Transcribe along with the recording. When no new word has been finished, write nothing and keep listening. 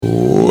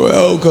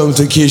Welcome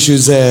to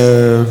Kishu's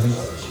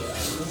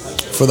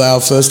for our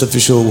first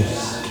official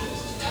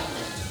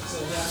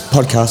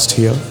podcast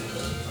here.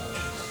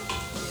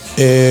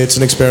 It's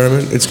an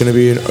experiment. It's going to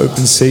be an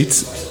open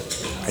seat.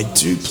 I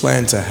do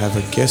plan to have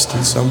a guest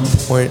at some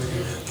point.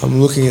 I'm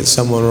looking at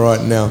someone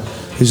right now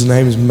whose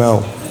name is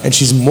Mel, and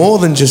she's more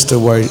than just a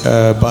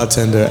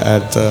bartender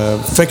at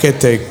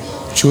Fekete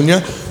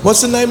Chunya.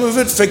 What's the name of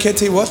it?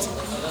 Fekete what?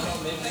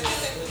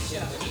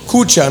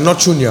 Kucha, not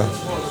Chunya.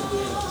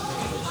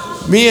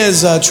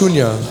 Mia's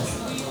Chunya.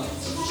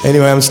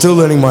 Anyway, I'm still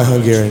learning my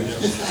Hungarian.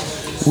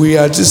 We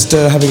are just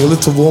having a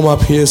little warm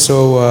up here,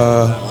 so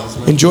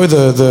enjoy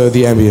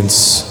the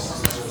ambience.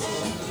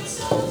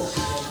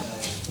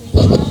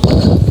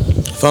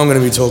 If I'm going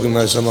to be talking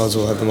most, I might as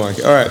well have the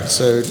mic. All right,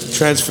 so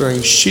transferring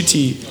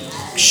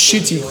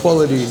shitty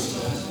quality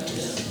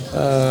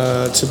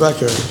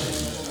tobacco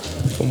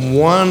from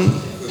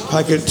one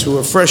packet to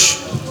a fresh.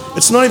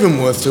 It's not even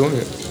worth doing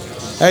it.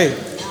 Hey,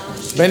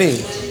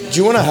 Benny, do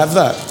you want to have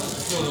that?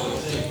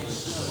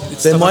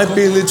 There might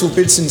be little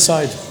bits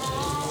inside.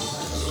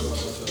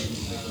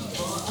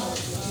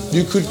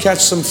 You could catch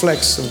some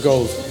flecks of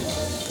gold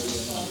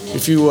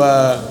if you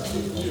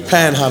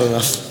pan hard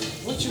enough.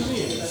 What do you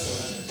mean?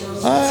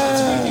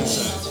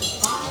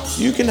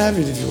 You can have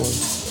it if you want.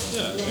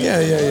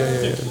 Yeah.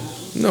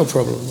 No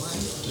problem.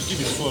 You give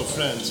it for a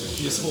friend.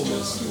 He is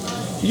homeless.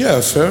 Yeah,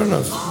 fair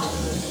enough.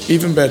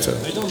 Even better.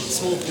 I don't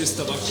smoke this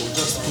tobacco,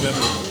 just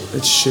Pueblo.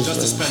 It's shit, Just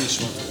man. a Spanish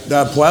one.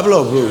 The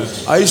Pueblo Blue.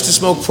 I used to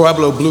smoke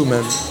Pueblo Blue,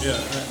 man. Yeah.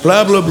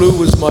 Pueblo Blue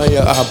was my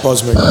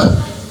Posmic.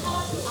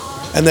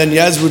 And then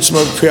Yaz would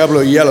smoke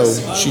Pueblo Yellow.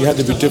 She had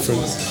to be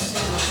different.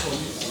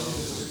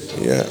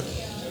 Yeah.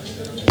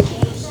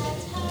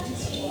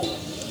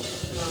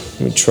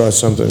 Let me try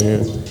something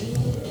here.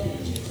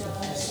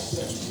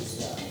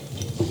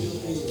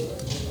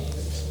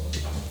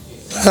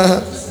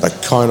 That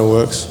kind of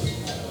works.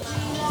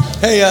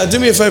 Hey, do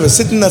me a favor.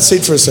 Sit in that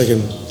seat for a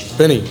second.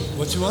 Benny.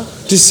 What you want?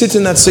 Just sit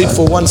in that seat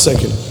for 1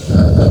 second.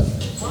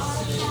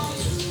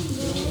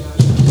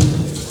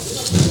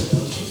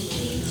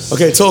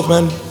 Okay, talk,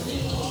 man.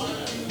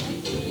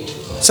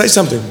 Say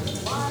something.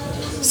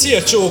 See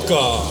a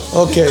choker.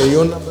 Okay,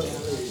 your number.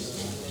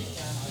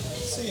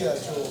 See ya,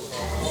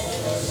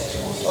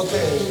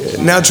 okay.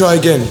 Now try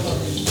again.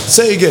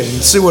 Say again.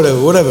 See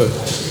whatever.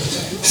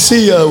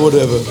 See ya,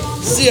 whatever.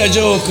 See a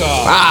joker.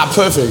 Ah,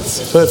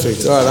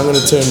 perfect. All right, I'm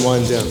gonna turn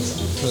mine down.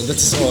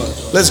 That's all.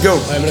 Let's go.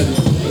 I'm ready.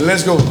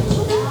 Let's go.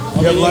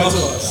 You have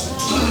lights?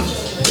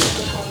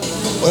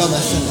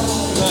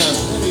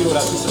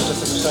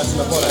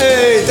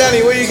 Hey,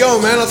 Danny, where you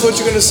going, man? I thought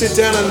you were gonna sit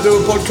down and do a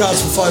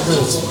podcast for 5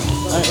 minutes.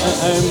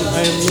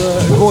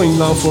 I'm going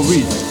now for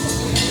weed.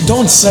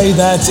 Don't say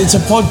that. It's a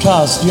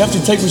podcast. You have to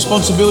take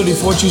responsibility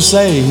for what you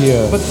say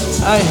here. But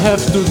I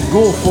have to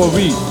go for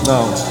weed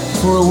now.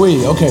 For a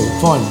wee. Okay,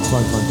 fine.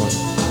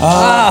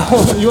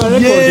 You are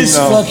recording Yes,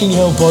 now. fucking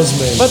hell,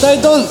 Bosman. But I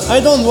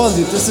don't want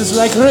it. This is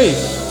like rape.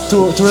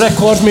 To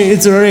record me,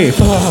 it's a rape.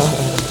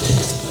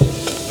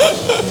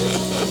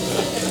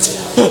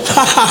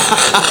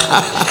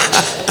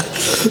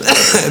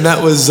 And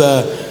that was.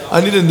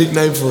 I need a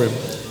nickname for him.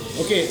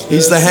 Okay.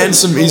 He's the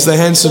handsome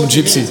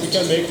gypsy. We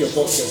can make your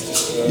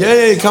podcast.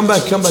 Yeah. Come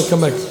back.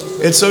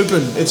 It's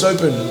open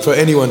for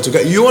anyone to go.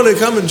 You want to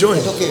come and join?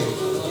 Okay,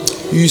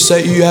 You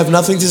say you have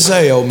nothing to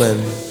say, old man.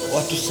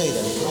 what to say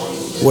then?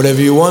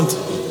 Whatever you want.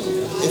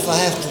 If I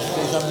have to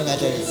say something, I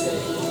tell you.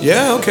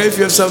 Yeah, okay. If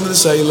you have something to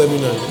say, let me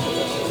know.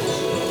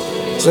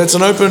 So it's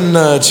an open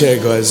chair,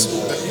 guys.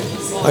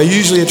 I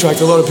usually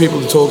attract a lot of people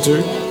to talk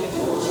to.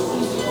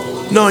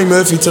 Knowing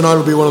Murphy, tonight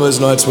will be one of those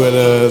nights where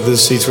the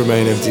seats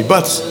remain empty.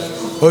 But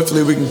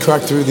hopefully we can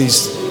crack through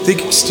these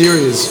thick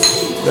exteriors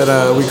that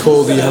we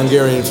call the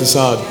Hungarian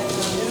facade.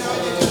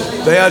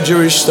 They are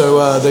Jewish,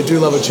 so they do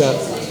love a chat.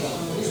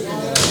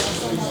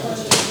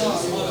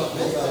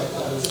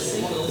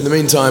 In the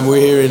meantime,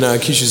 we're here in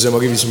Kishuzem. I'll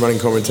give you some running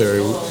commentary.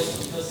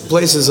 The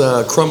place is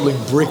a crumbling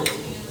brick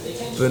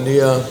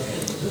veneer.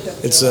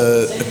 It's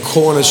a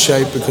corner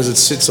shape because it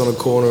sits on a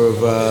corner of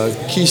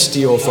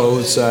Kistiorfa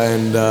Utsa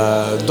and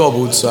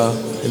Dobutsa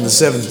in the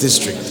 7th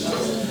district.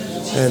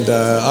 And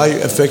I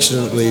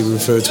affectionately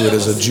refer to it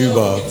as a Jew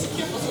bar.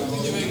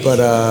 But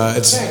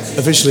it's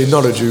officially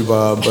not a Jew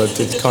bar, but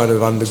it's kind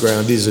of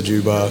underground is a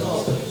Jew bar.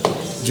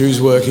 Jews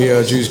work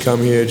here, Jews come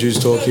here, Jews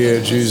talk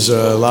here, Jews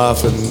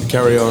laugh and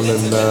carry on,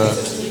 and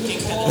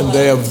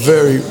they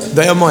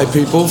are my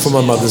people from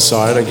my mother's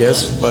side, I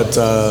guess. But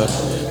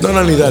not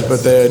only that,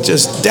 but they're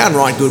just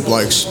downright good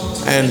blokes.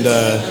 And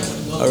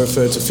I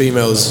refer to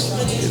females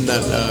in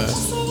that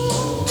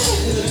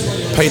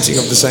painting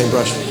of the same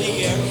brush.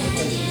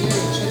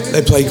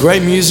 They play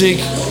great music.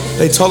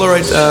 They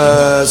tolerate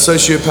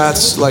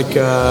sociopaths like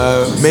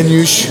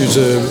Menush, who's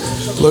a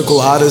local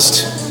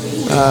artist.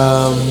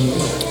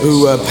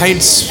 Who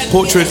paints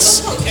portraits,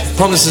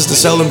 promises to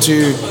sell them to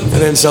you, and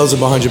then sells them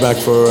behind your back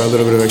for a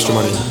little bit of extra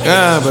money.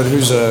 Yeah, but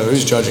who's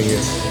judging you?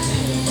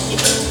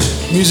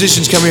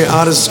 Musicians come here,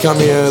 artists come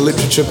here,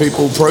 literature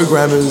people,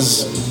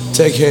 programmers,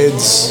 tech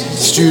heads,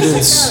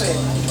 students.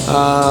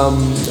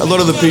 A lot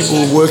of the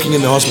people working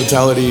in the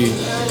hospitality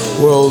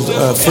world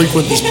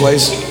frequent this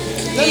place.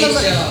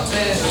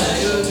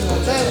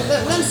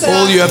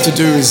 All you have to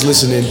do is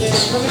listen in.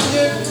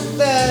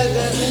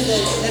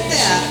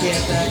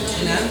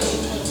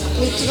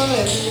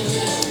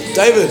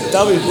 David,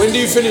 when do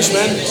you finish,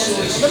 man?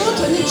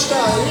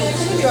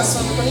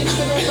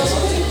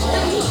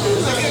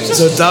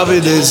 So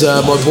David is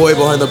my boy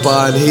behind the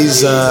bar, and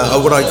he's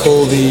what I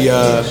call the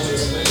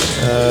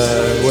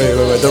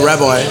the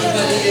rabbi.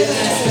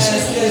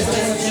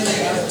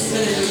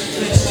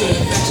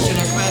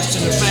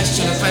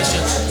 A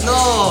question.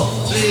 No,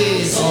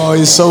 please. Oh,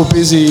 he's so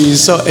busy.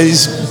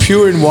 He's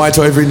pure in white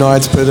every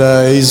night, but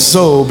he's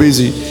so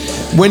busy.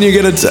 When you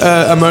get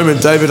a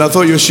moment, David, I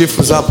thought your shift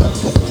was up.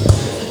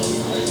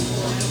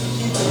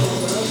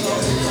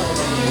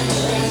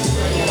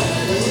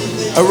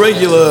 A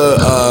regular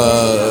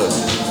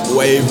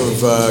wave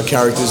of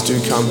characters do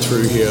come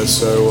through here,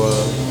 so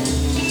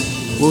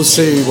we'll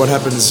see what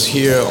happens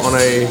here on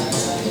a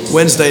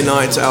Wednesday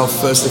night, our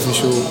first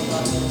official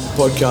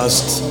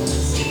podcast.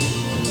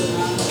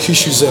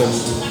 Kishuzen.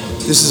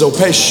 This is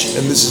Opesh,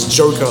 and this is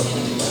Joker.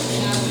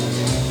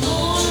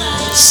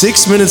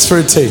 6 minutes for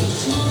a tea.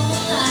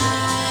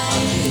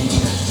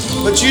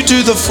 But you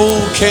do the full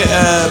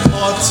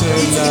pot It's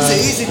an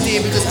easy tea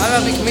because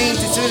Arabic means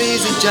it's really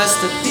easy,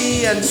 just a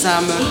tea and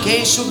some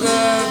cane sugar,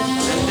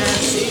 and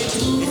that's it.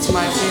 It's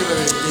my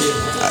favorite tea.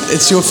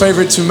 it's your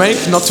favorite to make,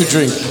 not to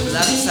drink.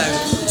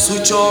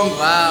 Suchong,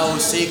 wow,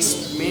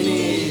 6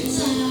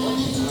 minutes.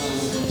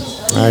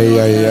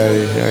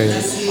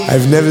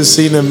 I've never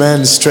seen a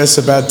man stress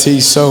about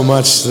tea so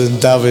much than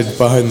David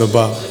behind the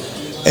bar.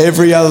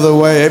 Every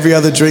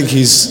other drink,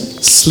 he's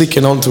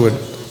slicking onto it,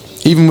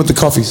 even with the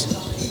coffees.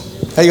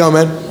 How you going,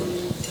 man?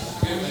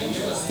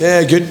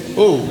 Yeah, good.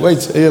 Oh, wait,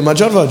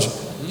 Majorvaj.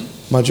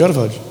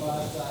 Majorvaj.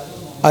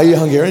 Are you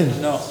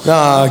Hungarian? No.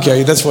 Ah,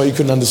 okay, that's why you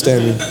couldn't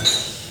understand me.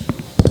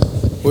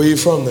 Where are you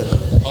from then?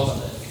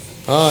 Holland.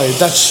 Ah, you're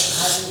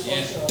Dutch.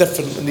 Yeah.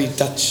 Definitely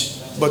Dutch.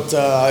 But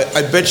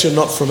I bet you're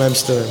not from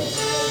Amsterdam.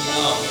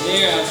 No,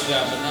 near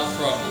Amsterdam, but not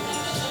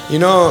from. You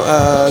know,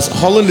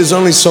 Holland is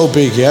only so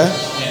big, yeah?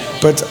 Yeah.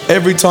 But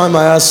every time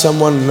I ask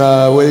someone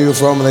where you're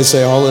from, and they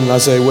say Holland, I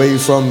say, where are you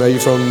from? Are you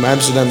from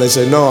Amsterdam? They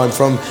say, no, I'm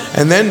from...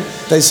 And then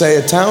they say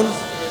a town,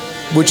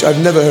 which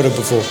I've never heard of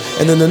before.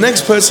 And then the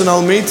next person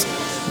I'll meet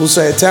will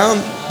say a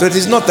town that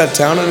is not that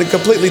town, and a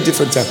completely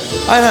different town.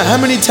 How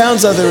many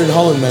towns are there in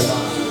Holland, man?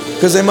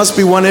 Because there must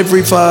be one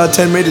every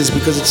 10 meters,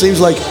 because it seems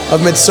like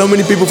I've met so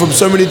many people from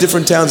so many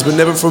different towns, but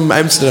never from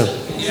Amsterdam.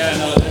 Yeah,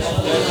 no,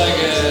 there's like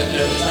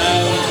a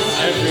town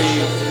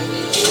every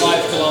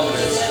 5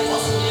 kilometers.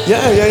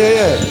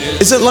 Yeah.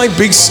 Is it like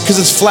big, because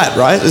it's flat,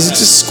 right? Is it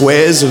just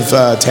squares of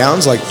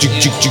towns, like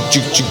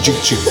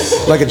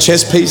like a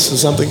chess piece or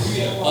something?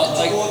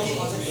 Like,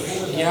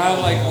 you have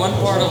like one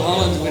part of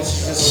Holland which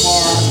is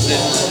farms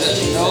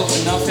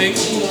and nothing,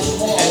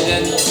 and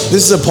then...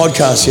 This is a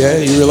podcast, yeah?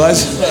 You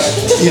realize?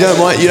 You don't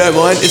mind?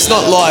 It's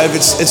not live,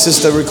 it's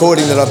just a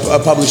recording that I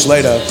publish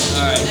later.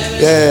 Alright.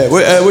 Yeah.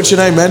 What's your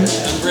name, man?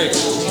 I'm Rick.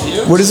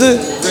 You? What is it?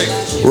 Rick.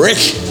 Rick?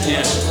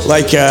 Yeah.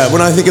 Like,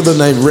 when I think of the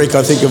name Rick,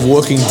 I think of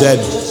Walking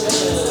Dead.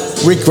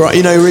 Rick,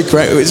 you know Rick,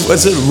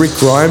 what's it, Rick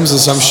Grimes or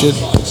some shit?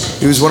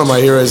 He was one of my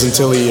heroes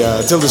until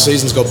the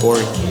seasons got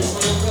boring.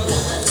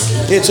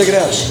 Yeah, check it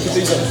out. Get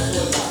these up.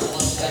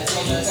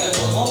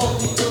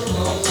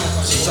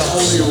 It's a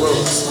whole new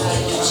world.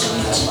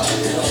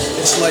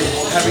 It's like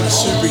having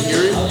super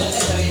hearing.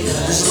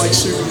 This is like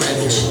Superman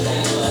hearing.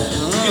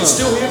 You can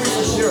still hear me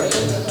from here.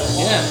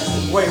 Yeah.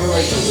 Wait. Can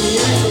you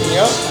hear me from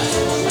here?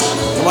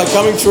 Am I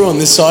coming through on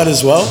this side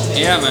as well?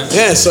 Yeah, man.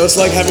 Yeah, so it's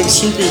like having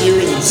super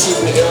hearing and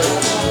super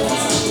hearing.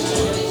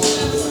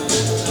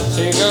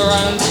 So you go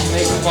around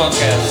making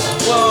podcasts.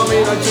 Well, I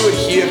mean, I do it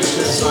here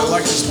because I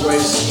like this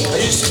place. I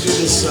used to do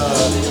this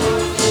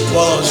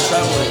while I was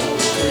traveling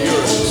through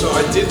Europe. So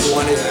I did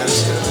one in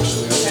Amsterdam,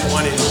 actually.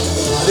 I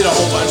did a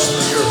whole bunch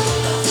through Europe.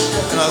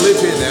 And I live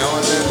here now,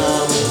 and then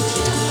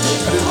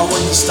I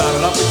wanted to start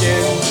it up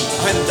again.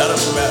 I hadn't done it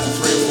for about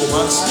 3 or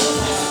 4 months.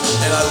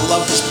 And I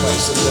love this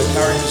place, and the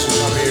characters who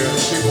come here, and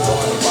the people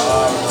behind the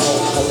bar, and the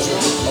whole culture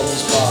of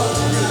this bar.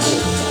 It's really cool.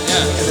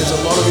 Yeah. And there's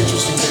a lot of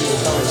interesting people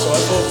coming. So I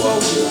thought,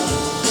 well,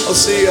 I'll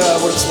see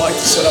what it's like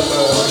to set up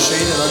a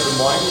machine and open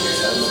mic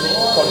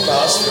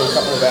podcast for a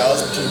couple of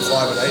hours between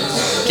 5 and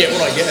 8. Get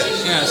what I get.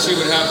 Yeah, see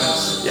what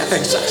happens. Yeah,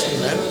 exactly,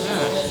 man.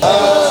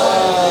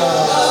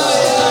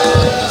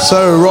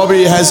 So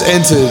Robbie has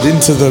entered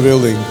into the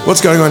building.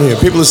 What's going on here?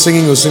 People are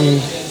singing or singing.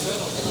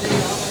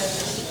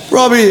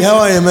 Robbie, how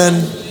are you,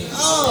 man?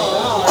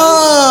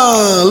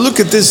 Ah, look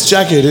at this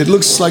jacket. It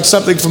looks like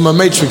something from a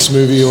Matrix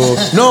movie, or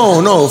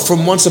no,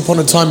 from Once Upon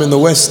a Time in the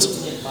West.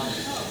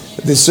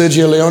 The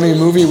Sergio Leone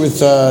movie with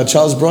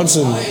Charles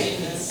Bronson,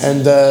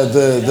 and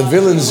the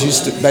villains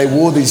they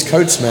wore these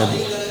coats, man.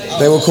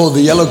 They were called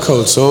the yellow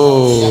coats.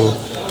 Oh,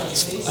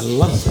 I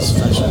love this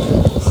fashion.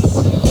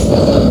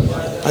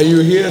 Are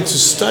you here to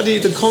study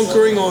the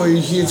conquering, or are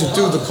you here to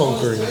do the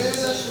conquering?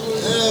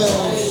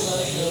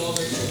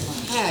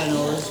 kind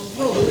of,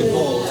 probably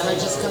both. I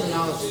just coming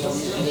out from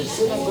the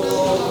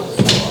synagogue.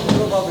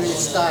 Probably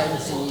it's time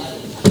to.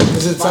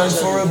 Is it time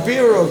for a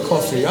beer or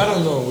coffee? I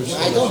don't know. Which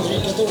I don't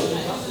drink at all.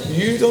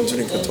 You don't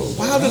drink at all.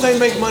 Well, how do they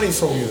make money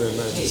from you then,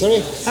 man?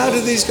 Sorry? How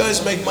do these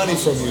guys make money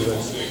from you then?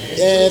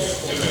 Ez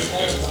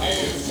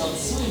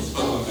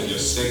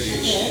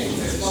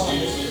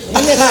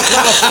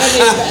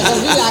a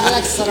világ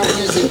legszarabb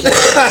music.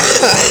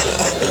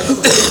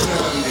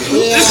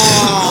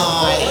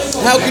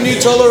 How can you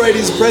tolerate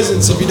his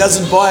presence if he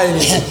doesn't buy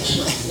anything?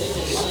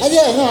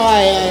 Yeah, no,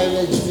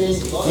 I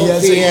drink coffee Yeah,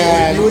 so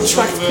and... you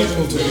attract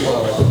people to the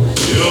bar.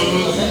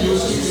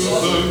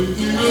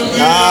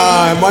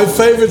 Ah, my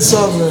favorite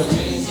song, man.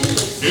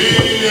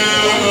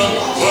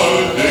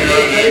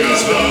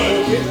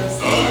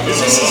 Is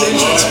this his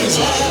entrance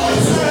music?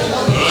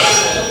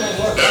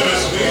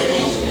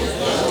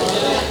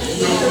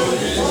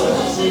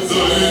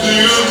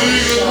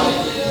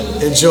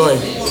 Enjoy.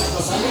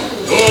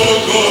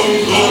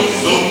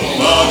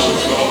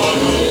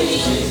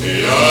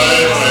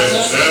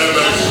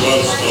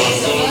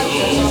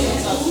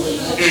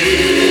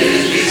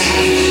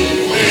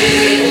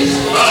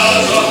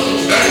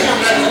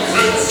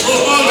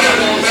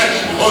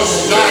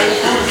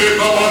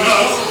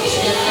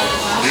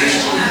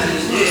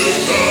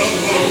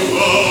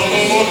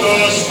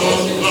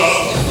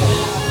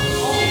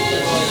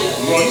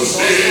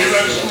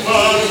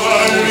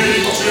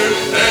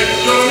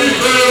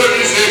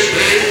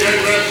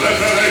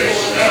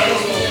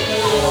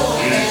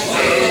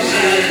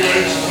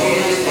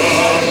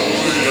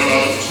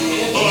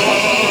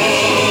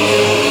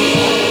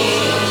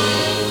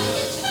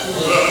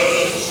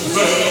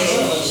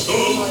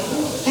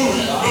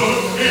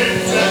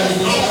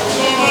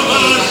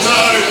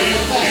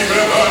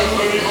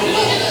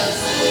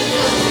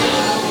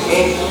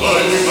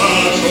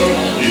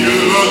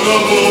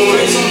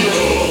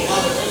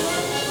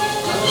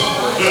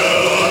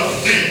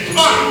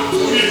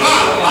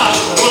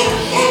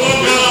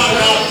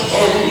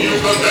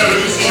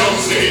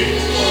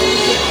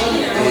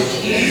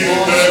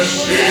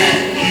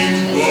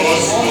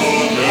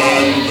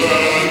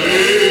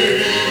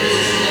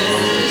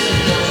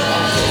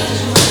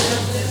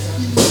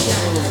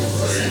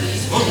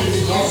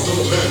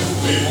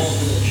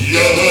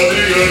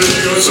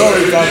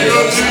 Sorry, Daniel.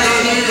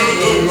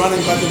 We're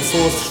running back and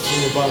forth from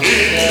the bar.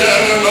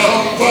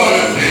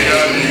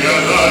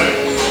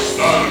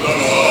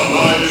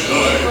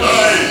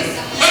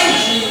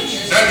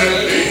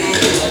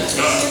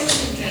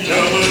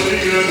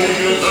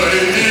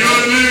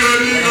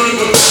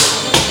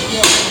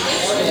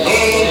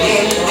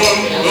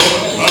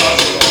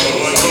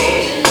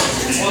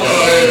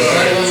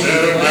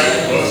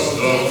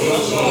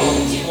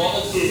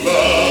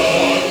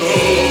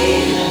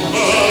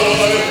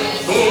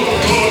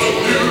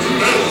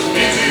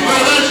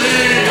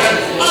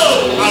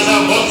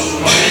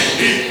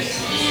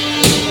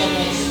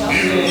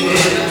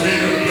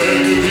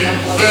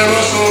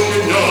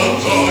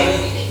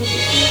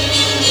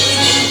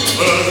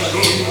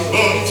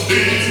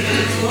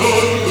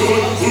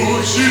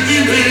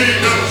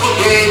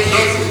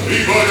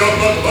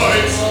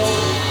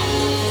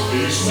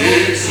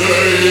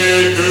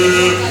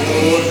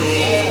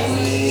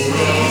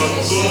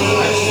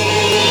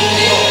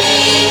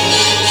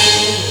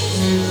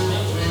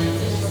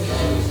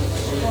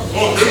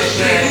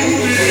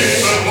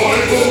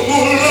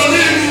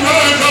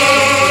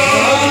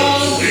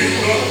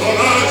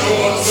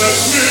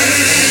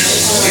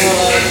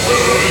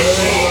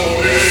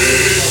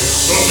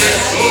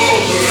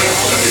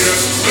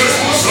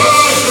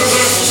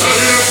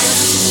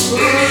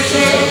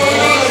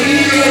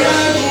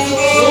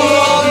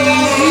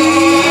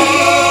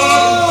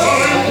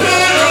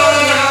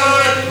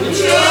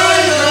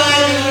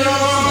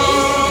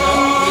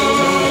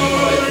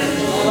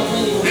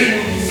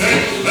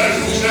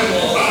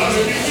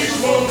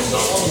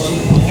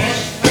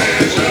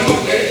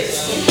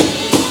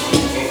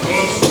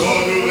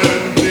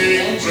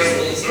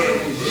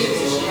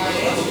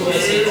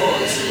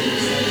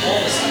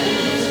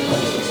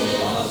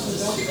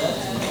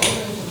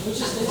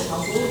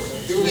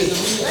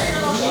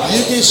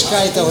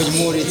 Üdéskájt, ahogy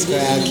Móriczka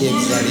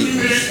elképzeli.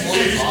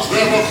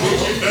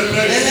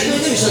 Ennek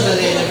még nem is az a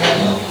lényeg.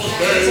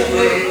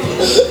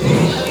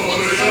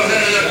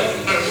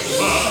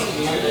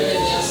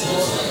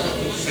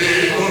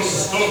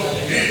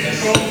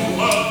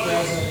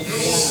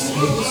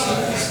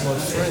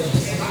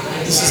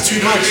 This is too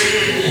much.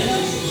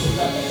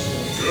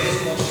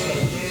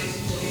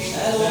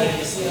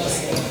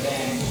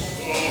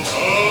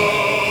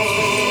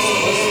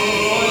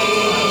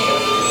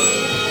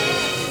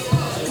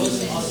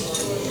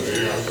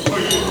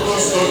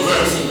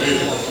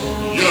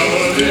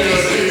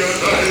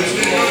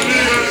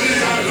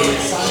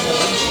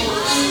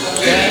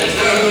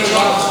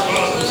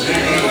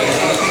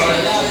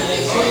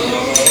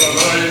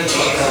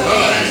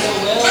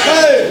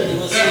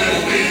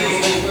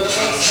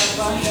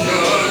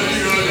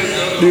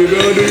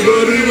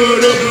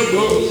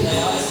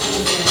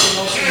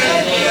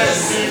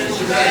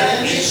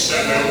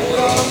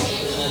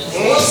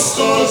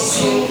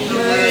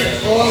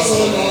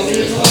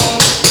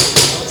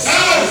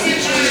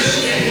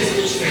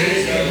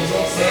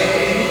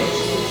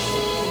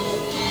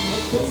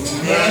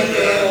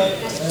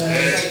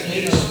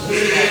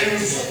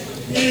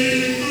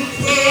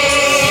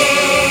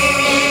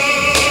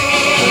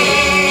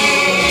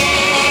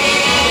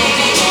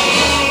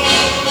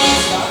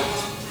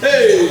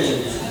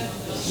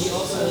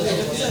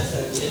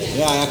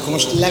 Jaj, akkor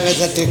most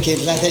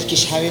levezetőként lehet egy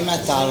kis heavy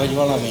metal, vagy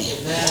valami?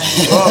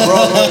 Oh,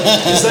 bro,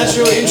 is that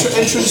your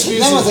entrance music?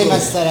 Nem azért,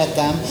 mert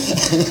szeretem.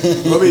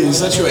 Robbie, is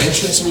that your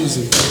entrance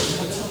music?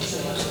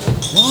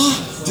 What?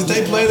 Did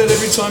they play that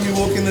every time you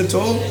walk in the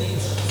door?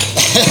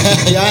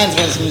 Your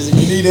entrance music.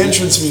 You need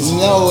entrance music.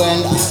 No,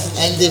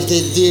 and if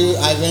they do,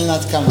 I will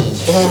not come in.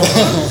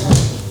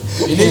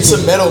 You need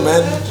some metal,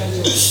 man.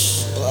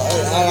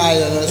 I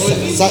don't know.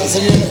 So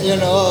you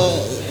know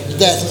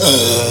that.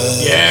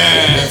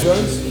 Yeah.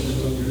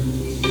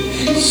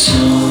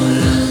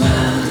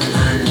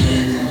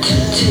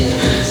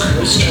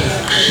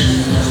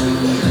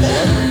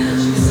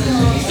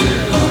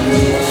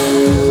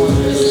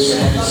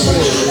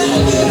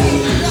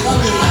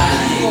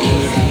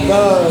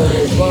 No,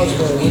 it's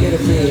Boswell. We need a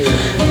few.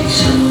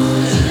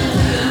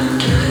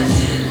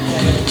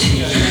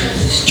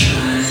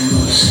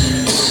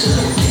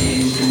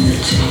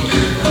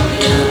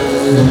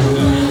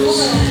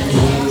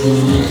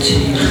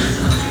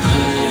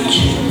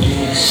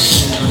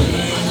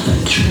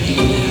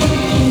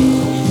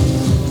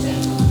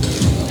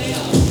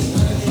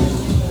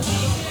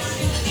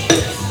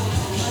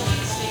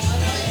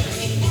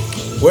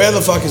 Where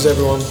the fuck is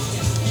everyone?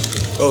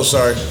 Oh,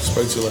 sorry,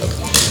 spoke too loud.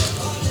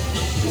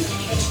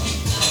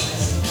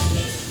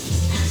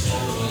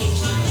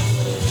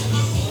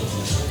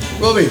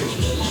 Robbie.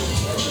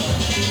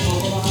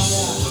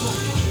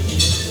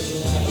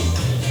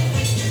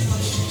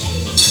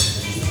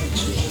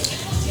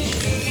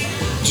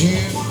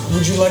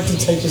 Would you like to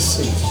take a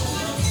seat?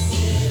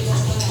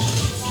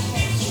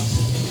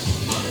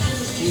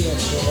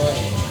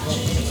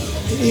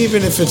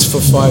 Even if it's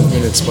for 5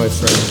 minutes, my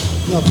friend.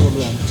 No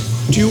problem.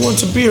 Do you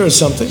want a beer or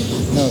something?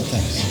 No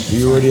thanks. Do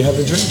you already have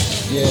a drink?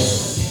 Yeah.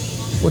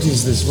 What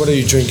is this? What are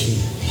you drinking?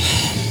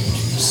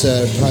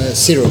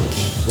 Syrup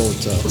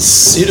water.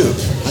 Syrup.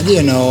 How do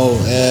you know?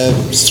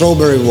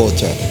 Strawberry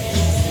water.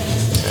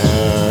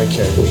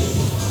 Okay.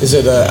 Is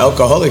it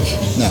alcoholic?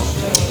 No.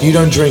 You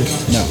don't drink?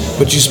 No.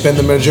 But you spend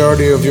the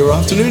majority of your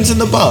afternoons in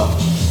the bar?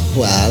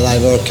 Well,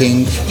 I'm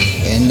working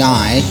at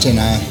night in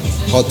a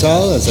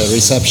hotel as a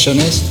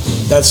receptionist.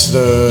 That's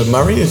the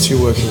Marriott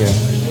you're working at?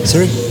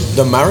 Sorry?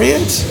 The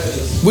Marriott?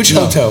 Which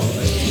No. hotel?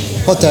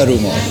 Hotel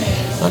room.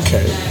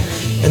 Okay.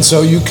 And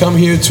so you come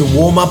here to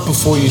warm up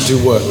before you do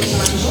work?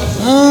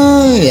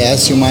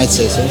 Yes, you might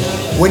say so.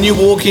 When you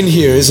walk in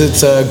here, is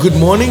it good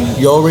morning,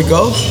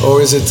 Yorigol,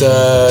 or is it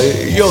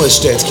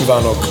Jolestetski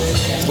Vanok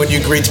when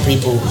you greet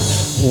people?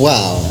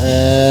 Well,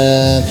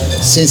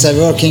 since I'm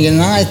working in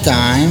night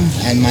time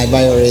and my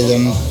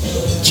biorhythm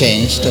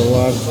changed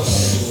toward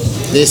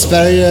this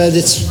period,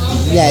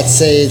 let's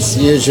say it's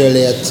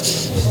usually at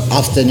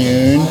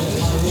afternoon,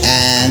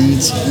 and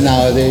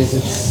nowadays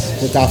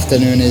that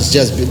afternoon is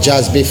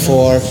just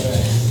before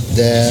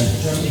the.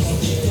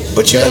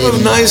 But you have a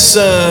nice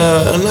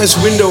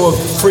window of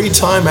free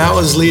time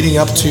hours leading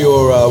up to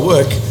your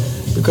work,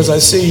 because I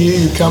see here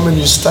you come and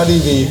you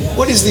study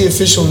what is the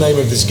official name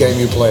of this game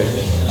you play?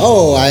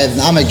 Oh,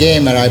 I'm a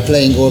gamer. I'm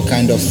playing all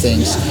kind of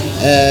things.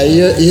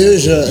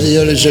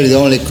 Usually the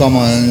only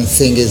common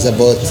thing is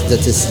about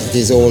that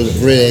is all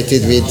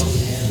related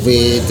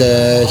with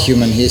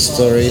human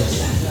history.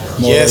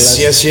 More or less.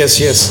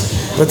 Yes.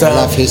 But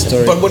Love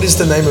history. But what is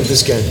the name of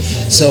this game?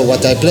 So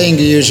what I'm playing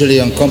usually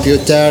on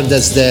computer,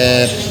 that's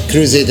the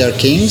Crusader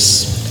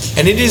Kings.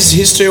 And it is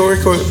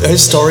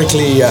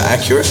historically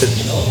accurate?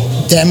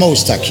 The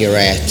most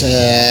accurate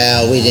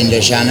within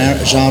the genre.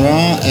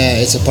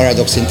 It's a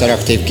Paradox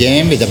interactive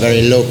game with a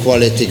very low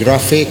quality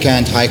graphic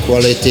and high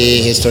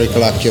quality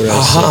historical accuracy.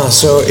 Aha,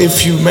 so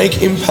if you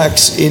make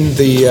impacts in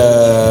the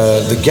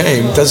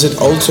game, does it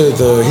alter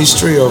the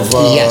history of...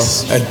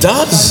 Yes. It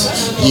does?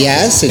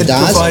 Yes, it It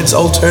does. provides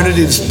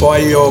alternatives by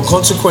your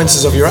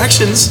consequences of your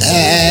actions.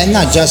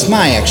 Not just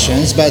my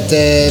actions, but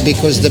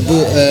because the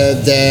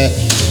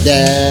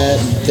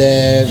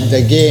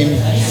game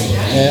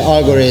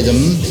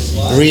algorithm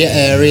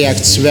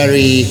reacts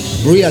very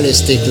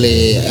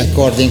realistically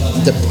according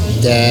to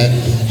the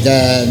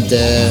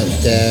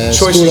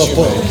Choices school of you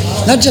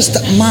thought. Not just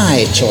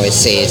my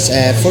choices.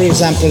 For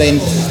example, in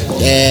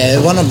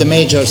one of the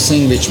major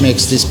things which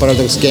makes these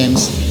Paradox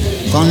games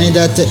funny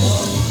that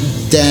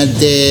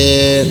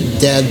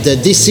the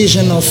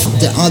decision of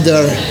the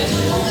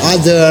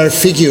other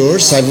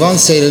figures, I won't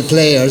say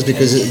players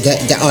because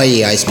the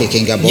AI I'm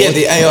speaking about. Yeah,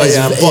 the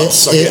AI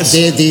bots, I guess.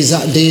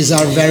 These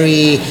are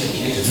very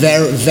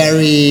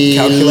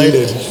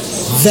Calculated.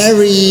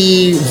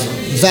 very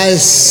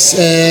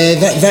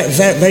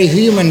very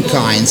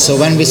humankind. So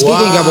when we're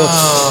speaking about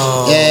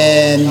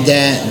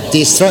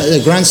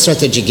the grand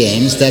strategy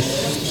games, that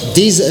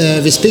these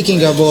we're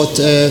speaking about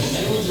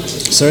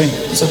Sorry?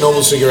 It's a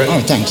normal cigarette.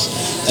 Oh, thanks.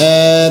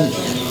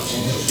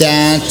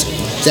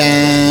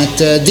 That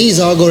these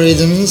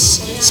algorithms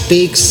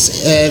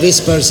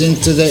whispers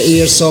into the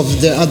ears of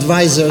the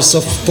advisors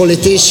of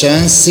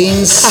politicians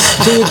since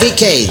 2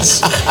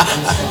 decades.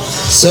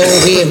 So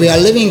we are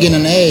living in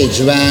an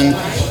age when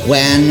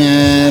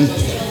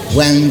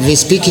we're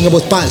speaking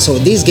about power. So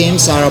these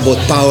games are about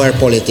power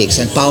politics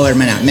and power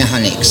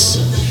mechanics.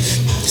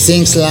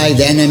 Things like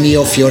the enemy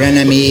of your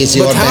enemy is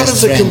your But how best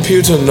does a friend.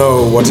 computer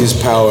know what is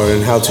power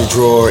and how to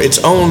draw its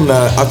own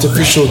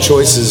artificial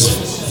choices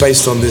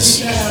based on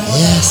this?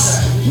 Yes,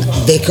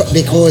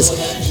 because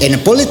in a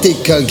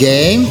political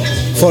game,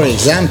 for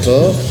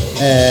example,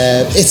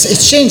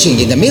 it's changing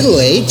in the Middle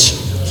Age,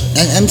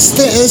 and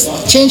still it's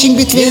changing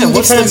between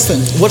different.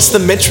 What's the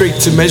metric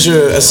to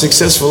measure a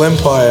successful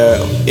empire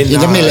in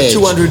the Middle Age?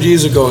 200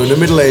 years ago, in the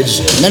Middle Age?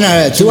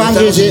 No,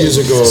 200 years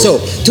ago. So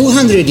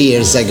 200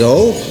 years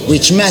ago,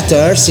 which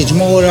matters, it's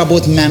more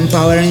about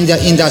manpower and the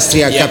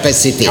industrial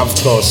capacity. Of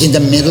course. In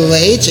the Middle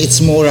Age,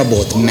 it's more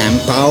about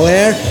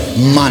manpower,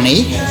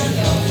 money,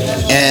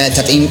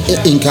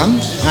 income.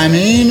 I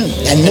mean,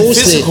 and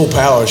mostly physical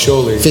power,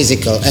 surely.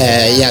 physical.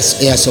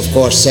 Yes, of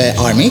course,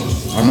 armament.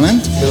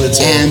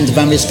 Military. And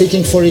when we're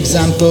speaking, for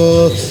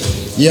example,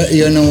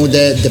 you know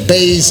the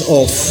base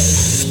of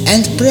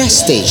and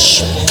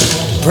prestige.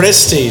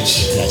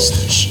 Prestige.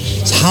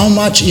 So how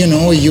much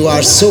you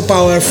are so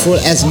powerful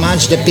as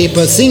much the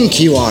people think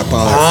you are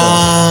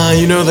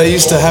powerful. They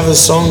used to have a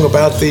song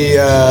about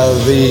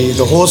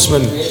the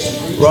horsemen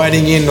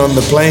riding in on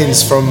the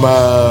plains from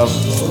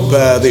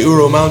the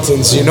Ural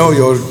Mountains.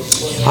 Your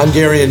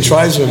Hungarian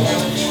tribesmen.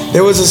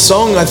 There was a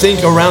song, I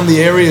think, around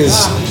the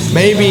areas,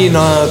 maybe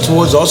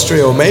towards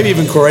Austria or maybe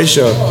even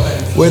Croatia,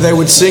 where they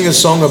would sing a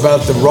song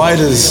about the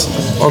riders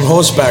on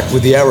horseback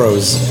with the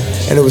arrows.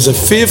 And it was a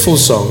fearful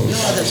song.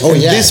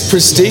 This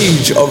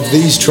prestige of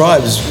these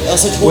tribes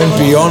went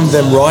beyond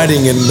them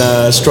riding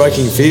and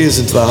striking fears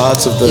into the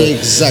hearts of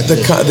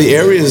the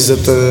areas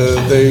that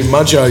the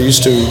Magyar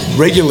used to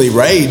regularly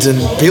raid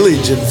and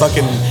pillage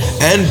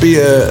and be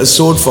a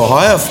sword for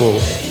hire for.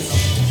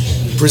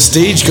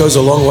 Prestige goes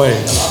a long way.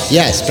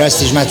 Yes,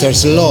 prestige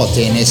matters a lot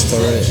in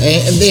history,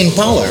 in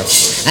power,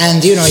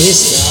 and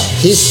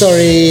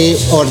history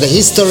or the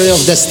history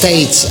of the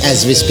states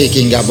as we're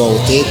speaking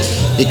about it,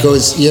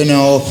 because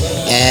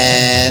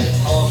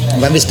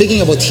when we're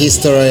speaking about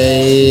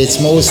history, it's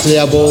mostly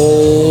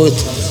about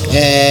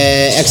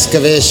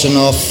excavation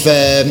of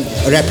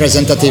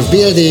representative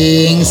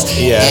buildings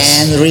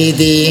and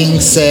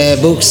readings,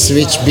 books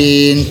which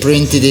been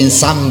printed in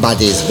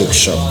somebody's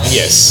bookshop.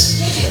 Yes.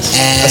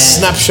 A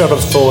snapshot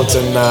of thought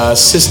and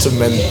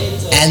system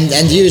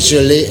and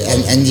usually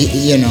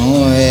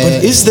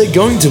But is there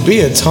going to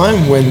be a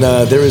time when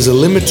there is a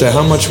limit to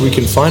how much we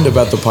can find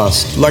about the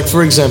past? Like,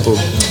 for example,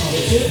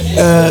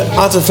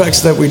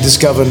 artifacts that we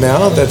discover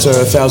now that are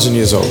 1,000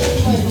 years old.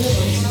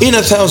 In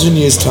 1,000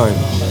 years' time,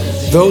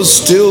 those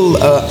still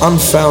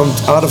unfound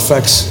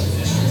artifacts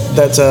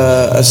that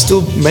are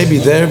still maybe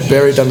there,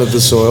 buried under the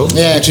soil,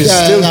 which is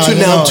still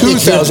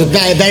 2,000.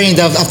 Buried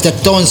after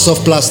tons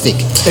of plastic.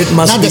 It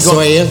must not be the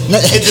soil.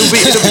 It'll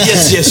be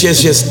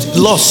yes.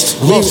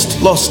 Lost.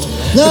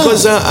 No.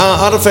 Because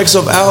artifacts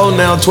of our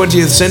now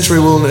 20th century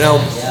will now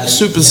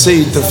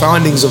supersede the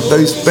findings of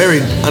those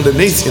buried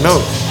underneath.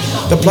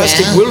 The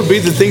plastic will be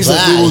the things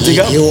that we will dig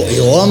up. You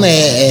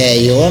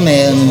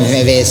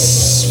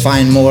always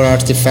find more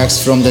artifacts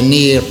from the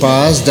near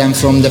past than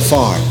from the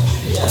far.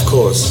 Of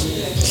course.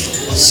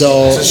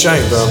 So it's a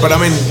shame, though. But I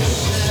mean.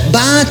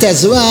 But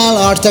as well,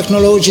 our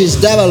technology is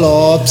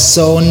developed.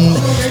 So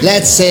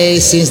let's say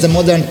since the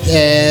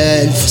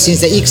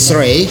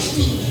X-ray,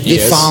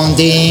 we're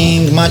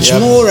finding much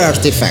more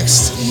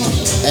artifacts,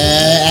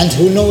 and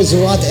who knows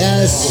what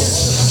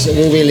else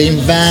we will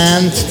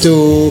invent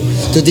to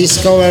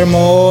discover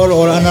more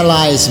or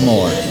analyze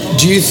more.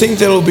 Do you think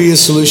there will be a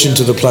solution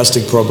to the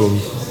plastic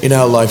problem in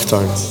our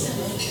lifetime?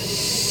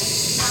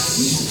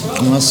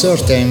 In a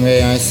certain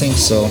way, I think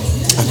so.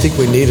 I think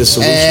we need a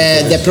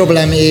solution. The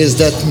problem is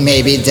that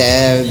maybe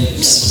the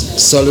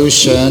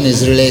solution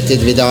is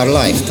related with our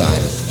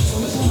lifetime.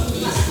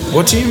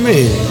 What do you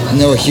mean?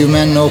 No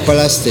human, no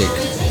plastic.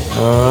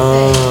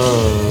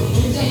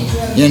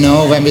 When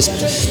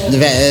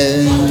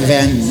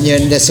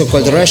the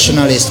so-called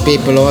rationalist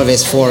people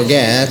always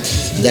forget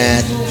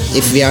that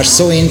if we are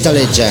so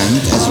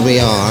intelligent as we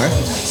are,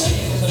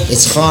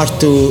 it's hard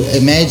to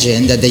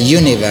imagine that the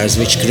universe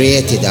which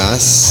created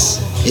us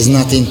is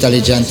not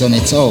intelligent on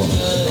its own.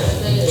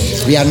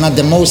 We are not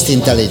the most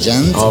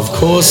intelligent. Of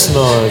course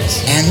not.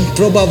 And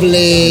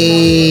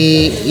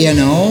probably,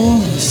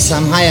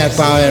 some higher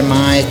power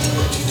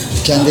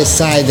can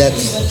decide that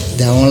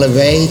the only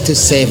way to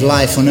save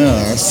life on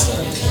Earth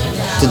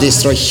to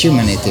destroy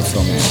humanity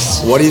from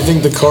Earth. What do you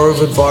think the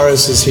COVID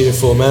virus is here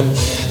for, man?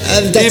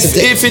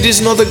 If it is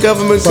not a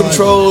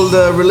government-controlled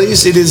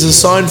release, it is a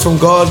sign from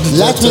God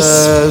that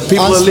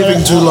people are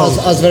living too long.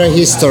 As a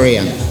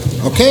historian,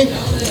 okay?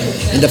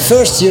 In the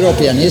first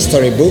European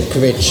history book,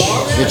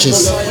 which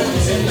is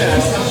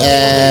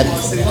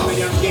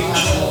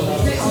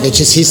which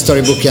is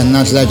history book and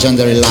not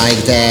legendary like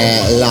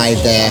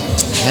the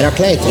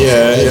Heraclitus. So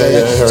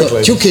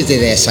Heraclitus.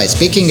 Thucydides is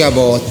speaking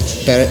about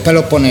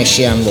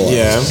Peloponnesian War.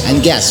 Yeah.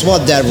 And guess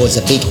what? There was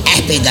a big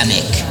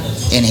epidemic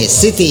in his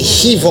city.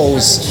 He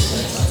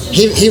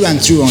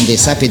went through on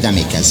this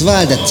epidemic as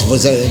well. That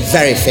was a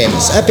very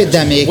famous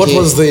epidemic. What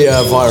was the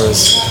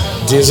virus?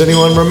 Does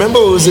anyone remember,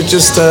 or was it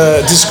just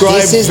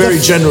described very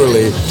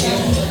generally?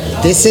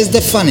 This is the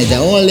funny, the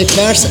only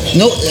person.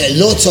 No,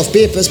 lots of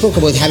people spoke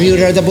about. Have you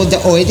read about the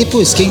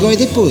Oedipus, King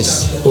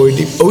Oedipus?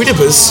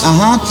 Oedipus?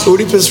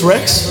 Oedipus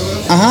Rex?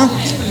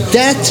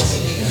 That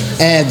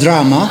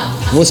drama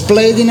was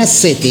played in a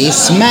city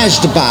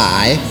smashed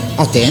by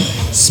Athens,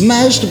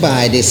 smashed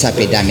by this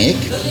epidemic,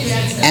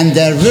 and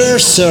there were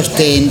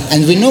certain,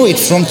 and we know it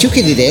from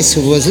Thucydides,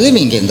 who was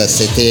living in the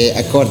city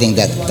according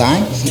that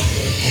time,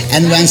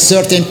 and when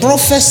certain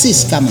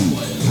prophecies come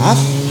up,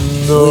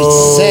 which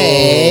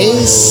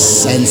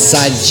says and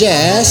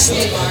suggests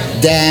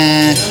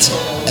that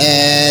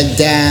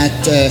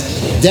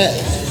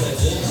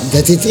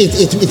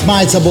it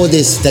might about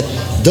this, that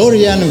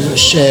Dorian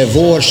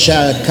war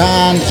shall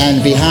come,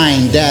 and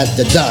behind that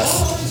the death.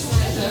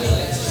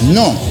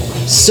 No.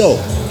 So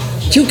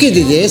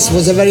Thucydides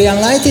was a very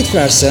enlightened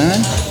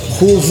person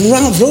who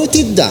wrote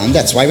it down.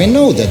 That's why we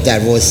know that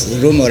there was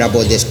rumor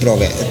about this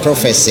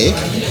prophecy.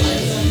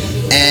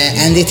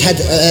 And it had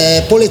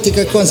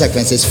political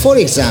consequences. For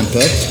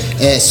example,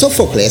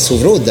 Sophocles, who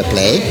wrote the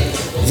play,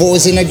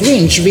 was in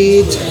agreement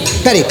with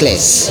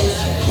Pericles.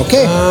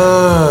 Okay?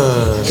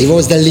 He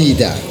was the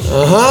leader.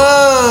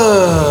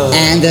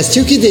 And as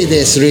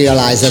Thucydides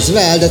realized as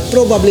well, that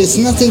probably it's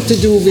nothing to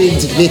do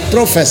with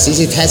prophecies.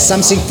 It has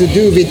something to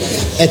do with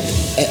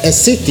a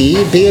city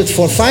built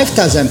for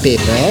 5,000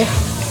 people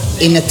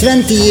in a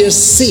 20-year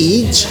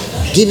siege,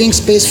 giving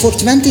space for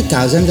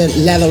 20,000. The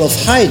level of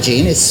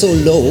hygiene is so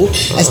low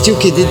as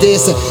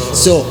Thucydides.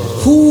 So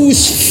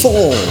whose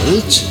fault?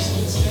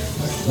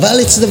 Well,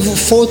 it's the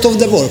fault of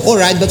the war. All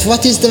right, but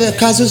what is the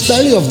casus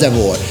belli of the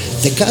war?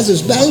 The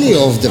casus belli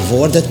of the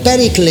war, that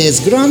Pericles'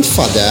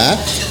 grandfather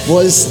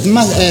was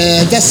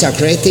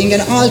desecrating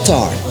an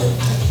altar.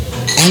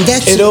 And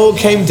that's... It all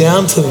came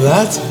down to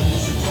that?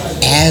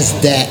 As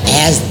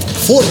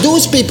for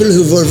those people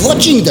who were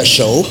watching the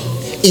show,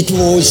 it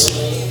was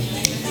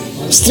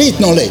street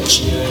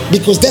knowledge,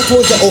 because that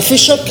was the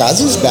official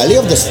casus belli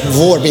of the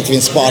war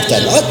between Sparta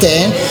and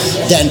Athens.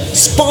 Then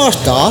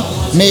Sparta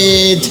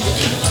made,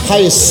 how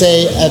you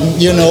say,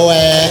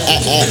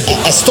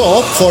 a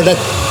stop for that.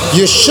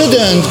 You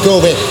shouldn't go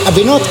with. I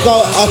will not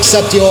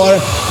accept your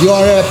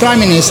prime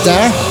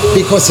minister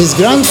because his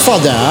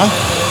grandfather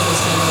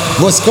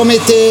was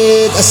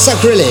committed a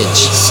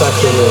sacrilege.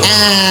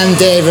 And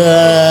they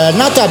were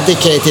not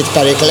abdicated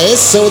Pericles,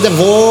 so the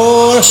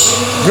war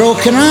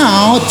broken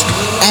out,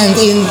 and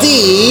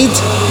indeed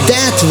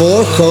that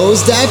war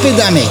caused the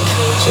epidemic.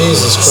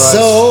 Jesus Christ.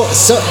 So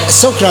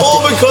Socrates...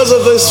 All because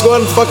of this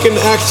one fucking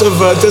act of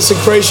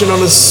desecration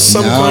on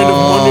some kind of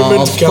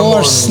monument? Of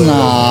course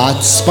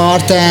not.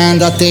 Sparta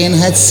and Athens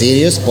had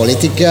serious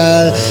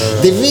political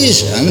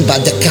division,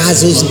 but the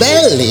casus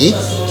belli,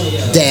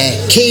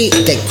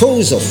 the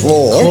cause of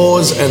war...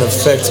 Cause and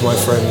effect, my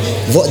friend.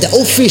 The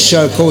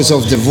official cause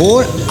of the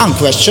war,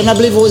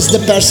 unquestionably, was the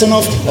person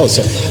of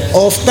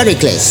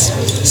Pericles.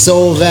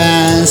 So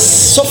when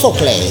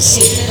Sophocles,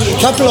 a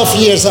couple of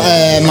years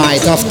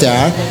might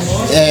after,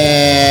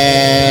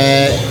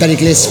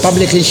 Pericles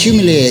publicly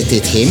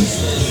humiliated him.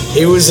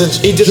 He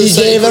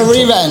gave a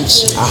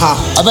revenge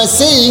by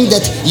saying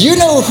that you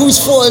know whose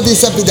fault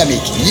this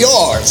epidemic?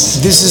 Yours.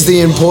 This is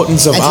the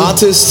importance of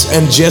artists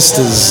and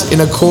jesters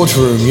in a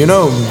courtroom. You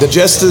know, the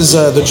jesters,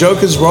 the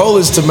joker's role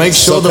is to make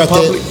sure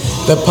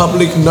the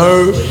public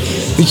know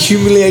the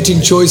humiliating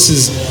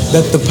choices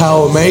that the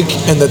power make,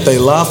 and that they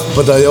laugh,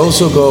 but they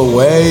also go,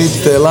 wait,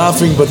 they're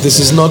laughing, but this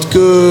is not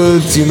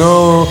good, you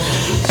know.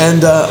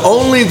 And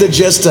only the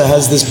jester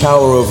has this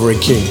power over a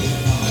king.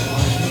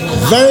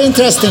 Very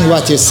interesting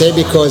what you say,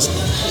 because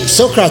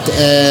Socrates,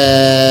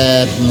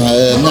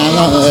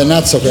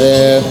 not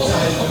Socrates,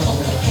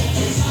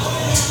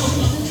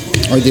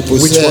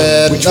 Oedipus, Which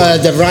one?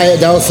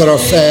 The author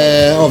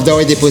of the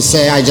Oedipus,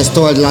 I just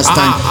told last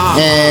time.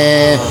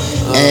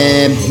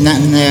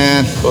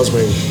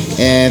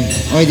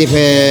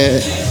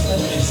 Oedipus.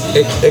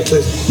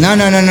 No,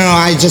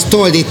 I just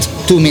told it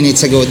 2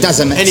 minutes ago.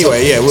 Doesn't matter.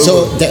 Anyway, yeah.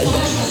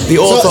 The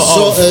author of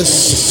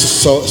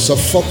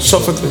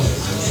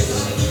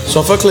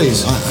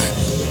Sophocles.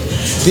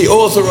 The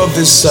author of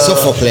this...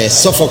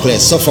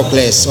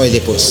 Sophocles,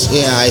 Oedipus.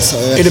 Yeah,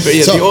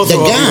 the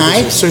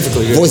guy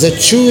was a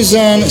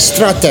chosen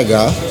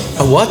stratega.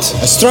 A what?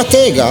 A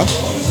stratega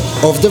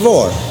of the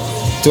war.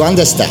 To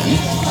understand,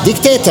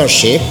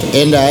 dictatorship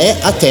in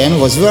Athens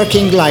was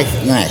working like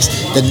next.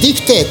 The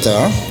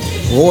dictator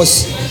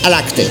was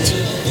elected.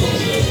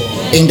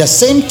 In the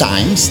same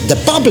times, the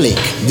public,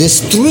 the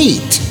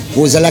street,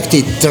 was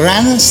elected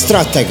 10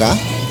 stratega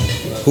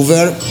who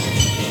were,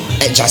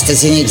 just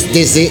as in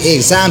this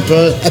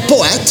example, a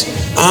poet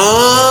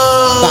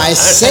By an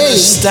saying-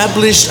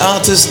 established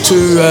artist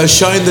to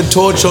shine the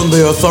torch on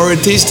the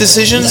authorities'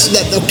 decisions.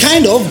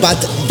 Kind of, but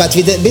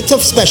with a bit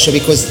of special,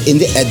 because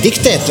a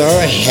dictator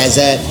has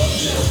a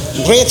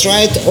great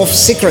right of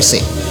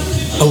secrecy.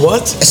 A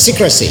what?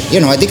 Secrecy.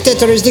 A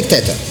dictator is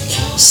dictator.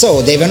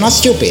 So they were not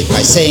stupid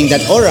by saying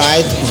that, all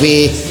right,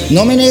 we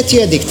nominate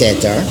you a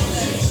dictator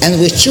and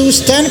we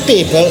choose 10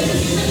 people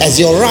as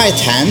your right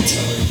hand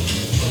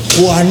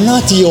who are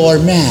not your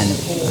men.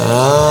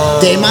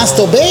 They must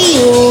obey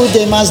you,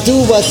 they must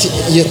do what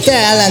you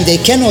tell, and they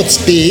cannot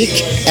speak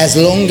as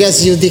long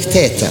as you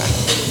dictator.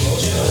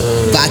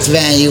 But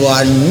when you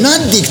are not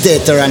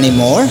dictator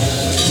anymore,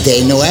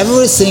 they know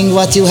everything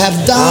what you have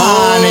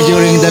done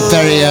during the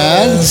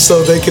period.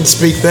 So they can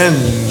speak then.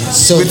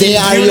 So with they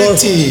are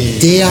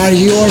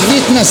your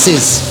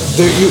witnesses.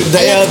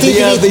 They are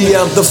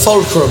the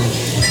fulcrum,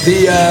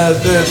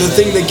 the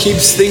thing that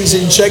keeps things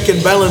in check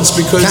and balance.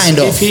 Because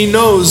if he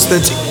knows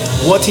that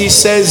what he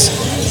says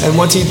and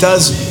what he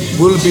does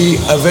will be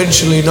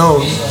eventually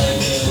known,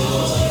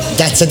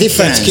 that's a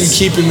difference. That can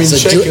keep him in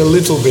check a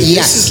little bit.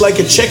 Yes. This is like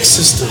a check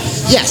system.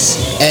 Yes.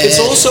 It's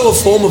also a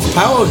form of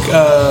power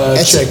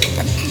check.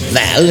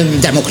 Well,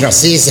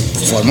 democracy is a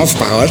form of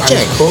power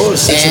check. Of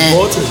course, it's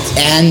important.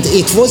 And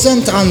it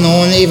wasn't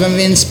unknown even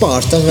in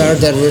Sparta, where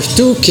there were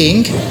 2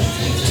 kings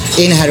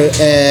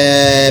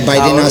by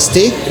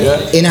dynasty,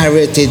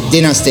 inherited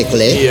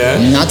dynastically,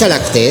 not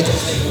elected,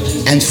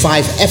 and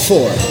 5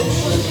 A4.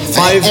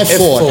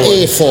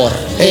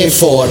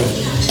 A4.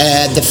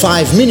 The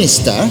 5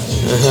 ministers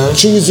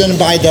chosen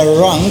by the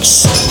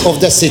ranks of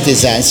the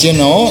citizens.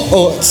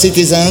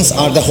 Citizens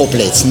are the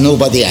hoplites,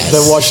 nobody else.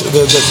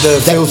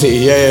 The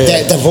filthy,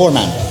 The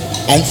foreman.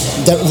 And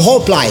the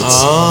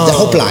hoplites,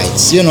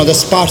 the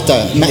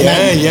Sparta,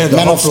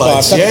 men of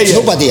Sparta,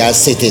 nobody else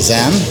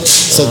citizen.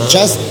 So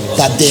just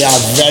that they are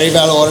very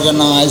well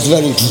organized,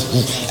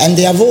 and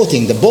they are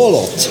voting. The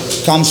ballot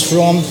comes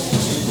from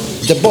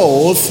the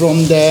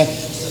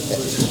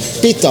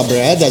pita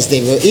bread as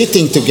they were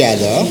eating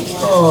together.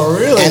 Oh,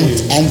 really?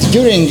 And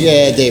during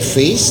their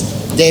feast,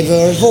 they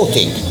were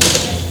voting.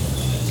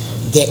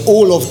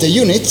 All of the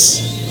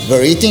units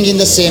were eating in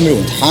the same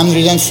room.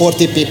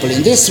 140 people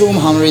in this room,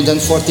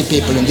 140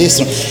 people in this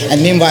room.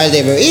 And meanwhile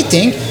they were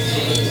eating,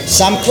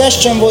 some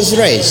question was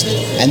raised.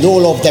 And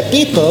all of the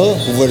people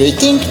who were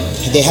eating,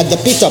 they had the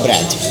pita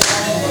bread.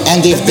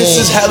 And if this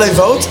is how they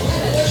vote?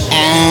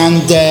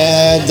 And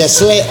the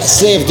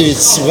slave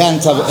dudes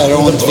went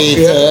around with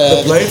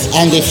the plate.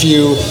 And if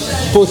you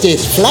put it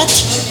flat,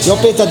 your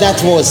pita,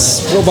 that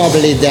was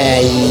probably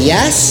the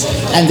yes,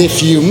 and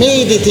if you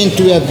made it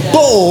into a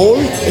bowl,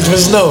 it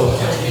was no.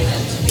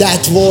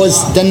 That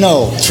was the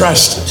no.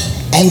 Trust.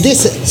 And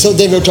so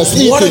they were just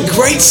eating. What a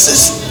great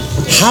system.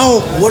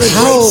 How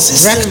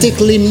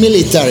practically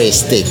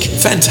militaristic.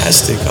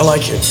 Fantastic. I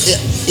like it.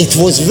 It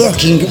was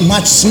working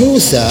much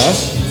smoother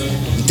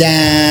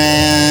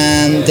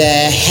than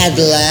the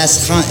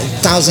headless,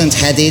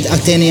 1,000-headed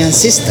Athenian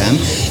system,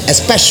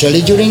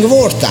 especially during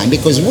wartime,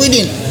 because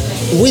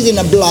within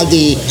a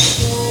bloody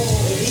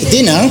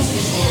dinner,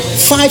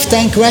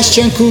 5-10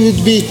 questions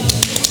could be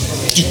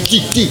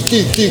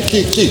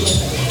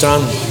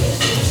done.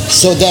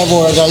 So there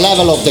were the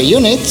level of the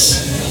units,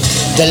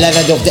 the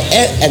level of the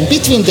air, and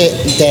between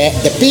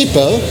the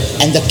people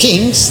and the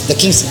kings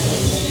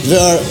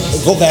were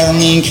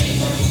governing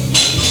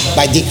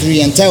by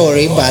decree and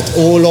theory, but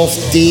all of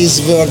these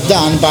were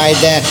done by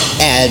the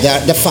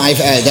 5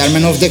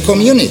 eldermen of the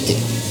community.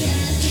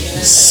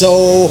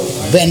 So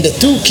when the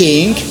 2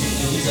 kings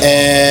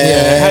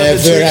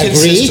were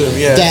agreed,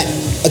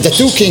 the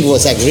 2 kings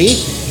was agreed,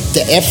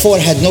 the F4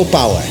 had no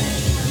power.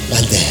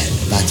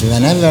 But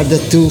whenever the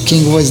 2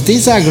 kings was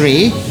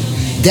disagree,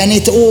 then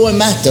it all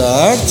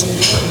mattered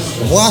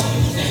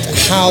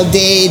how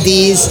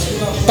these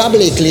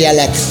publicly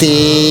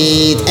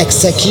elected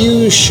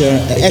executors.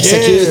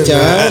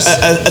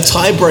 A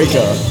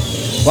tiebreaker.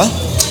 What?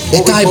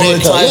 A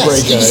tiebreaker.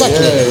 Yes,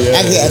 exactly. Yeah.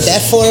 And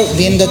therefore,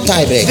 being the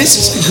tiebreaker. This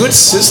is a good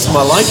system.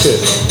 I like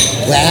it.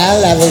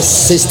 Well, every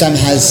system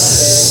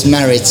has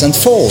merits and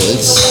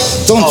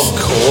faults.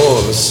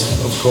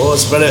 Of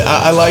course. But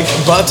I like.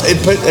 But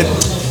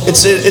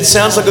it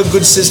sounds like a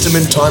good system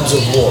in times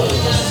of war.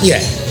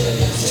 Yeah.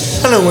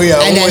 I know we are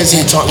always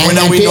in time.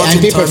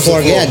 And people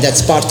forget that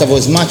Sparta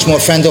was much more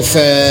friend of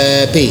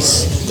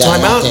peace.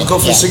 Time out, go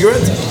for a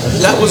cigarette.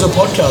 That was a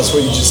podcast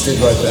what you just did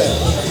right there.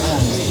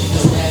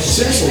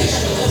 Seriously.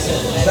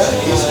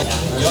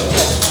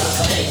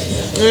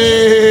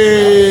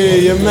 Hey,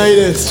 you made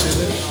it.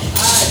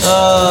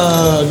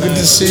 Good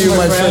to see you,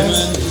 my friend.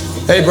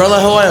 Hey, brother,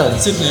 how are you?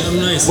 Sydney, I'm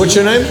nice. What's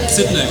your name?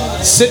 Sydney.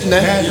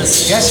 Sydney?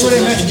 Yes. Guess what I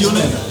meant? And your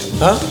name?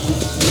 Huh?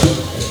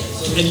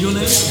 And your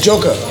name?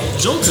 Joker.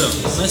 Joker.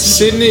 Nice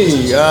Sydney.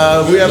 We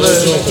have a.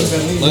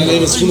 My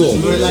name is Huno.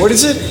 What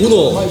is it?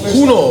 Huno.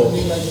 Huno.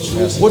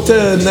 What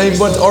name?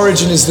 What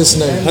origin is this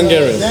name?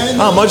 Hungarian.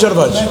 Magyar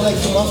vagy?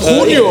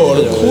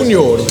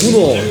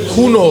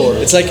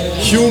 Hunor. It's like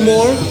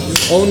humor,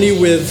 only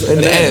with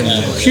An N.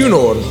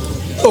 Hunor.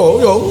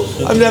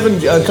 I've never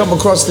come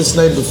across this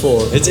name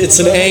before. It's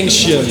an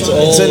ancient.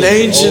 It's an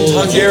ancient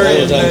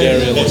Hungarian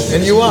name.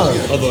 And you are?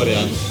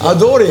 Adorian.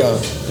 Adoria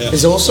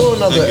is also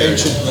another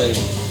ancient name.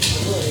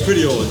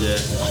 Pretty old, yeah.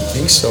 I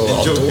think so.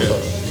 Joker. Adora.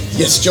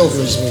 Yes, Joker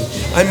is me.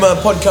 I'm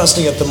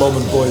podcasting at the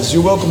moment, boys.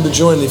 You're welcome to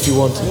join if you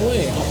want.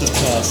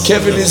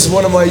 Kevin is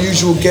one of my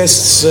usual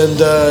guests, and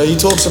he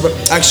talks about...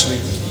 Actually,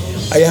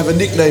 I have a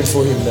nickname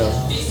for him now.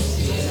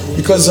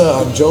 Because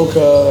I'm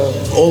Joker,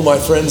 all my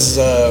friends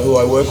who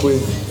I work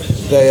with,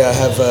 they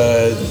have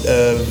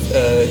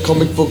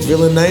comic book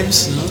villain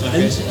names.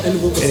 And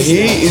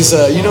he is,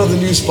 you know the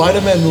new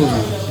Spider-Man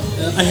movie?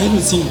 I haven't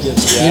seen it yet.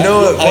 Yeah. You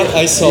know,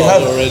 I saw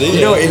it already.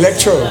 You know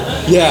Electro?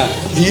 Yeah.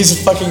 He's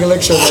a fucking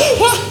Electro.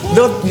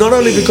 Not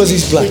only because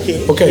he's black.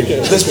 Okay,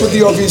 let's put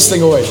the obvious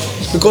thing away.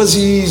 Because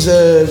he's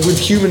with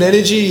human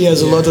energy, he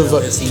has a lot of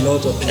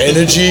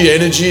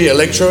energy,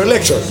 Electro.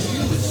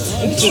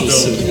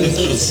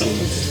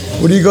 Interesting.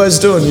 What are you guys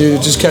doing? You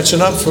just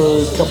catching up for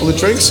a couple of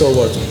drinks or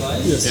what?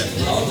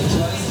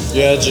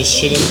 Yeah, just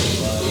chilling.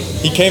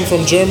 He came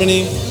from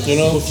Germany, you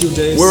know. A few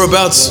days.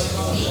 Whereabouts?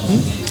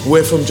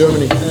 We're from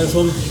Germany.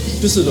 From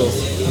Düsseldorf.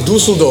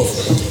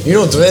 Dusseldorf. You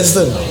know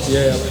Dresden?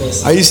 Yeah, of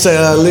course. I used to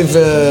live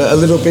a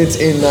little bit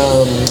in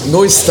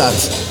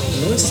Neustadt.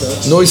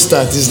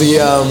 Neustadt is the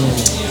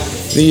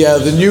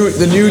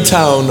new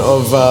town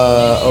of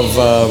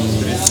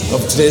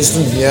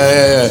Dresden.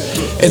 Yeah.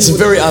 It's a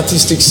very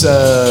artistic.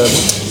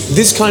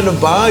 This kind of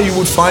bar you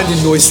would find in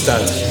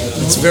Neustadt.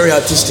 It's a very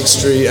artistic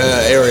street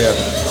area.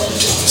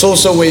 It's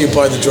also where you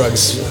buy the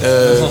drugs.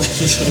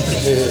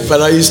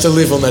 But I used to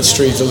live on that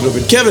street a little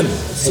bit. Kevin,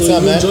 So you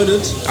enjoyed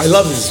it? I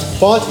love it.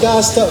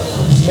 Podcast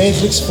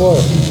Matrix 4.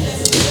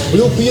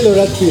 Blue pill or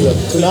red pill?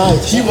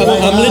 Tonight.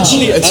 I'm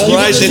literally. It's I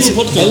right,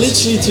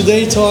 literally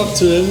today talked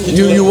to him.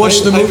 You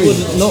watched the movie?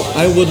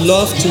 I would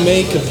love to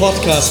make a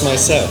podcast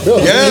myself.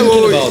 Yeah,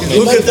 well,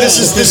 look at this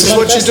is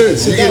what you do.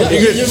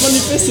 You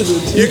manifested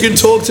it. You can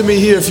talk to me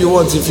here if you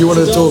want. If you want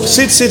to talk,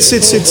 sit,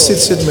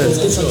 man.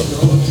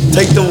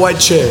 Take the white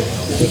chair.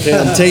 Okay,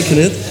 I'm taking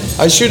it.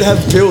 I should have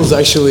pills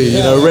actually, you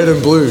know, red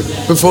and blue,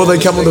 before they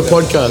come on the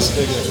podcast.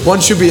 One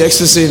should be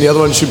ecstasy and the other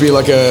one should be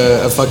like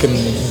a fucking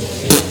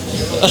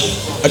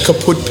a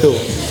kaput pill.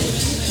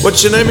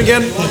 What's your name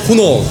again?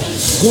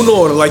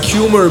 Hunor, like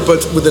humor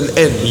but with an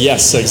N.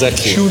 Yes,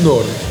 exactly.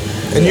 Hunor.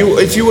 And you,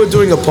 if you were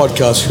doing a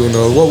podcast,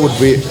 Hunor, what would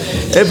be?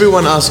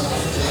 Everyone asks,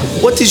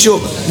 what is your?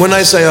 When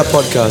I say a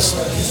podcast,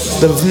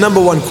 the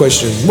number one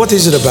question, what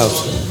is it about?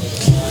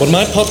 What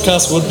my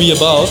podcast would be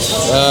about,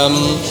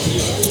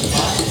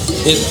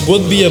 it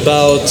would be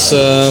about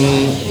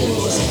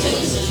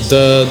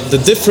the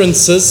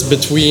differences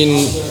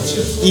between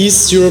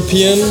East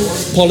European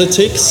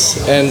politics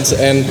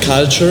and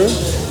culture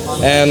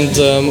and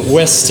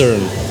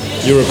Western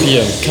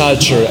European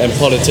culture and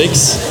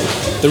politics.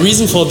 The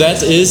reason for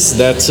that is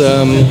that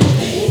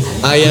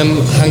I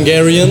am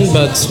Hungarian,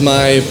 but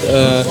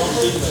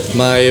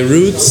my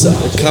roots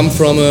come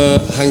from a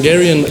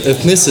Hungarian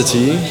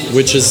ethnicity,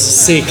 which is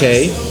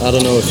Székely. I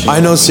don't know if you I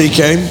know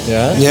Székely.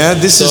 Yeah? Yeah,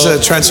 this is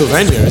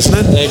Transylvania, isn't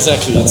it?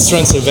 Exactly, it's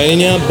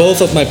Transylvania.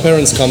 Both of my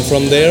parents come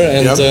from there,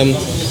 and Yep.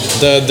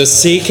 the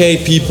Székely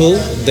people,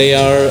 they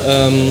are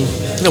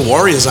They're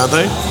warriors, aren't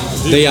they?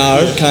 they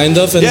are kind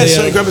of, and Yeah, they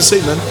so are grab a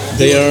seat, man.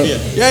 they are.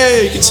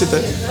 Yeah, you can sit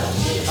there.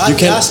 You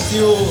can.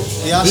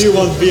 Do you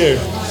want beer?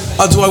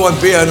 Oh, do I want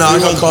beer? No, I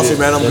got coffee,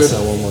 man. I'm good.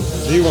 I want one.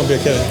 Do you want beer,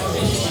 Kevin?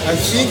 I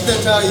think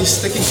that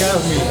he's taking care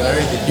of me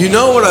already. You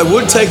know what I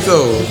would take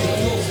though?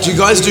 Do you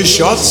guys do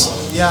shots?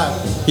 Yeah.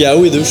 Yeah,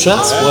 we do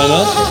shots. Why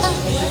not?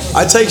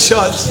 I take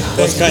shots.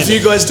 If you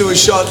guys do a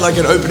shot, like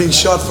an opening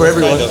shot for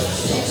everyone.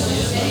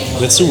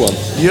 Let's do one.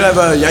 You have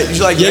a,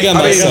 you like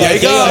Jägermeister.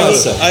 Jaeger?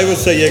 I would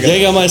say Jäger.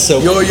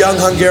 Jägermeister. You're young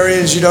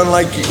Hungarians, you don't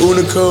like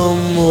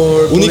Unicum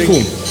or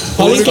Unicum.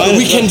 Palinka. Palinka.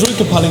 We can drink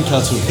a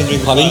palinka too.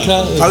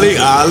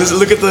 Palinka. Listen,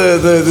 look at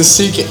the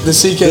CK. The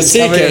CK The is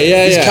coming. CK,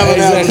 yeah, He's yeah, coming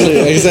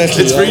exactly, out.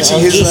 exactly. It's reaching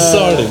I'm his just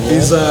starting,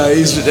 his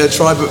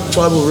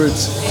tribal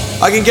roots.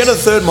 I can get a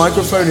third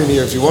microphone in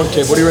here if you want,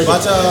 Kev. What do you reckon?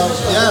 But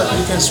yeah,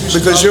 you can switch.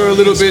 Because it you're a up.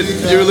 little You can bit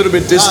speak, you're a little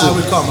bit distant. I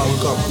will come.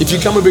 If you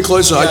come a bit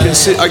closer, I can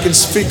sit. I can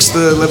fix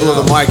the level of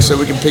the mic so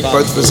we can pick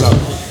both of us up.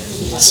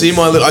 See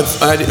my little.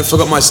 I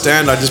forgot my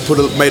stand. I just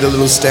made a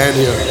little stand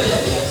here.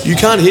 You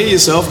can't hear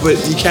yourself, but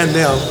you can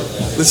now.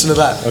 Listen to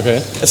that. Okay.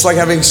 It's like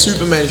having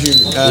Superman hearing.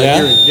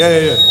 Yeah?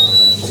 Yeah.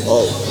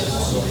 Oh.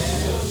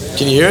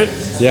 Can you hear it?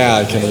 Yeah,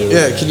 I can hear it.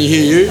 Yeah. Can you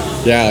hear you?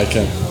 Yeah, I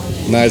can.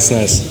 Nice.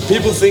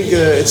 People think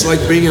it's like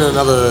being in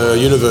another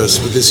universe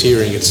with this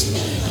hearing. It's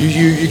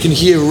you can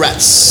hear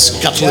rats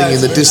scuttling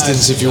in the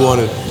distance if you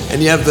want it,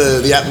 and you have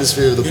the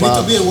atmosphere of the You need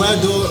bar. to be aware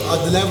though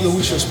at the level at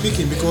which you're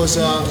speaking because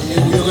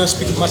you're gonna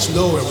speak much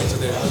lower with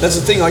today. That's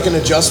the thing, I can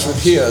adjust from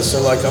here, so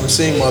like I'm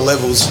seeing my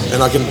levels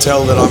and I can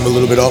tell that I'm a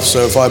little bit off,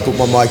 so if I put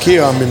my mic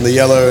here, I'm in the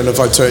yellow, and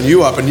if I turn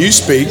you up and you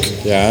speak,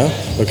 Yeah.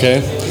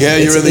 Okay. yeah,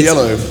 you're in the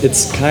yellow.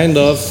 It's kind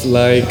of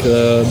like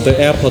the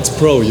AirPods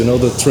Pro, you know,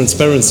 the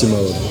transparency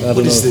mode. I don't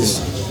What is know this?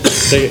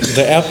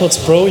 the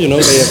AirPods Pro, you know,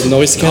 they have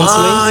noise cancelling,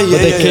 Ah, yeah, but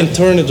they yeah, can yeah.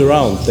 turn it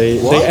around. They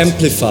What?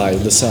 amplify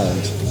the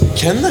sound.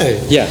 Can they?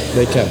 Yeah,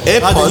 they can.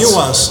 AirPods. The new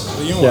ones.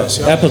 The new Yeah, ones,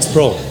 yeah. AirPods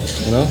Pro,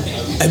 you know.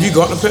 Have you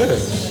gotten a pair?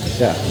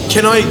 Yeah.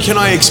 Can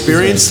I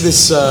experience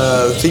this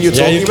thing you're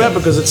Yeah, talking you about, can.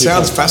 because it You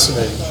sounds can.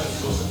 fascinating.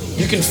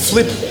 You can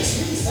flip,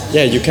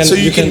 Yeah, you can. so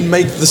you can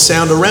make the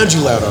sound around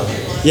you louder,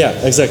 Yeah,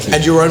 exactly.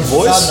 and your own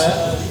voice.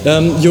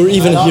 You're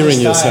even hearing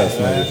yourself,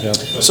 maybe. Yeah.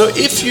 So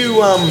if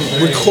you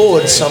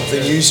record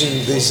something using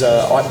these,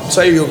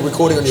 say you're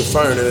recording on your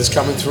phone and it's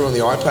coming through on the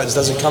iPads,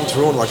 does it come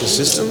through on like a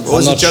system, or I'm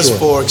is not it just sure.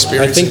 for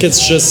experiencing? I think it's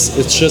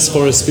just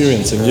for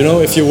experiencing. You know,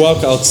 if you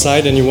walk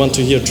outside and you want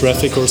to hear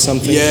traffic or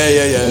something.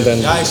 Yeah. And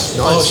then Guys, Nice.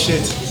 oh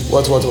shit.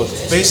 What?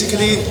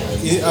 Basically,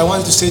 I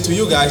wanted to say to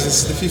you guys,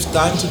 this is the 5th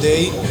time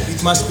today.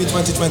 It must be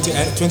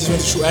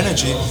 2022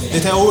 energy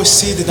that I always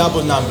see the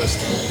double numbers.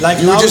 Like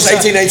You were now just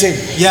it's,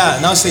 1818. Yeah,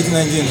 now it's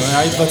 1819,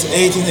 right? But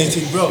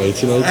 1818, bro.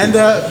 1818. And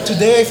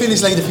today I feel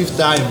it's like the 5th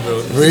time, bro.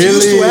 It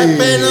used Really? to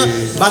happen,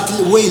 but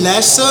way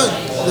less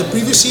the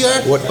previous year.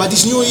 What? But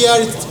this new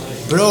year,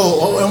 bro,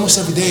 almost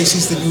every day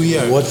since the new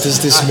year. What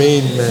does this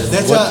mean, man?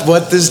 That's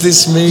What does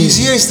this mean? This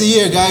year is the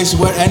year, guys,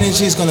 where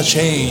energy is gonna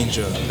change.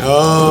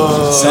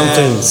 Oh,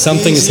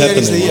 something This is year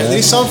happening. the year. Yeah? There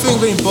is something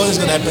very important is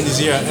gonna happen this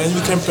year, and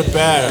we can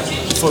prepare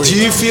for do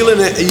it. you feel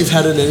you've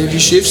had an energy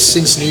shift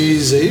since New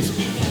Year's Eve?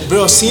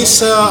 Bro,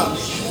 since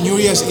New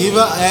Year's Eve,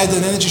 I had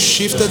an energy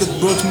shift that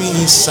brought me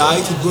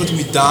inside, it brought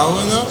me down.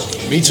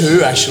 Me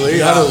too,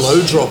 actually. I had a Yeah. low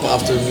drop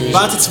after New Year's.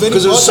 But it's very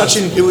because it was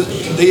important. such it was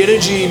the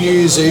energy in New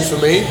Year's Eve for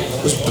me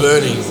was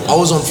burning. I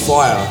was on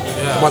fire.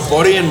 My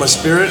body and my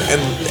spirit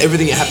and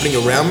everything happening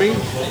around me.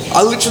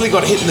 I literally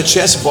got hit in the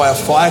chest by a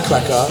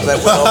firecracker that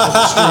went off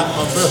the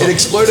street. It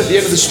exploded at the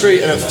end of the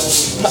street, and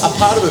a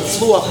part of it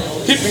flew up,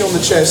 hit me on the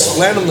chest,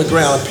 landed on the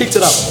ground. I picked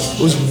it up.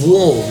 It was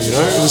warm, you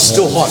know. It was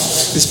still hot.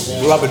 This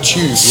rubber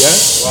tube, yeah.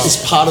 This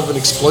part of an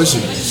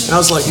explosive, and I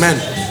was like, man,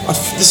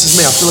 this is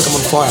me. I feel like I'm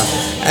on fire.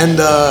 And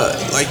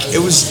like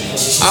it was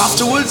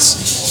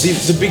afterwards,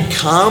 the big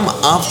calm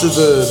after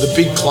the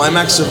big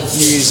climax of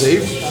New Year's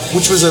Eve,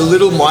 which was a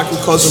little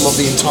microcosm of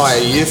the entire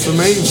year for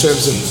me in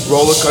terms of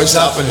roller coaster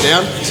up and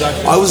down.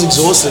 I was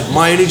exhausted.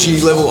 My energy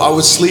level, I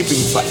was sleeping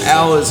for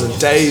hours and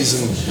days,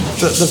 and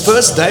the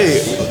first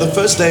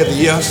day of the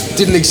year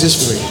didn't exist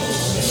for me.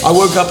 I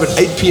woke up at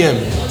 8 p.m.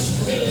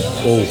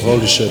 Oh,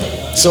 holy shit.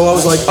 So I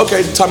was like,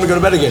 okay, time to go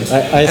to bed again.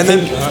 I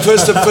then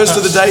first of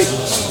the day,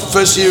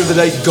 first year of the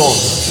day, gone.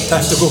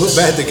 Time to go to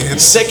bed again.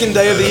 Second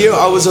day of the year,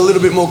 I was a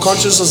little bit more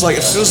conscious. I was like,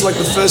 it feels like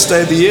the first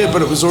day of the year,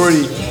 but it was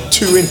already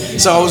 2 in.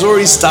 So I was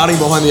already starting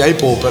behind the 8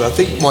 ball, but I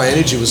think my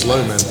energy was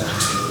low, man.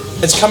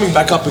 It's coming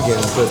back up again,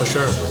 but for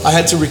sure. I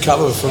had to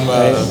recover from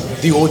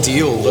the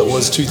ordeal that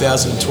was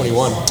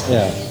 2021.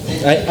 Yeah,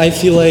 I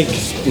feel like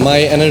my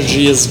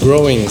energy is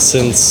growing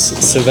since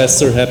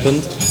Sylvester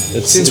happened.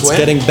 It's when?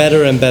 getting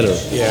better and better.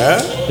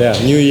 Yeah? Yeah,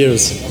 New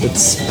Year's.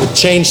 It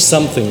changed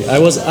something. I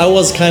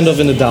was kind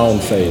of in a down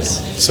phase.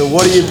 So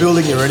what are you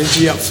building your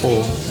energy up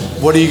for?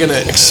 What are you going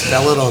to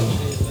expel it on?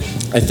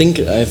 I think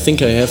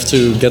I have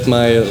to get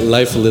my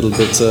life a little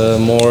bit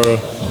more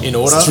In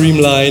order?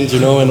 streamlined, you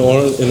know, in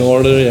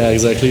order. Yeah,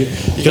 exactly.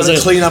 You got to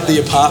clean up the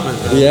apartment.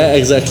 Man. Yeah,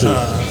 exactly.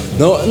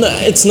 No,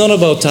 it's not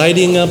about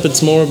tidying up.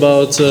 It's more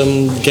about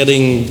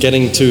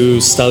getting to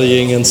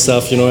studying and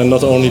stuff, you know, and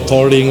not only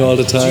partying all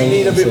the Do time. you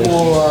need a bit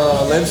more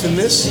length in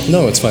this?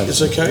 No, it's fine.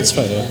 It's okay? It's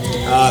fine.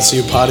 Yeah. So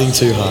you're partying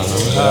too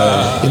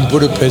hard. In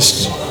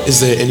Budapest, is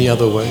there any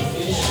other way?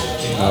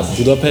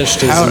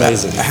 Budapest is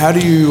amazing. How do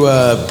you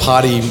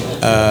party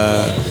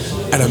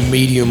at a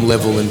medium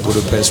level in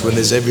Budapest when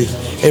there's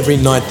every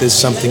night there's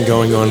something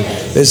going on?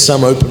 There's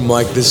some open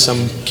mic, there's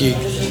some gig,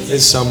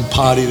 there's some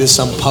party, there's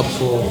some pub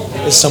crawl,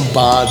 there's some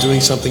bar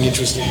doing something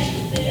interesting.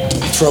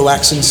 Throw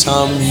axe in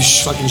some, you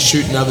fucking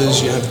shoot in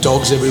others, you have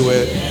dogs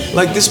everywhere.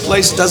 Like this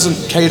place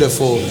doesn't cater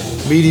for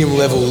medium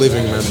level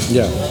living, man.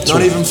 Yeah, Not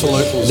true. even for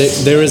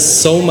locals. There is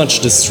so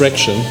much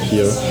distraction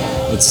here.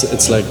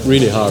 It's like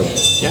really hard.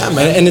 Yeah,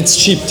 man. And it's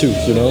cheap too,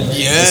 you know.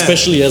 Yeah.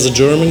 Especially as a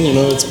German, you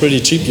know, it's pretty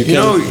cheap. You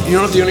know,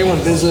 you're not the only one.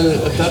 There's a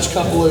Dutch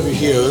couple over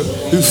here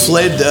who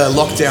fled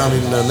lockdown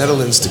in the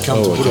Netherlands to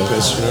come to okay.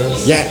 Budapest. You know,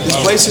 Yeah. this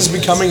place is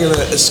becoming an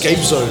escape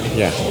zone.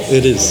 Yeah,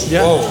 it is.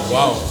 Yeah. Oh,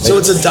 wow. So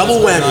it's a double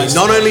whammy.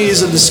 Not only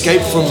is it an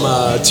escape from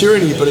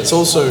tyranny, but it's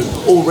also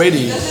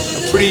already a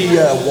pretty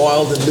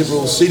wild and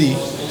liberal city,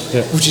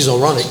 Yeah. which is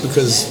ironic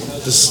because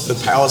the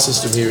power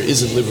system here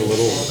isn't liberal at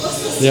all.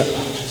 Yeah,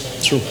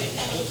 true.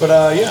 But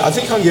yeah, I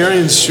think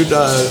Hungarians should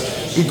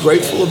be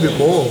grateful a bit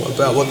more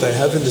about what they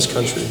have in this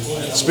country,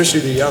 especially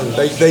the young.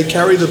 They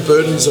carry the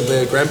burdens of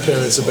their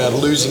grandparents about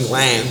losing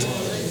land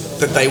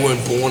that they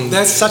weren't born.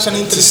 That's such an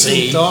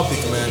interesting see. topic,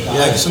 man.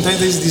 Like sometimes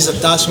there's this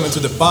attachment to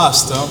the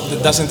past that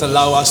doesn't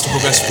allow us to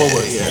progress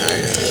forward.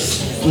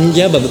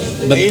 Yeah, but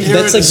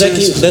inherit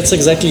that's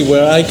exactly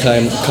where I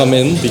come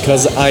in,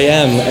 because I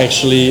am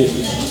actually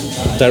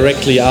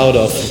directly out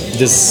of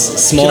this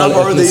small Can I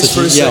borrow these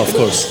for a ethnicity. second? Yeah, of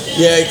course.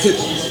 Yeah,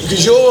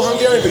 Because you're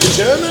Hungarian, but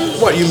you're German.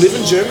 What? You live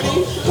in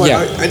Germany? What,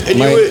 Yeah. And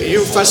you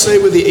were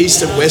fascinated with the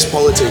East and West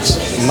politics.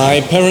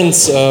 My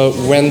parents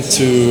went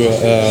to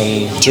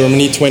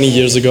Germany 20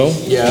 years ago,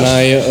 Yeah. and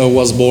I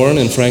was born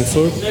in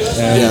Frankfurt,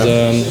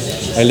 and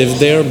I lived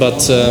there. But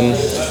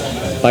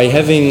by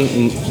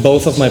having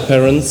both of my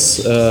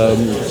parents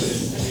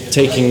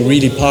taking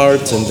really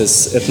part in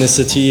this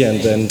ethnicity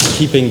and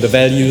keeping the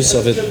values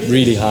of it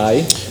really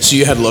high. So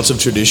you had lots of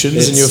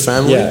traditions in your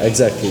family. Yeah,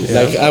 exactly. Yeah.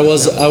 Like I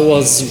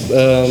was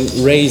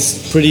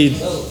raised pretty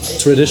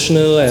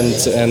traditional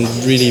and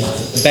really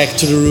back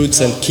to the roots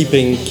and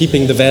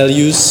keeping the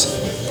values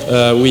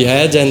we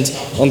had. And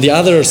on the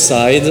other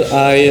side,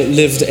 I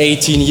lived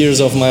 18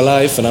 years of my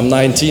life, and I'm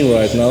 19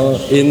 right now,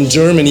 in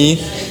Germany,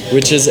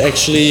 which is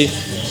actually,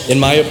 in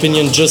my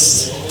opinion,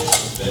 just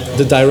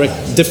the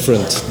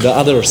the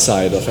other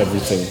side of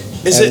everything.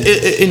 Is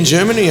it in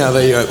Germany? Are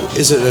they?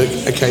 Is it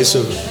a case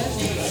of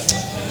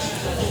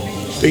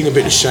being a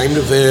bit ashamed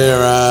of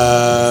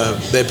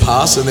their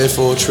past, and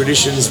therefore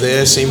traditions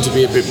there seem to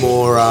be a bit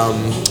more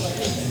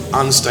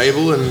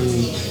unstable, and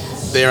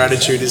their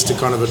attitude is to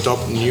kind of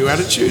adopt new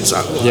attitudes?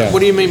 Yeah. What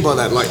do you mean by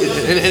that? Like,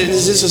 and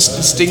is this a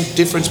distinct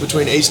difference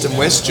between East and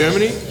West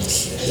Germany?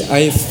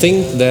 I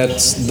think that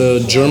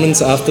the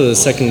Germans after the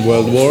Second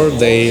World War,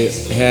 they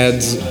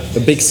had a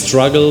big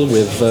struggle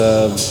with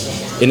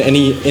in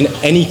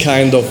any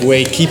kind of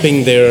way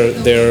keeping their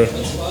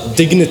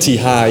dignity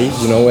high,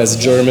 you know, as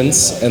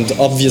Germans, and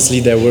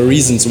obviously there were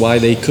reasons why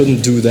they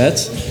couldn't do that.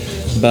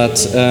 But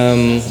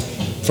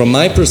from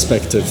my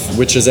perspective,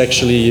 which is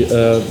actually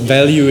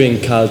valuing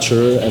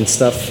culture and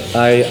stuff,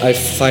 I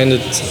find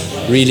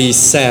it really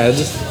sad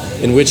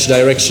in which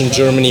direction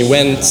Germany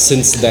went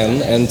since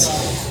then, and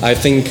I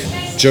think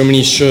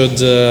Germany should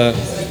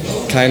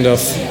kind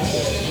of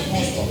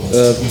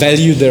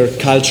value their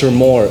culture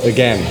more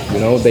again. You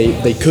know,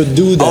 they could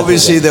do that.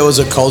 Obviously, there was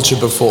a culture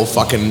before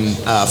fucking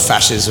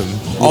fascism.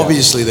 Yeah.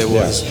 Obviously, there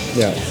was.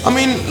 Yeah. I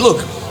mean,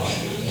 look,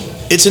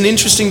 it's an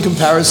interesting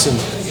comparison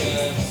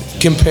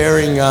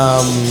comparing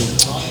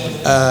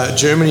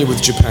Germany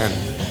with Japan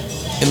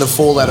in the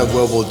fallout of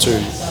World War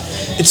II.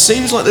 It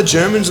seems like the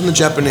Germans and the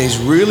Japanese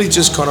really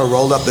just kind of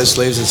rolled up their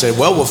sleeves and said,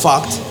 well, we're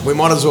fucked. We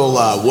might as well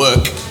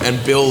work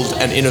and build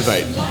and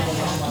innovate.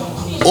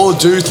 Or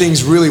do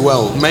things really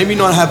well. Maybe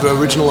not have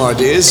original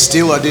ideas,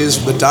 steal ideas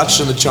from the Dutch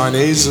and the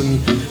Chinese,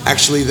 and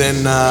actually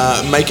then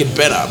make it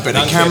better.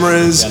 Better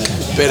cameras,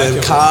 better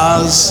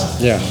cars,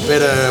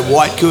 better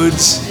white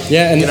goods.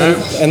 Yeah, and, you know?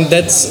 and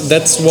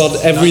that's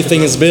what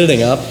everything is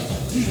building up.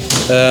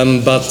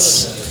 But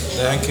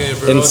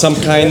in some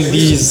kind,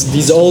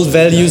 these old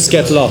values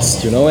get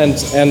lost, you know. And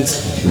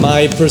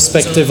my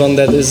perspective on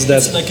that is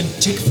that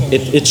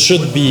it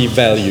should be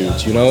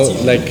valued, you know,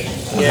 like.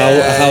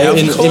 How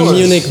in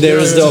Munich there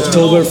is the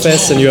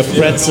Oktoberfest and you have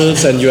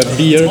pretzels and you have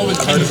beer.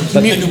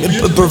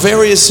 But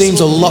Bavaria seems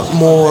a lot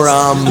more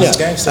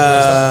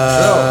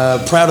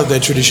proud of their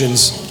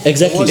traditions.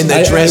 Exactly. In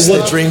their dress,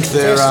 their drink,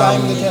 their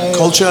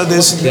culture.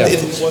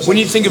 When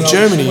you think of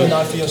Germany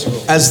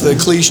as the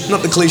cliche,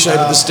 not the cliche,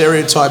 but the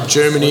stereotype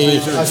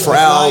Germany,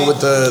 Frau with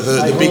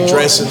the big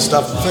dress and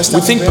stuff, we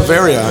think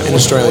Bavaria in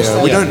Australia.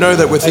 We don't know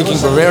that we're thinking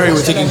Bavaria,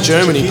 we're thinking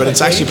Germany, but it's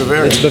actually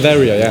Bavaria. It's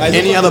Bavaria, yeah.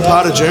 Any other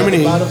part of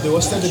Germany,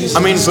 I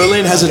mean,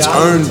 Berlin has its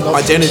own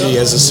identity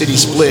as a city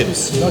split,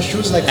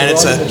 and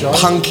it's a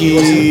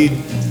punky,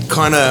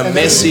 kind of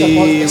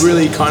messy,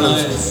 really kind of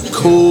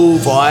cool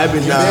vibe,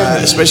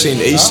 especially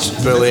in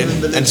East Berlin,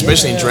 and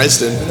especially in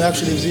Dresden.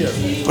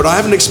 But I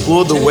haven't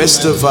explored the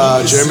west of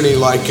Germany,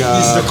 like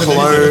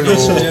Cologne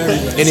or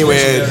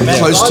anywhere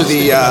close to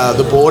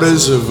the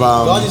borders of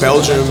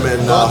Belgium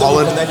and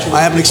Holland.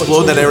 I haven't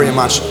explored that area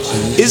much.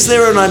 Is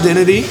there an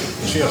identity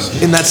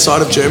in that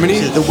side of Germany,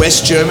 the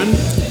West German?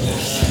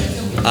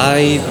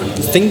 I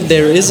think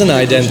there is an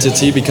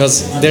identity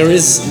because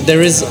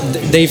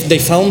they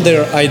found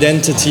their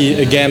identity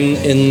again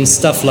in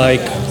stuff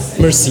like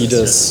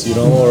Mercedes, you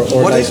know,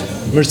 or like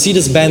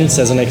Mercedes-Benz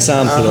as an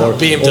example, or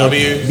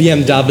BMW. Or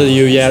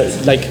BMW, yeah,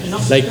 like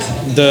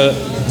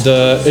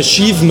the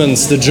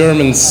achievements the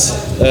Germans.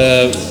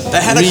 They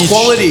had a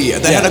quality.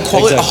 They had a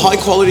high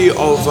quality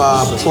of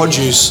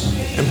produce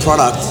and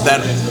product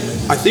that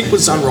I think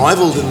was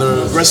unrivaled in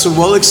the rest of the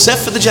world,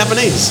 except for the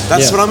Japanese.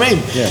 That's what I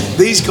mean. Yeah.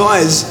 These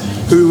guys,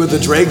 who were the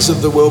dregs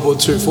of the World War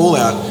II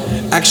fallout,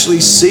 actually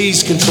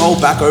seized control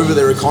back over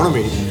their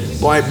economy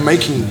by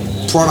making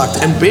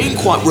product and being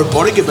quite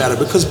robotic about it,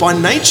 because by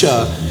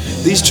nature,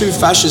 these two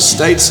fascist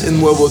states in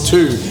World War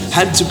II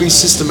had to be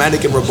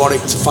systematic and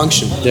robotic to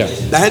function. Yeah.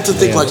 They had to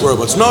think like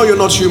robots. No, you're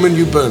not human,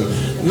 you burn.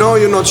 No,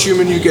 you're not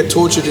human, you get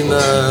tortured in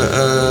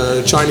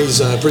a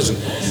Chinese prison.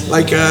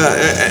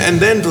 And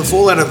then the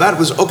fallout of that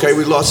was, okay,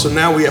 we lost, so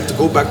now we have to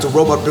go back to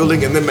robot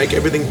building and then make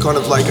everything kind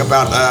of like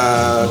about,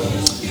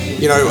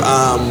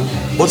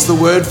 what's the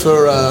word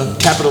for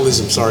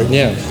capitalism, sorry.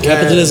 Yeah,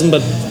 capitalism,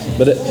 but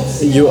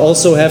you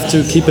also have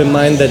to keep in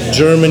mind that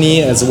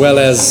Germany as well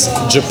as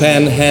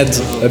Japan had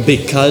a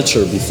big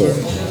culture before.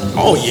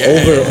 Oh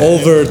yeah.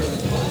 Over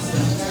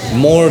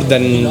more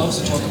than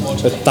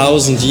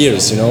 1,000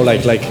 years. You know,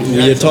 like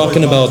we are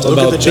talking about Look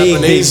at the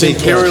Japanese big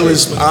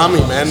imperialist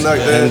army, man.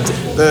 Like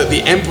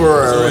the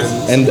emperor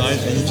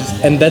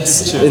and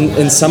that's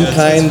in some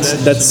kind,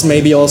 that's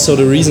maybe also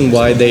the reason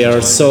why they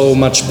are so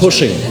much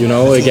pushing, you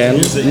know,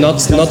 again,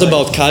 not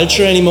about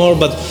culture anymore,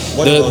 but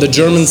the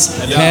Germans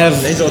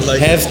have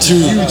to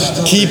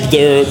keep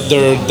their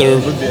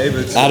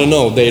I don't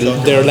know,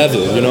 their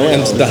level, you know,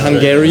 and the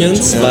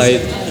Hungarians by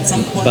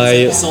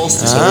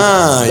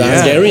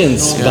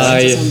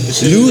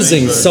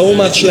losing so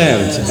much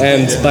land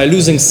and by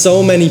losing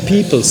so many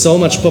people, so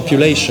much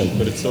population,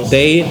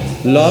 they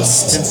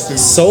lost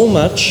so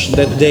much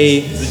that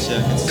they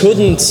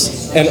couldn't,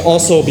 and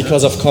also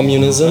because of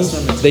communism,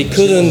 they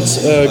couldn't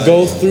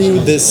go through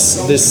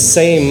this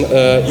same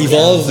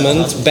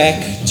evolvement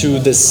back to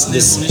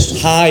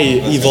this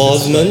high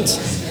evolvement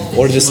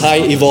or this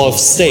high evolved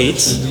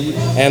state.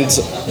 And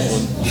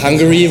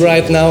Hungary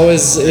right now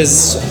is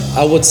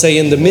I would say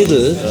in the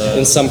middle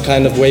in some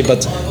kind of way,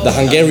 but the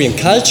Hungarian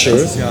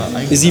culture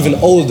is even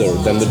older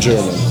than the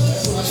German.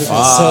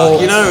 So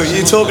you know,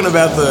 you're talking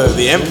about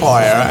the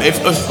empire,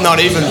 if not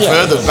even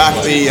further back,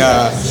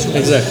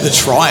 the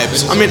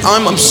tribes. I mean,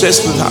 I'm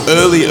obsessed with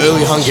early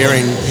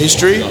Hungarian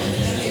history.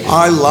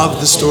 I love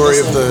the story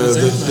of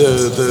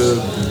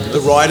the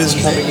riders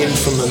coming in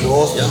from the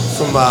north,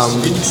 from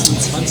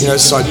you know,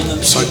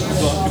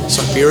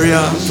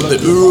 Siberia, from the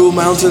Ural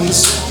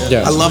Mountains.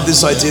 Yeah. I love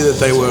this idea that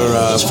they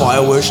were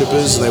fire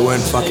worshippers. They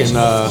weren't fucking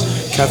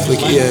Catholic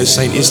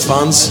Saint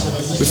Istvans.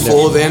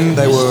 Before then,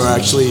 they were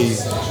actually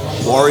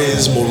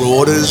warriors,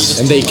 marauders.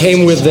 And they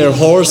came with their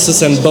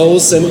horses and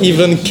bows and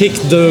even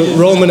kicked the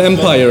Roman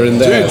Empire in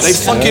the ass. They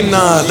fucking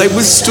they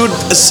withstood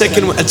a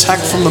second attack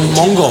from the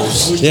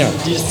Mongols. Yeah.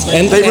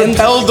 And they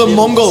repelled the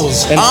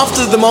Mongols.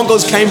 After the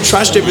Mongols came,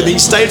 trashed everything,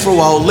 stayed for a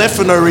while, left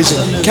for no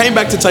reason, came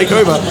back to take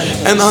over,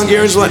 and the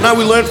Hungarians were like, no,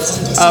 we learned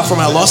from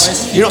our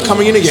loss, you're not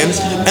coming in again,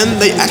 and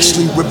they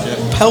actually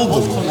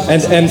repelled them.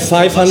 And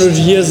 500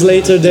 years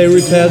later they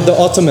repelled the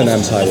Ottoman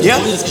Empire. Yeah.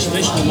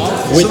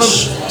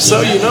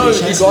 So you know,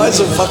 you guys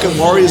are fucking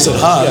warriors at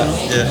heart.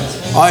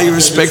 I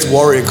respect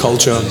warrior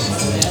culture.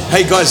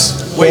 Hey guys,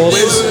 wait,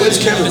 where's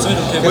Kevin?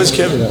 Where's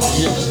Kevin?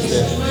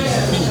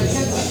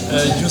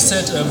 You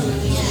said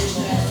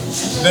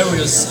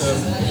various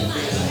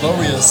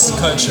warriors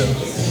culture.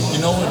 You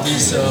know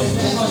these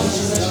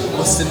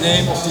what's the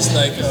name of this,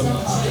 like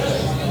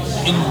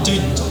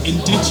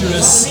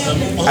indigenous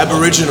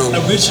Aboriginals.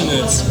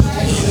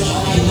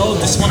 You know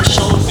this one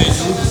show they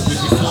do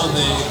before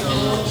they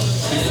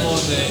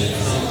play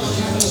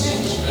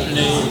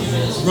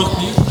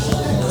rugby.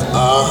 You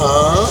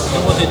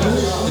know what they do?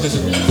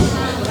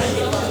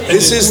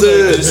 This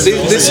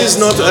is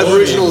not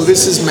Aboriginal.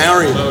 This is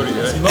Maori,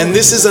 and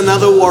this is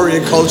another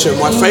warrior culture.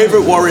 My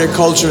favorite warrior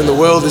culture in the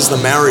world is the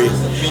Maori.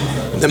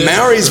 The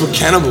Maoris were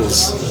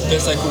cannibals.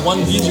 There's like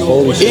one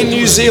video in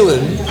New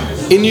Zealand.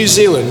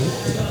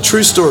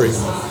 True story.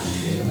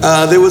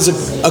 There was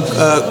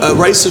a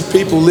race of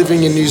people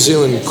living in New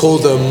Zealand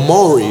called the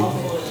Maori,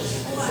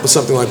 or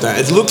something like that.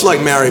 It looked like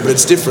Maori, but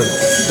it's different.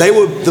 They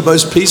were the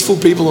most peaceful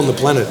people on the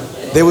planet.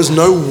 There was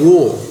no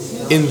war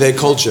in their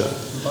culture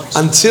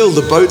until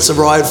the boats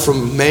arrived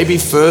from maybe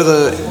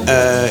further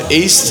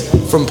east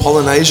from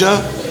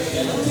Polynesia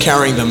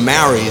carrying the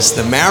Maoris.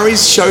 The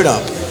Maoris showed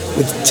up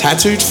with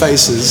tattooed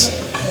faces,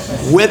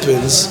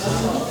 weapons,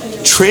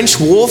 trench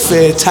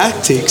warfare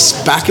tactics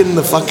back in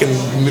the fucking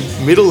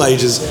Middle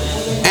Ages,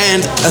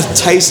 and a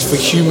taste for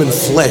human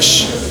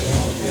flesh.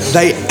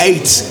 They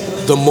ate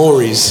the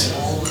Maoris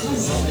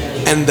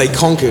and they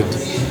conquered.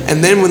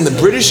 And then when the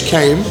British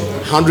came,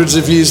 hundreds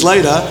of years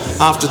later,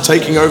 after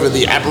taking over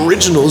the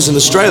Aboriginals in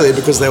Australia,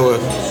 because they were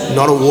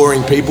not a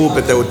warring people,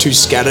 but they were too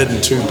scattered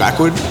and too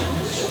backward,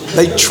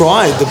 they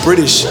tried, the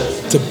British,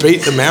 to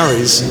beat the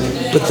Maoris,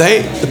 but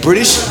the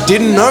British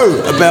didn't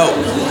know about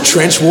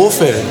trench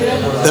warfare.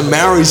 The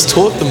Maoris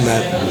taught them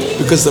that,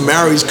 because the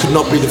Maoris could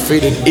not be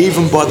defeated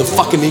even by the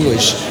fucking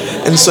English.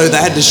 And so they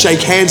had to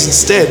shake hands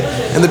instead.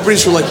 And the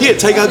British were like, here,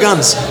 take our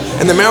guns.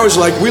 And the Maoris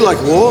were like, we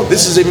like war.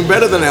 This is even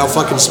better than our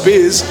fucking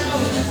spears.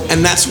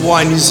 And that's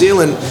why New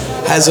Zealand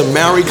has a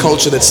Maori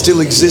culture that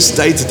still exists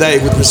day to day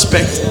with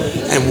respect.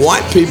 And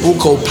white people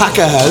called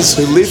Pakahas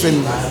who live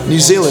in New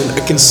Zealand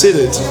are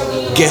considered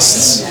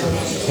guests.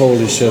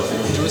 Holy shit.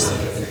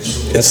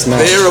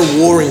 They're a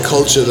warring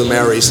culture, the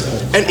Maoris.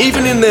 And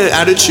even in their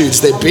attitudes,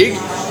 they're big.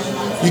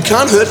 You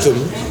can't hurt them.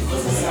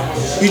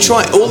 You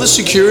try, all the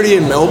security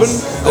in Melbourne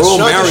are all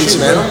Maoris,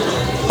 man.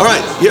 All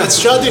right, yeah. Let's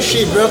try this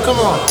shit, bro. Come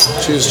on.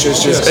 Cheers.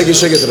 Ege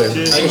shegedre.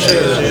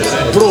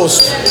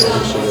 Prost.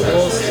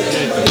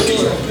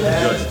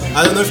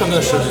 I don't know if I'm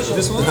gonna show you.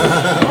 This one?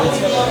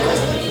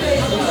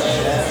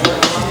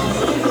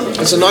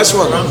 It's a nice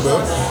one.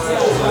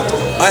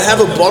 I have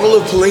a bottle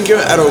of Palinka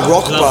at a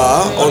rock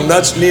bar on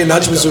near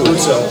Najmusu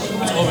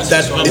Utsa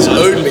that is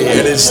owed me,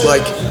 and it's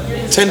like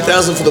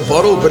 10,000 for the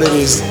bottle, but it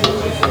is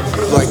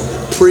like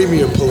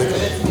premium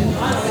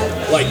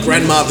Palinka, like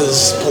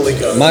grandmother's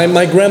Palinka.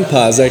 My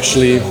grandpa is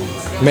actually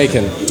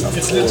Macon.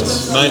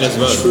 Mine as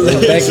well.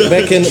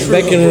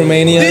 Back in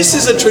Romania. This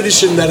is a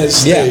tradition that has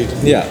stayed.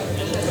 Yeah.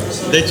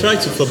 They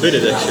tried to forbid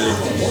it actually.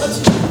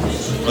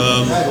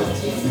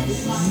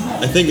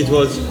 I think it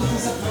was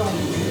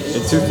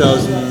in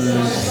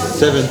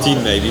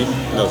 2017 maybe.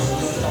 No,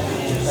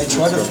 They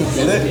tried to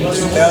forbid it in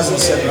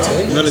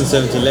 2017. not in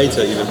 17,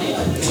 later even.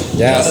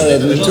 Yeah.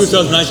 In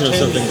 2019 or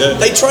something.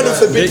 They tried to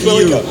forbid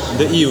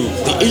the EU.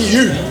 The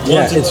EU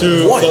Wanted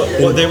to. Why?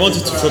 They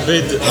wanted to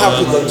forbid. How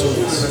could they do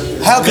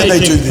this? How can they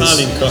do making this?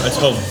 palinka at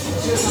home.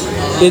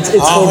 It's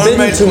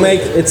forbidden to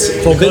make. It's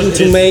forbidden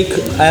to make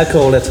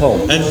alcohol at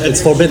home. And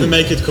it's forbidden. to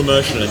make it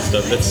commercial and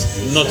stuff.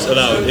 That's not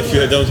allowed if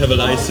you don't have a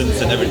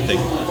license and everything.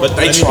 But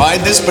They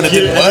tried this, but it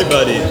here didn't work.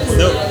 everybody.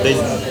 No,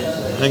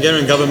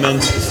 Hungarian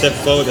government stepped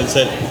forward and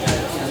said,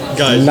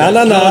 guys, No.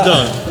 hold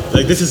on.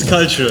 Like this is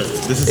culture.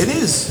 It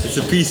is. It's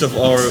a piece of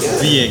our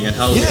being and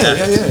how we Yeah,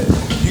 act. yeah.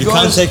 You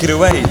can't take it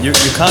away. You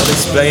can't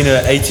explain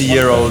an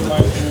 80-year-old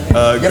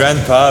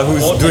grandpa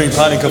who's doing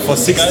palinka for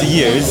 60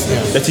 years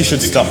that he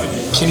should stop.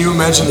 Can you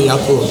imagine the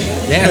uproar?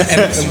 Yeah,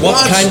 and what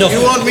kind of You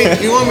want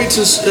me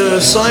to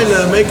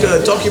make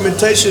a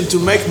documentation to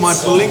make my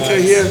palinka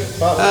here?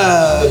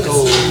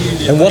 Go.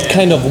 and what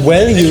kind of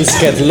values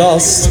get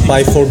lost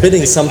by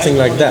forbidding something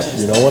like that?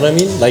 You know what I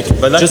mean? Like,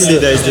 But luckily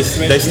they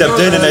stepped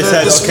in and they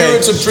said, the okay.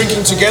 spirits of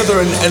drinking together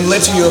and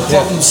letting your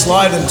problems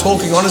slide and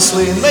talking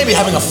honestly and maybe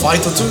having a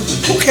fight or two.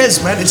 Who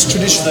cares, man? It's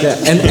tradition. Yeah,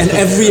 and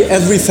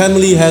every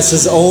family has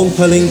his own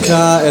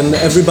palinka, and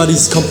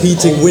everybody's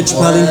competing which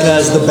palinka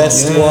is the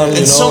best one.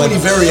 You And know, so many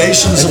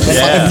variations of the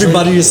fucking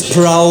everybody is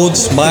proud.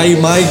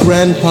 My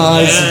grandpa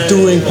is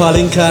doing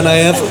palinka, and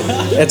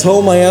at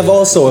home I have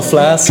also a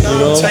flask. You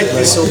know, Take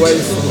this away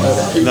from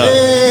people.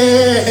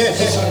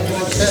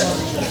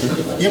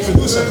 You're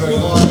producer, bro.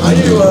 Are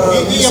you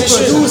You're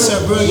producer,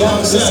 bro. You know what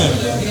I'm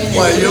saying?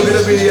 Why, you're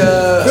gonna be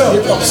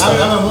hip-hop star?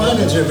 I'm a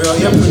manager, bro.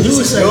 You're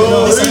producer. You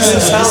know what I'm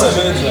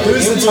saying?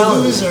 Who's the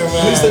talent? Producer,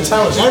 man. Who's the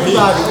talent?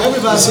 Everybody.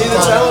 Is he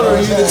the talent or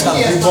are you the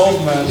talent? We both,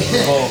 man.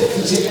 We both.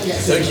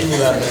 Don't give me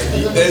that,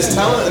 man. There's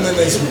talent and then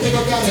there's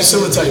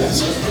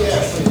facilitators.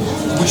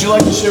 Would you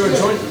like to share a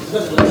joint?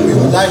 We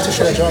would like to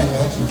share a joint,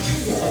 man.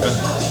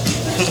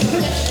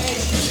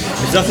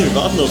 Ich dachte, wir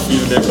warten auf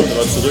ihn, der kommt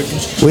aber zurück.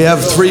 We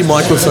have 3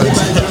 microphones.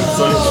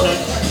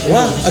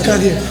 What? I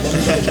can't hear.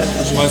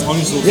 Ich weiß auch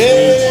nicht so viel.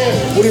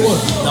 Yeah. What do you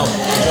want? No.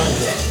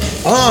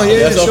 Oh,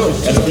 yeah, sure.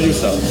 As a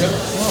producer.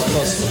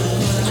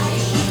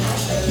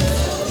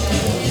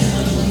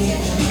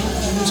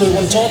 So you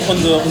want to talk on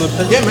the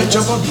Yeah, man,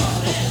 jump on.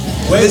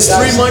 There's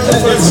 3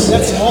 microphones.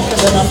 Let's walk and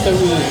then after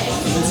we...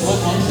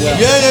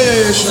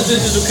 Yeah, sure.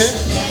 Is it okay?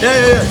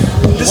 Yeah.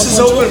 This is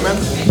open, man.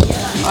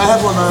 I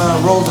have one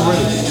rolled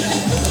already.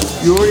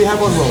 You already have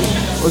one rolled?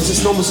 Or is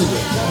this normal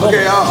cigarette?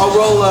 Okay, I'll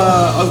roll,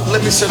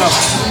 let me set up.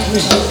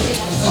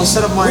 I'll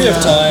set up my... We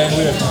have time.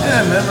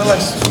 Yeah, man,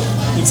 relax.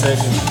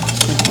 Exactly.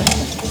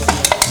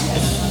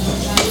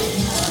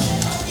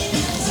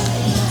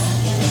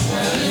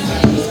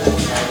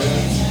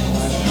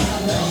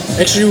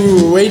 actually,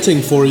 we were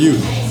waiting for you.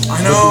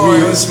 I know,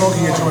 I was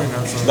smoking a joint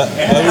outside. But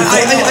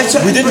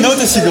we didn't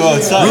notice you go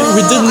outside.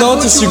 We did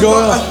notice you go.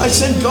 I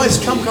said, guys,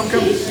 come.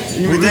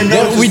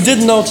 We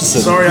did notice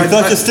it. Sorry, We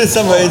thought you're still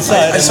somewhere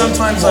inside. I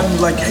sometimes I'm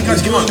like, hey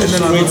guys, come on, and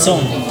then Great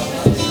song.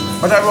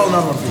 But I roll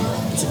another one for you.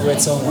 It's a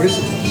great song. What is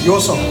it? Your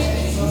song.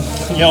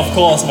 Yeah, of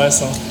course, my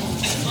song.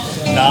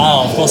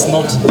 Nah, of course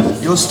not.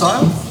 Your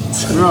style?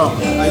 No,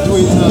 I do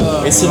it.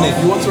 Weißt du nicht,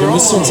 wir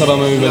müssen uns aber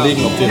mal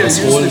überlegen, ob wir das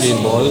holen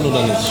gehen wollen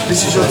oder nicht.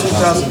 This is your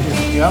 2000.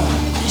 Ja.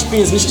 Ich bin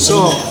jetzt nicht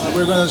So,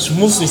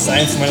 muss nicht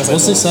sein von meiner Seite.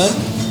 Muss nicht sein?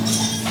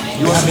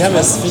 Ja, wir haben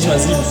jetzt nicht mal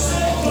 7.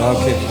 Ja,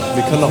 okay.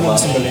 Wir können noch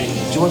warten. Überlegen.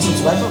 do you want some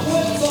tobacco?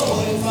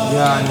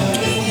 Ja,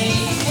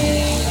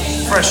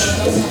 Fresh.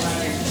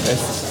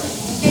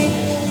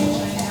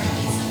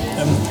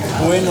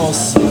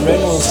 Buenos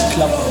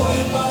Club.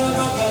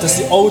 Das ist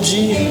die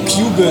OG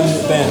Cuban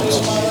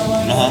Band.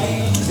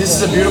 This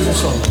is a beautiful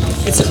song.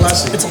 It's a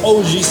classic. It's an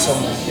OG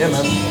song. Yeah,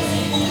 man.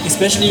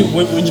 Especially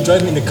when you're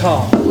driving in the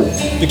car,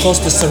 because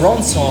the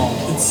surround sound,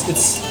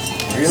 it's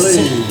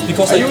Really?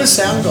 because Are you a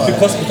sound guy?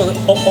 Because of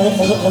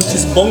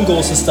these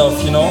bongos and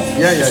stuff, you know.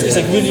 Yeah. It's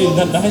like really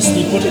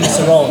nicely put in the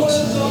surround.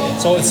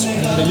 So it's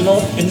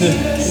in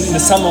the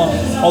summer,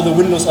 all the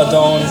windows are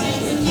down.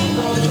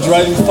 You're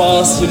driving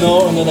fast, you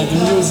know, and then like the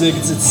music,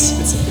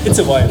 it's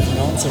a vibe, you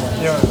know. It's a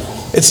vibe. Yeah.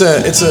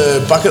 It's a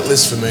bucket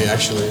list for me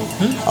actually.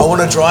 I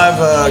want to drive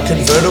a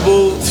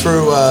convertible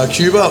through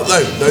Cuba.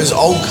 No, those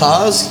old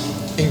cars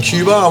in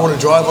Cuba. I want to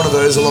drive one of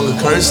those along the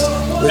coast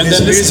with And this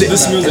then music,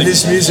 this music. and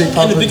this music And a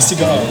pumping. big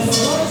cigar.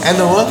 And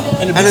the what?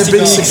 And a big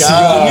big cigar.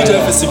 cigar. You need to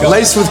have a cigar.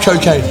 Laced with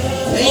cocaine.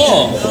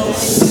 Oh,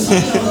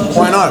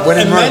 Why not? When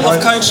a in man Rome.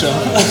 of culture.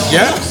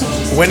 Yeah.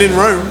 When in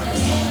Rome.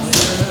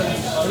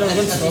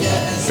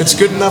 If it's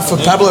good enough for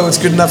Pablo, it's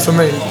good enough for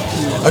me.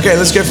 Okay,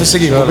 let's go for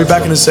Siggy. We'll be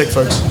back in a sec,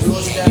 folks.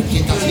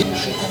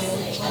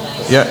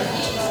 Yeah.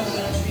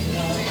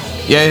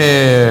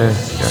 Yeah.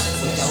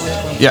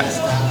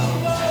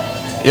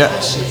 Yeah.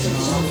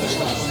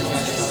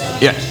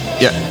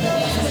 Yeah.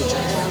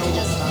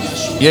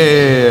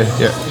 Yeah.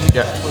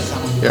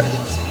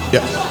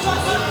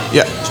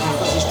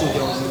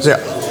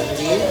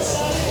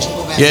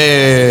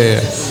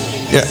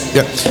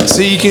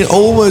 See, you can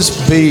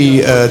almost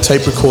be a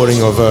tape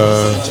recording of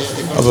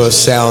a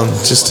sound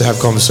just to have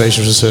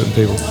conversations with certain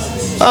people.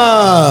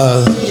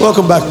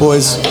 Welcome back,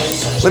 boys.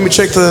 Let me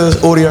check the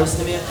audio.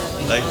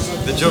 Like,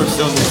 the jokes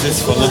don't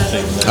exist for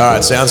nothing. All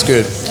right, sounds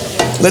good.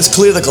 Let's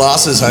clear the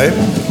glasses, hey?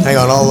 Hang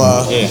on,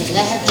 I'll...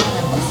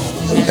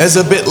 There's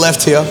a bit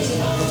left here.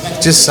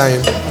 Just saying.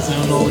 I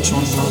don't know which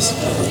one it was.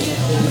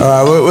 All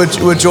right,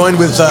 we're joined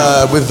with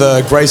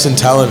grace and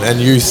talent and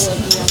youth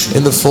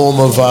in the form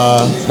of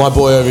my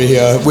boy over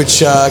here.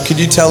 Which could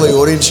you tell the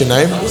audience your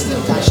name?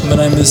 My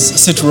name is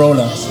Sid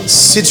Roller.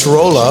 Sid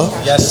Roller.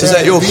 Yes, is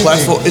that your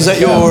platform? Is that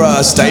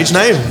your stage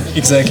name?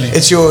 Exactly.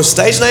 It's your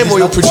stage name or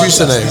your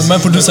producer name? My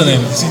producer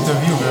name.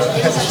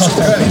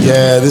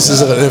 Yeah, this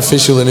is an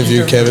official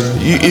interview, Kevin.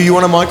 You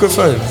want a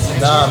microphone?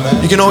 Nah,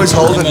 man. You can always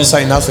hold it and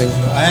say nothing.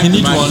 You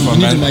need one. You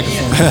need a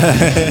microphone.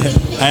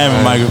 I am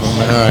a microphone,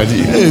 man. All right.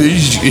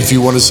 If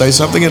you want to say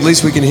something, at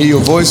least we can hear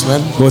your voice,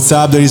 man. What's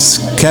up? There is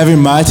Kevin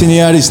Martin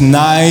here. It's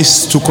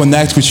nice to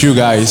connect with you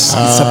guys.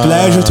 It's a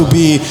pleasure to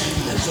be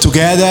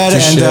together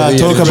and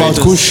talk about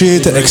cool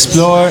shit,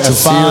 explore, and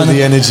feel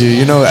the energy.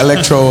 You know,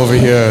 Electro over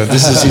here.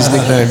 This is his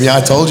nickname. Yeah,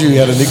 I told you he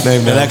had a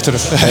nickname. Man. Electro.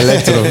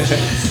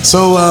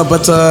 So,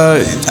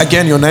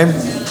 again, your name?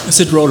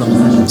 Sid Roller.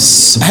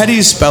 How do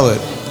you spell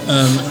it?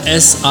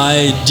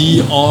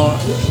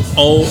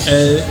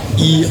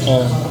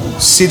 SIDROLER.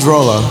 Sid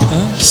Roller.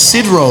 Huh?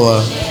 Sid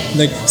Roller.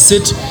 Like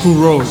Sid who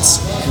rolls.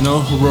 You know,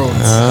 who rolls.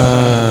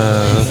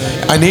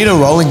 I need a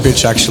rolling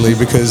bitch actually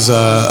because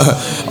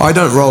I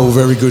don't roll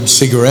very good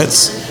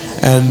cigarettes,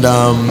 and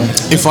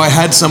if I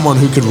had someone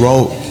who could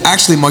roll,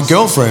 actually my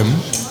girlfriend.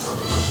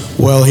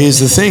 Well, here's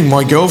the thing.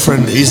 My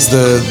girlfriend is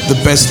the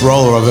best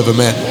roller I've ever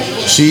met.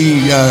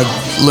 She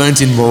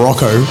learnt in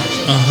Morocco.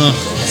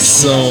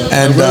 So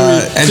and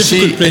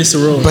she, place to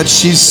roll. but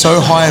she's so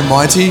high and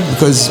mighty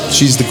because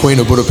she's the Queen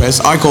of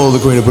Budapest. I call her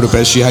the Queen of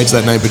Budapest. She hates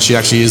that name, but she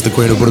actually is the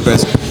Queen of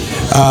Budapest.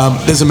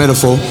 There's a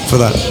metaphor for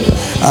that.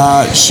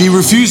 She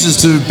refuses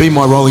to be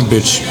my rolling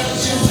bitch.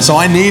 So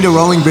I need a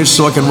rolling bitch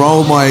so I can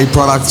roll my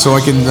product, so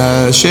I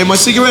can share my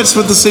cigarettes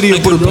with the city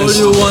of Budapest.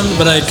 I can roll you one,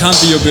 but I can't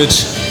be your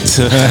bitch.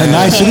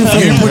 Nice. You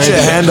put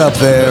your hand up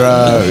there,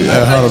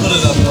 Harold.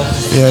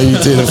 Yeah, you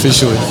did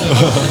officially.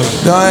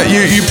 No,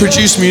 you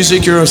produce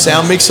music. You're a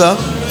sound mixer,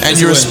 and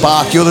you're a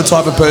spark. You're the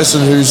type of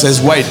person who says,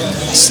 "Wait,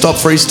 stop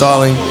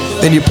freestyling."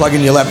 Then you plug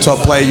in your laptop,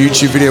 play a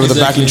YouTube video with a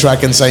backing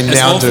track, and say,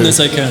 "Now do." As often as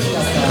I can.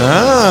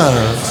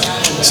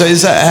 So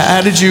is that?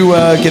 How did you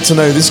get to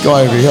know this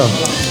guy over here?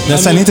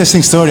 That's an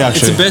interesting story,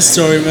 actually. It's the best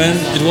story, man.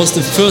 It was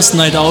the first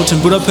night out in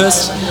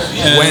Budapest.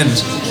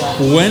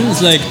 When?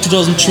 It's like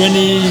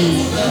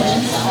 2020,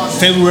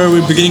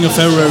 February, beginning of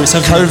February.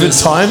 COVID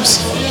times?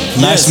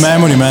 Nice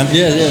memory, man.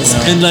 Yes.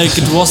 And like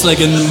it was like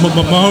in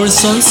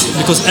Morrison's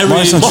because every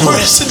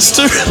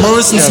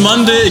Morrison's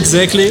Monday,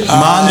 exactly.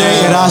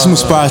 Monday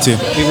Erasmus party.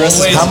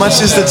 How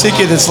much is the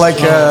ticket? It's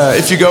like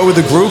if you go with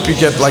a group, you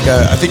get like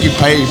I think you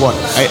pay what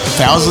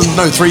 8,000?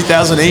 No,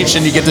 3,000 each,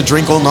 and you get to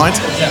drink all night.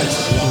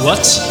 What?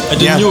 I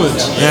didn't know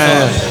it.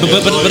 Yeah.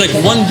 But like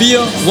one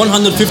beer,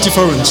 150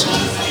 forints.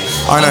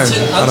 I know.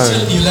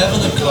 Until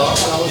 11 o'clock,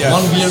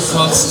 one beer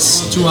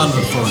costs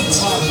 200 forints.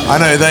 I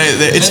know.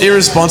 It's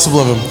irresponsible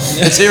of them.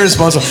 It's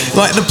irresponsible.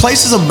 Like the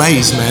place is a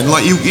maze, man.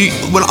 Like you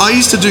when I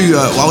used to do,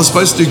 I was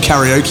supposed to do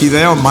karaoke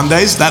there on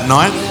Mondays. That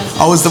night,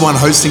 I was the one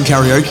hosting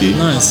karaoke.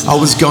 Nice. I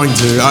was going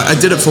to. I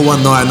did it for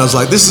one night, and I was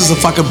like, "This is a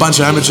fucking bunch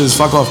of amateurs.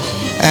 Fuck off."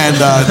 And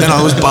then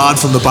I was barred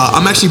from the bar.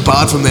 I'm actually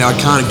barred from there. I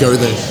can't go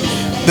there.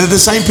 They're the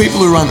same people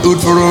who run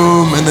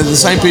Udvarum, and they're the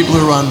same people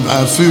who run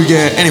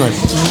Fuga. Anyway,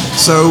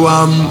 so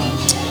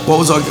where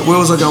was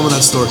I going with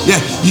that story? Yeah,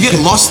 you get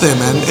lost there,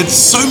 man. It's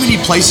so many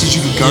places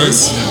you could go.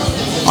 Yes.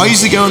 I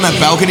used to go in that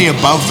balcony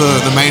above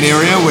the main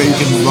area where you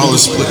can roll a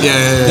split.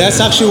 Yeah. That's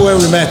actually where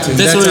we met.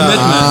 That's where we met,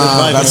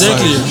 man.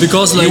 Exactly. Right.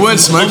 Because like you weren't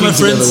smoking all my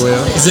friends,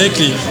 together, were you?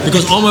 Exactly.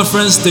 Because all my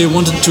friends, they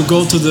wanted to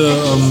go to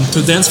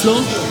the dance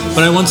floor,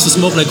 but I wanted to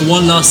smoke like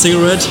one last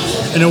cigarette,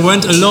 and I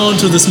went alone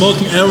to the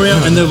smoking area,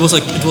 and it was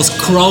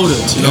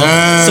crowded. You know?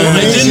 So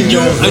I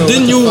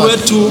didn't know where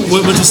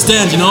to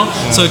stand. You know.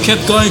 So I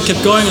kept going,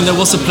 and there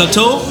was a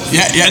plateau.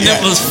 And it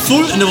was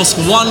full, and there was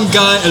one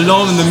guy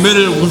alone in the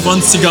middle with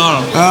one cigar.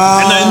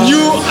 And I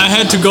knew I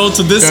had to go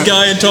to this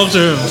guy and talk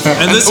to him.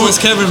 And this was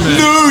Kevin, man.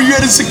 No, you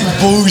had a cigar.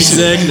 Bullshit.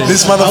 Exactly.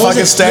 This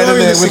motherfucker standing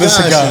there with a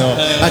cigar. You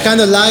know? I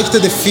kind of liked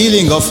the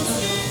feeling of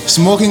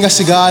smoking a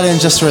cigar and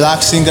just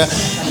relaxing.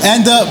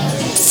 And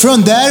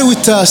from there,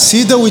 with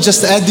Sid, we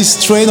just had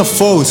this train of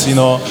thoughts, you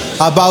know,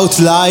 about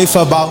life,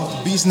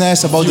 about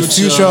business, about the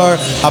future,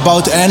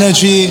 about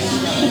energy.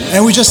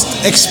 And we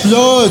just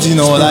explored, you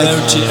know, like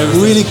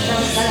really.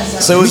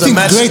 So it was a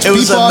match. It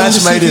was a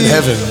match made in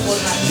heaven.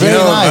 Very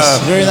nice,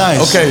 very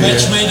nice. Okay.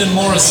 Match made in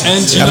Morris.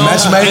 And A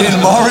match made in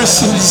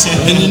Morrison's.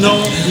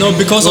 And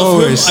because of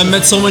him, I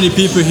met so many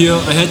people here.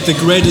 I had the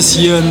greatest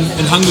year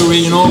in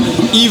Hungary.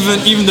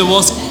 Even there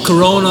was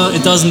Corona,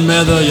 it doesn't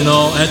matter.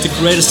 I had the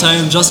greatest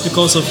time just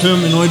because of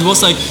him. It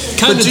was like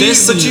kind of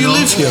destiny. But do you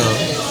live here?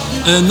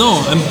 No,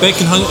 I'm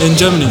back in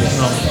Germany.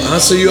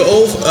 So you're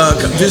all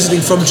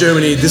visiting from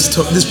Germany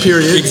this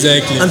period?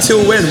 Exactly.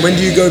 Until when? When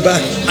do you go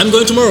back? I'm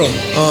going tomorrow.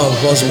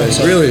 Oh, awesome, mate.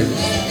 Really?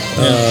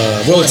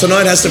 Well,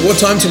 tonight has to... What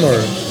time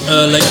tomorrow?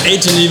 Like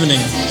 8 in the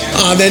evening.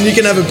 Then you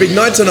can have a big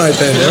night tonight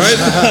then, right?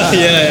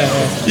 Yeah.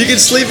 You can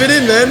sleep it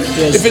in, man.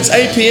 Yes. If it's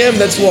 8 p.m,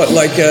 that's what?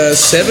 Like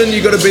 7?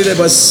 You got to be there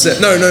by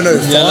 7. No.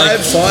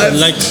 5,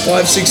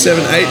 6,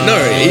 7, 8. No,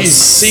 he's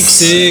 6.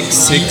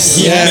 6.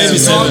 Yeah, Maybe maybe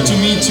talk to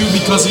me too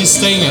because he's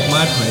staying at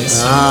my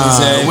place.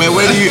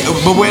 Where do you...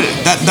 But where...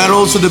 That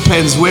also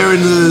depends. Where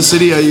in the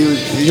city are you?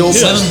 You're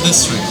 7th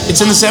district.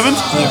 It's in the 7th?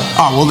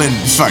 Yeah. Oh, well then,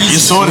 fuck, you're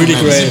sorted, really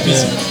man.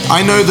 great.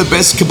 I know the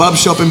best kebab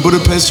shop in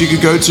Budapest you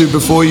could go to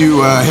before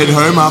you head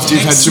home after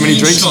you've had too many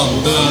drinks.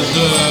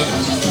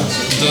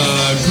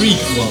 The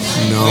Greek one.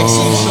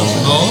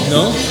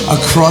 No.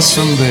 Across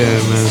from there,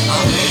 man.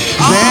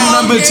 They're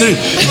number 2.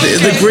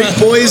 The Greek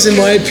boys, in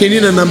my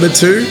opinion, are number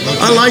 2.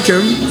 I like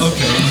them.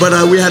 Okay. But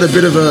we had a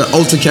bit of an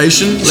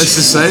altercation, let's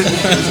just say,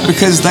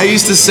 because they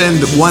used to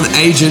send one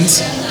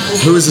agent,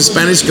 who was a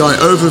Spanish guy,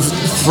 over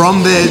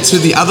from there to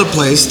the other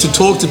place to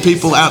talk to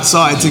people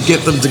outside to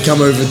get them to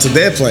come over to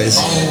their place.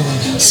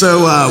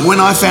 So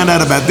when I found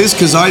out about this,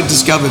 because I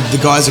discovered the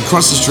guys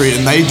across the street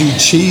and they do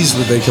cheese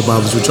with their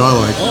kebabs, which I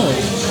like.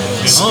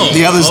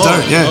 The others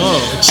don't, yeah.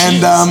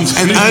 And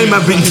I ended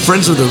up being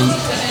friends with them.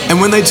 And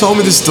when they told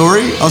me the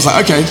story, I was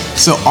like, okay.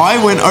 So I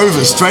went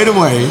over straight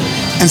away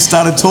and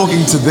started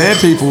talking to their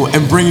people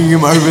and bringing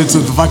them over to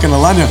the fucking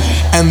Alanya.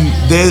 And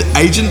their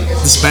agent,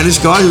 the Spanish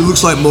guy who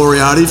looks like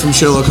Moriarty from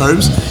Sherlock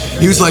Holmes,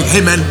 he was like,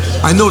 hey man,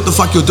 I know what the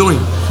fuck you're doing.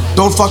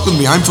 Don't fuck with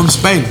me, I'm from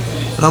Spain.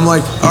 And I'm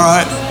like, all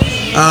right,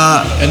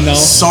 and now?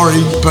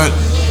 sorry, but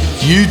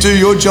you do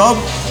your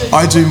job,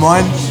 I do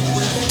mine.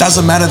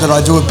 Doesn't matter that I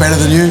do it better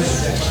than you.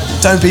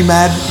 Don't be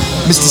mad,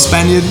 Mr.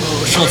 Spaniard.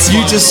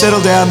 You just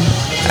settle down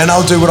and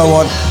I'll do what I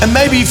want. And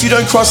maybe if you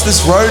don't cross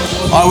this road,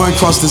 I won't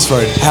cross this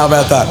road. How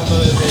about that?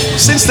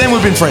 Since then,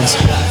 we've been friends.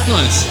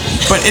 Nice.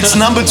 But it's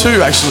number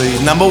 2, actually.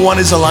 Number 1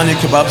 is Alanya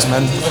Kebabs,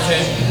 man.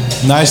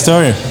 Nice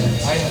story.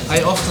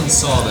 I often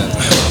saw that.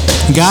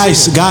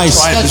 Guys,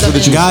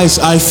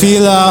 I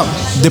feel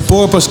the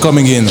purpose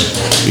coming in.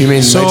 You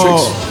mean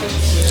Matrix?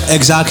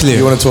 Exactly.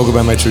 You want to talk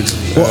about Matrix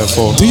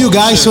 4? Do you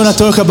guys want to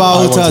talk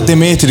about the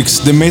Matrix,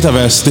 the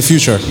metaverse, the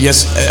future?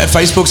 Yes,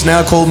 Facebook's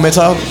now called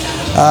Meta.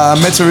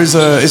 Meta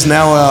is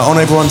now on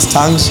everyone's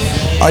tongues.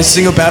 I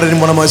sing about it in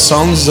one of my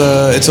songs.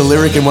 It's a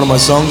lyric in one of my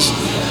songs.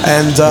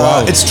 And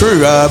it's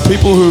true.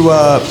 People who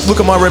look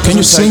at my representation... Can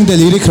you sing the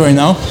lyric right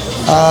now?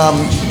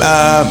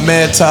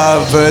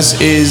 Metaverse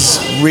is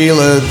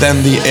realer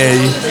than the air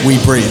we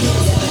breathe.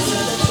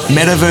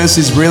 Metaverse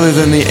is realer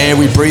than the air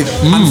we breathe.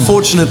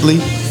 Unfortunately,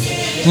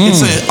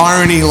 it's an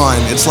irony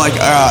line. It's like,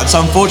 it's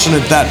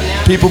unfortunate that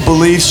people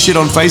believe shit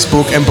on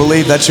Facebook and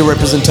believe that's your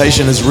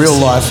representation as real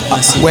life,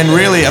 when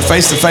really a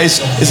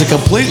face-to-face is a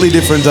completely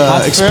different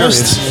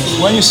experience.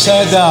 First, when you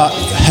said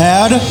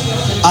heard,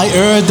 I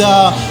heard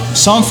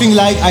something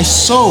like I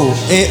saw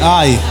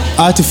AI,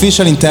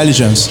 artificial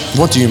intelligence.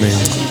 What do you mean?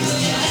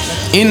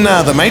 In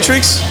the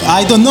Matrix?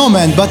 I don't know,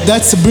 man, but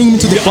that's bring me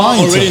to the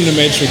point. Already in the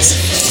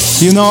Matrix.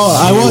 You know,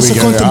 I was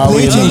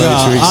contemplating the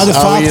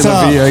fact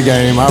that video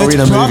game. Are we in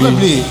a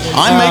movie?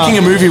 I'm making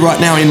a movie right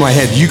now in my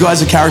head. You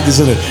guys are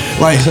characters in it.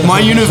 Like, my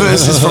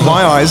universe is from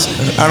my eyes,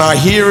 and I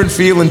hear and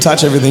feel and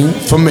touch everything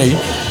from me,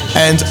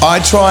 and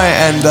I try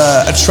and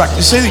attract.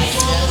 You see,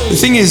 the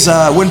thing is,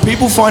 when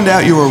people find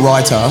out you're a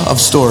writer of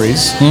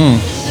stories,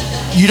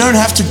 you don't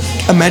have to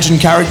imagine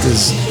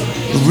characters.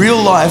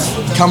 Real life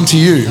come to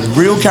you.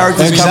 Real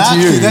characters come to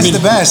you. That's the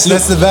best.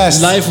 That's the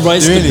best. Life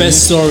writes the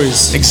best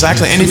stories.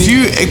 Exactly. And if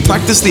you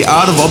practice the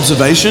art of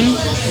observation,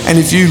 and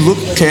if you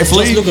look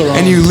carefully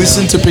and you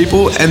listen to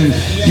people and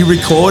you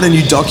record and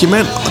you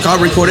document, like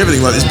I record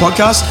everything, like this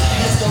podcast,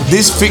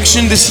 this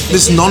fiction,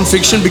 this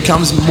non-fiction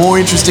becomes more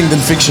interesting than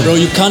fiction. Bro,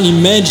 you can't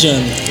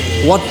imagine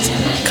what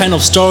kind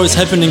of story is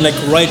happening like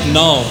right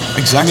now.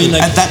 Exactly. I mean,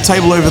 like, at that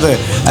table over there.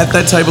 At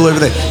that table over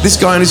there. This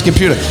guy on his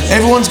computer.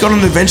 Everyone's got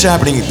an adventure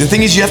happening. The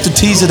thing is, you have to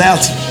tease it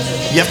out.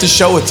 You have to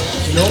show it.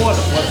 You know what?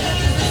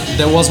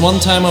 There was one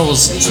time I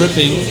was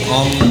tripping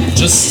on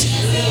just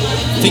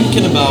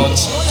thinking about.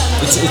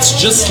 It's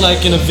just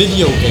like in a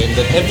video game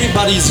that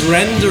everybody's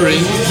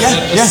rendering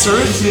a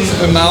certain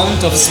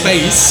amount of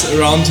space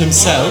around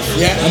himself,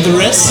 and the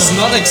rest is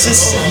not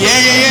existing.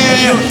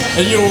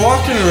 And you're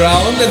walking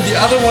around, and the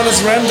other one is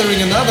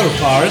rendering another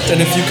part,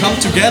 and if you come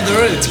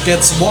together, it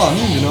gets one.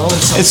 You know,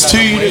 it's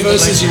two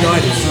universes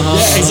united.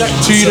 Yeah,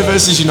 exactly. Two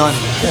universes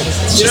united.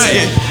 You know,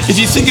 if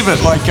you think of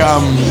it like.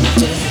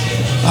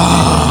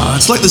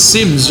 It's like The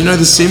Sims. You know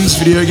The Sims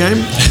video game?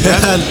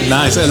 Yeah?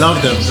 Nice, I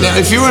love them. Now,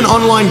 if you're an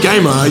online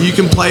gamer, you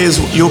can play as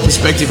your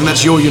perspective, and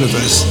that's your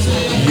universe.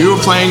 You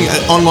were playing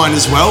online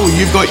as well.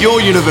 You've got your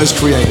universe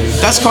created.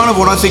 That's kind of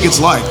what I think it's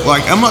like.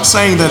 Like, I'm not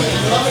saying that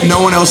no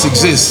one else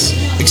exists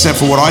except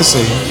for what I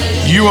see.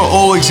 You are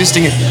all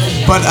existing,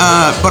 but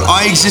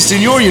I exist in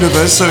your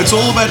universe. So it's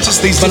all about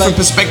just these different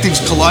perspectives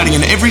colliding,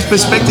 and every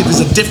perspective is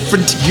a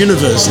different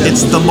universe.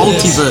 It's the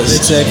multiverse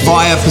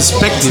via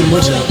perspective.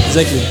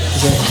 Exactly.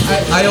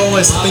 I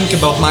always think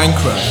about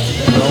Minecraft.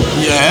 You know?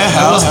 Yeah,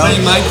 I was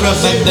playing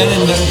Minecraft back then,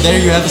 and there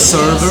you have a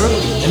server,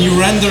 and you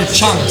render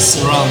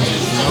chunks around it.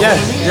 You know?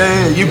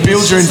 Yeah. You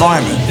build your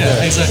environment.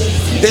 Yeah, exactly.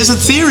 There's a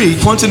theory,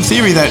 quantum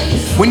theory, that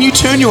when you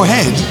turn your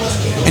head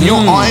and your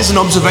eyes and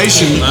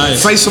observation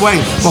face away,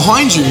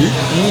 behind you,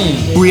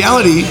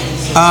 reality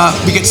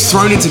gets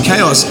thrown into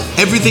chaos.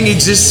 Everything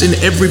exists in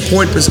every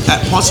point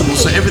possible,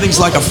 so everything's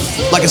like a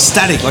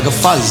static, like a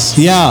fuzz.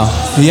 Yeah,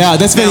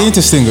 that's very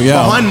interesting.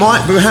 Yeah.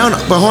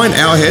 Behind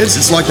our heads,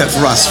 it's like that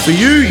for us. For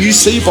you, you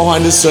see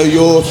behind us, so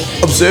you're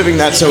observing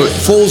that, so it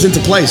falls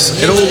into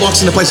place. It all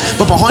locks into place.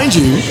 But behind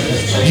you,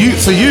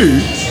 for you,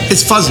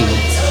 it's fuzzy.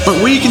 But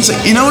we can say,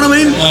 you know what I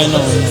mean? I know.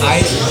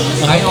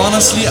 I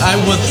honestly, I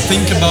would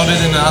think about it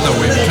in another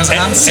way, because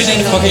I'm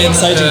sitting on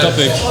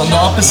the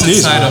opposite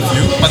side of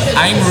you, but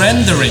I'm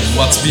rendering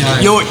what's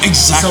behind.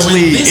 Exactly. So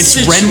in this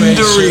it's situation,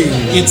 rendering.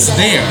 It's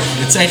there.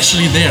 It's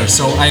actually there.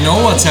 So I know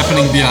what's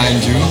happening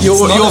behind you.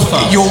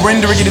 You're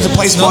rendering it into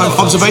place by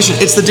observation.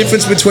 It's the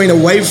difference between a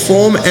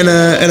waveform and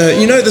a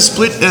you know the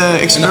split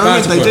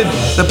experiment they did,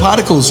 the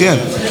particles. Yeah,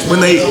 when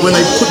they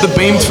put the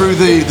beam through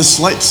the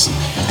slits.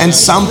 And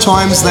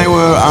sometimes they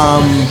were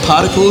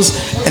particles,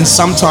 and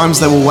sometimes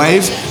they were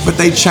wave, but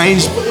they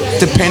changed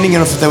depending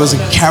on if there was a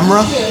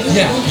camera.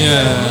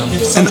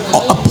 And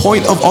a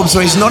point of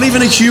observation, not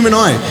even a human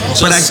eye,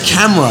 but a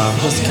camera.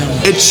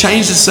 It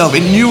changed itself.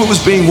 It knew it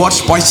was being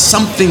watched by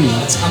something.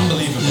 It's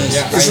unbelievable.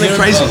 Isn't it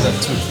crazy?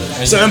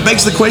 So it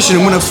begs the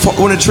question: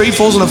 when a tree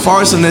falls in a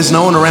forest and there's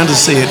no one around to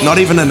see it, not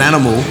even an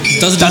animal,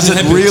 does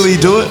it really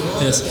do it?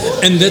 Yes,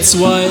 and that's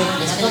why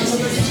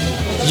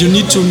you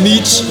need to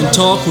meet and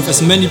talk with as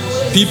many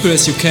people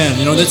as you can.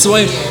 You know, that's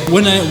why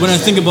when I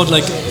think about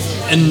like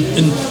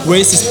and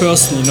racist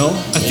person, you know,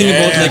 I think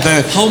about like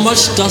how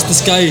much does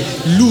this guy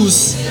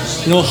lose?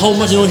 You know, how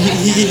much, you know,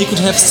 he could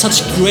have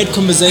such great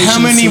conversations. How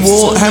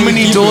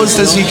many doors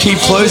does he keep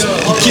closed?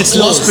 It's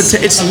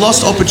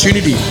lost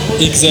opportunity.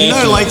 Exactly. You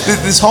know, like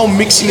this whole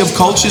mixing of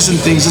cultures and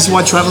things. This is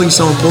why traveling's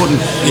so important.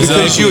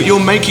 Because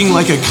you're making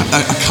like a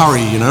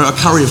curry, you know, a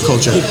curry of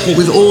culture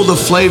with all the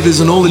flavors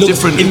and all the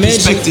different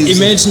perspectives.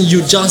 Imagine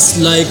you just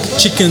like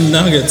chicken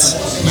nuggets.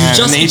 Man, you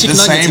just eat chicken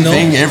the nuggets, same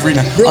thing every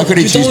night. I could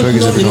eat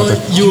cheeseburgers every night.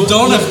 You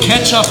don't have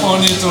ketchup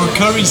on it or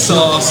curry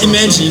sauce.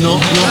 Imagine, you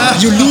know,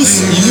 you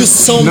lose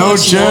so no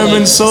much.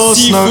 German sauce,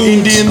 seafood. no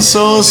Indian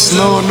sauce,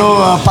 no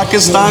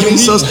Pakistani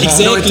sauce,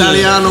 no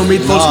Italiano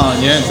meatballs.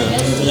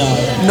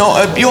 No,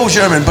 you're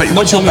German, but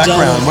what's your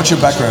background? What's your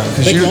background?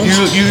 Because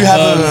you have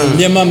a...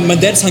 Yeah, my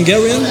dad's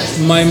Hungarian.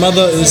 My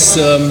mother is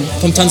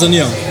from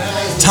Tanzania.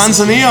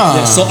 Tanzania?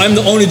 Yeah, so I'm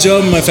the only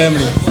German in my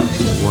family.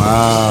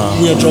 Wow.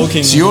 We are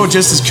joking. So you're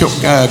just as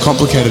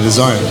complicated as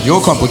I am.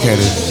 You're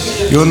complicated.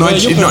 You're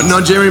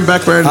Nigerian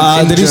background.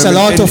 There is a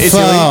lot of.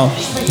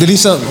 There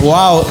is a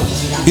wow.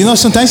 You know,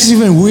 sometimes it's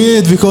even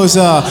weird because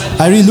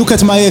I really look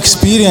at my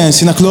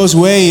experience in a close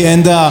way,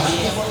 and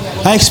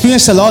I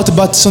experience a lot,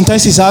 but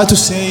sometimes it's hard to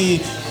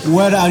say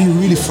where are you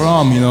really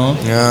from. You know.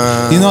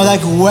 Yeah. You know,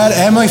 like where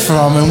am I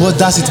from, and what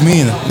does it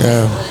mean?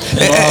 Yeah.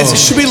 It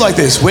should be like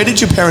this. Where did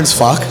your parents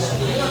fuck?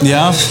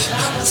 Yeah.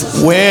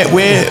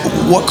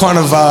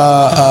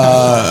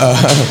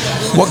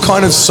 What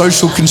kind of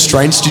social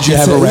constraints did you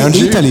have around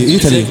you?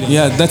 Italy.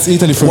 Yeah, that's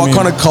Italy for me. What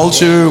kind of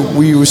culture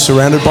were you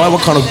surrounded by?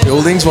 What kind of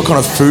buildings? What kind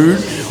of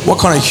food? What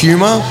kind of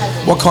humor?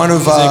 What kind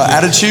of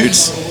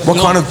attitudes? What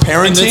kind of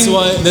parenting?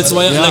 And that's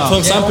why like for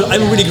example,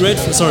 I'm really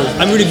grateful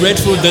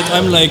that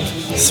I'm like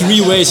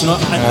three ways, you know.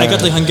 I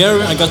got the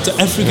Hungarian, I got the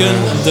African,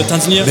 the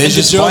Tanzanian, there's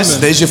and the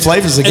German. There's your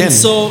flavors again. And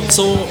so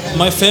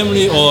my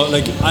family, or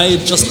like I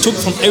just took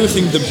from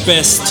everything the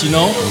best, you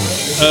know,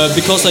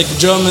 because like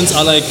Germans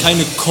are like kind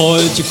of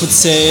cold, you could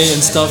say,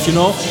 and stuff, you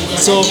know.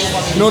 So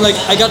you know, like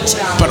I got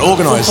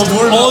organized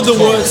from all the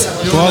words.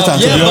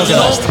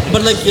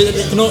 But like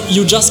you know,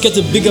 you just get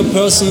a bigger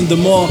person the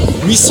more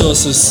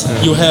resources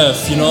you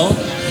have, you know.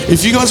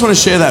 If you guys want to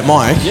share that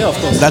mic, of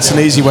course. That's an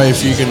easy way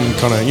if you can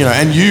kind of, you know,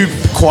 and you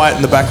quiet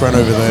in the background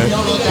over there.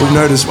 I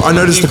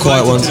noticed the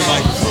quiet ones.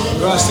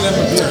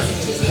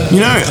 You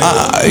know,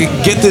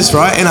 get this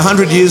right. In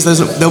 100 years,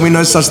 there'll be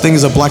no such thing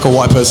as a black or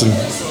white person.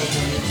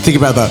 Think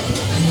about that.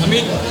 I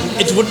mean,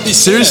 it would be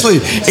seriously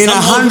in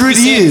 100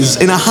 years.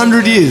 In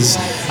 100 years,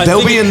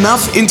 there'll be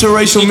enough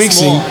interracial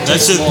mixing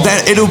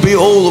that we'll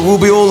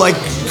be all like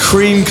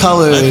cream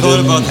colored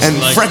and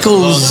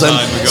freckles. And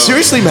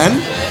seriously,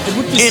 man.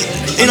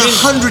 in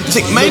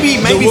 100, maybe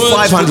the world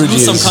 500 would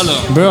lose years. some color.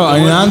 Bro,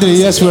 in 100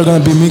 years we're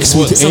gonna be mixed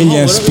with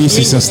alien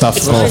species and stuff.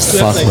 Oh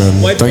fuck,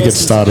 man! Don't get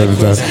started with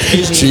that.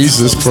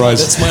 Jesus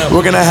Christ!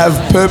 We're gonna have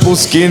purple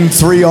skin,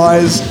 3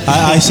 eyes.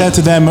 I said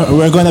to them,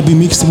 we're gonna be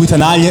mixed with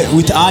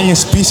alien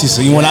species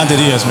in 100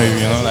 years,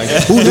 maybe. You know, like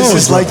who knows? This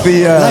is like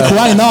the. Like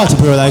why not,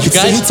 bro? Like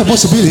it's a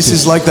possibility. This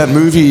is like that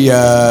movie,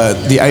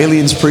 the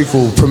Aliens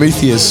prequel,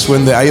 Prometheus,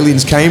 when the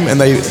aliens came and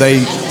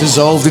they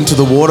dissolved into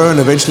the water and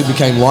eventually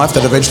became life.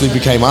 That eventually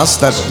became us.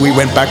 That we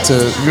went back to.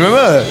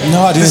 Remember?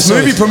 No, I didn't this saw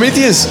movie it.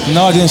 Prometheus.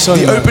 No, I didn't saw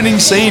The it. opening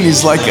scene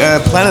is like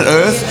planet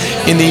Earth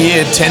in the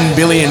year 10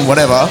 billion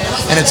whatever,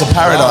 and it's a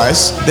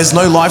paradise. There's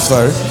no life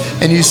though,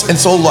 and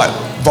it's all like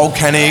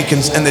volcanic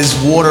and there's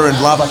water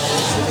and lava,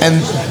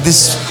 and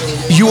this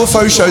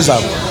UFO shows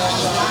up,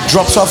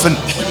 drops off a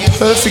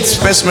perfect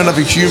specimen of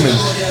a human,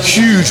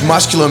 huge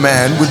muscular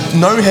man with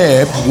no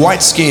hair,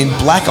 white skin,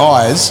 black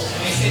eyes,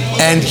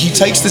 and he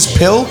takes this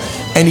pill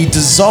and he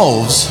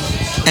dissolves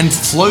and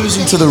flows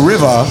into the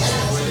river,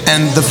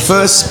 and the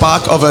first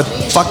spark of a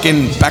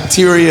fucking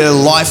bacteria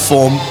life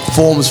form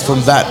forms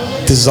from that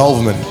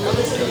dissolvement.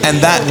 And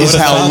that is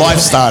how life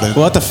started.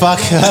 What the fuck?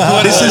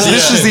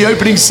 This is the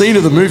opening scene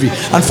of the movie.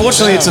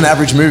 Unfortunately, it's an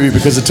average movie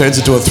because it turns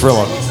into a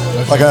thriller,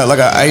 like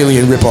an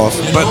alien ripoff.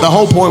 But the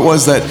whole point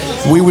was that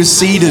we were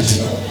seeded.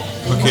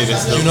 Okay,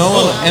 this You know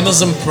on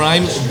Amazon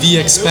Prime, The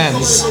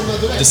Expanse,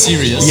 the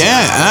series. The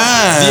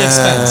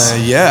Expanse.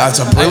 Yeah, it's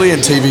a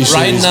brilliant TV series.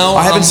 Right now,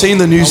 I haven't seen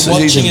the new I'm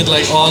watching season. it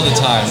like all the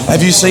time.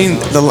 Have you seen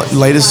the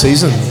latest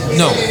season?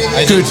 No,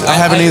 Good, I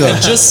haven't either.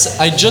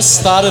 I just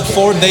started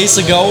 4 days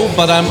ago,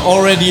 but I'm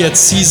already at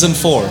season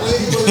 4.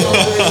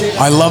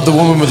 I love the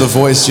woman with the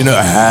voice. You know,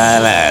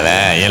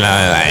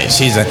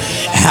 She's a,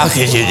 how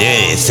could you do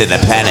this to the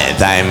planet?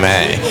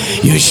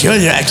 You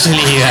should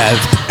actually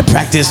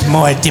practice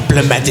more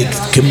diplomatic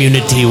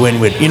community when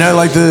we're... You know,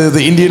 like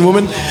the Indian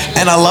woman,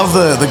 and I love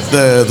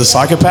the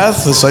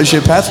psychopath, the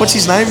sociopath. What's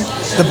his name?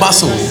 The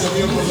muscle.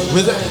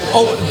 With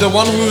the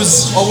one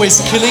who's always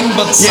killing,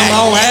 but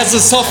somehow has a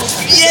soft.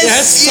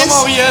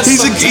 Somehow he has.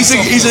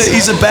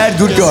 He's a bad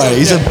good guy.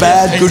 He's a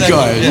bad good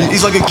guy. Yeah.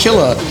 He's like a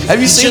killer. Have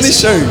you seen this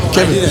show,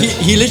 Kevin?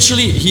 He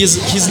literally he's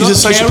a not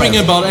sociopath. caring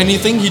about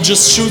anything. He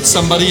just shoots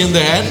somebody in the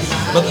head.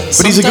 But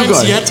he's a good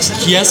guy.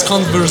 He has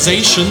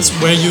conversations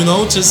where you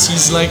notice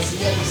he's like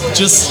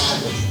just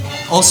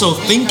also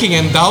thinking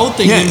and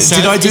doubting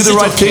himself. Did I do Is the it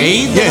right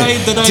okay thing?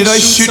 That I Did I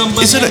shoot shoot?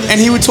 somebody? Is it?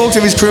 And he would talk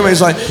to his crewmates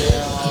like,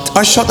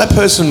 "I shot that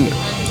person.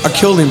 I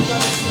killed him.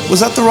 Was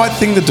that the right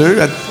thing to do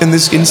in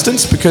this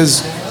instance?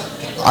 Because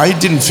I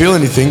didn't feel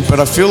anything, but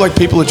I feel like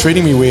people are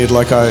treating me weird,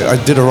 like I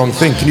did a wrong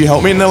thing. Can you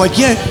help me?" And they're like,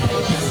 "Yeah,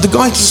 the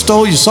guy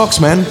stole your socks,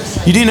 man.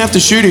 You didn't have to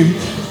shoot him."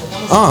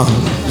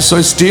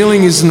 So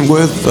stealing isn't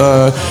worth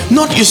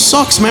not your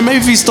socks, man. Maybe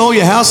if he stole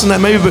your house and that,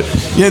 maybe. But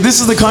yeah, this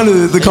is the kind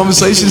of the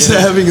conversations they're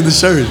having in the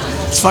show.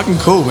 It's fucking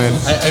cool, man.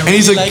 And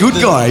he's a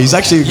good guy. He's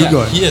actually a good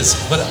guy. He is.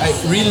 But I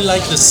really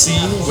like the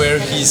scene where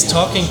he's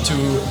talking to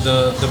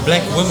the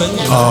black woman.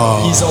 You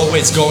know, he's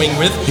always going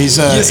with. He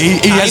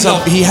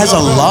has a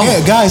love.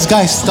 Yeah, guys,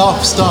 stop.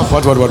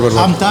 What?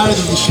 I'm tired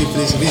of this shit,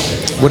 please.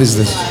 What is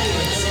this?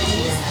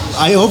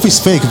 I hope it's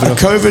fake, bro. A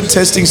COVID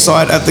testing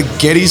site at the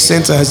Getty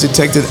Center has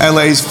detected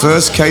LA's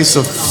first case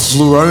of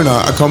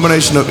flurona, a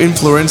combination of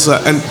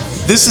influenza and...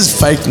 This is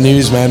fake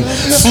news, man.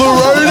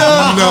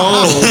 Flurona!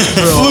 No,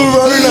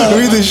 Flurona!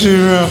 Read the shit,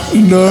 bro.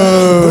 No.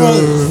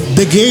 Bro,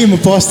 the game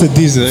posted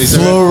this.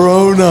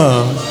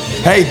 Flurona.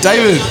 Hey,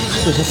 David,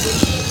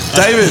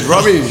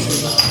 Robbie.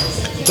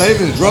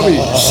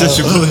 Such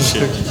a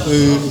bullshit.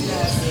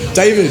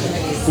 David.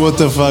 What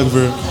the fuck,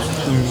 bro?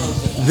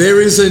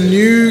 There is a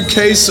new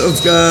case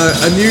of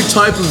a new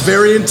type of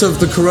variant of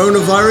the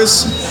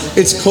coronavirus.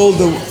 It's called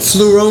the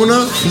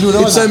flurona.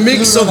 It's a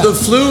mix of the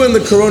flu and the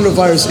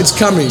coronavirus. It's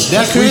coming.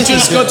 We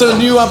just got a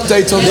new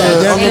update on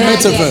the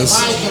metaverse.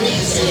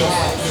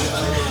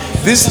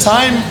 This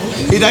time,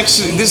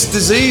 this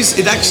disease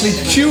actually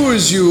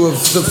cures you of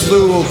the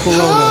flu or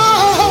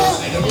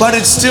corona, but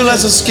it still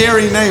has a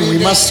scary name. We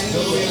must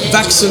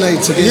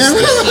vaccinate against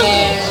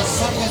it.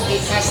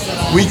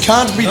 We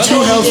can't be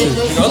too healthy.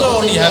 We not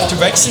only have to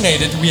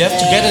vaccinate it, we have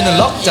to get in a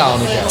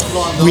lockdown again.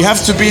 We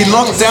have to be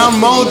locked down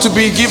mode to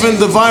be given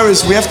the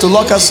virus. We have to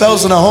lock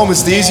ourselves in our home.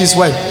 It's the easiest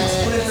way.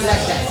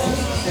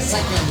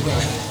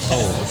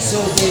 So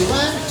they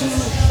want to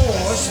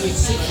force with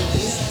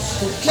syphilis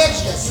to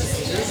catch the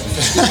syphilis.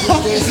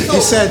 He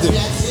said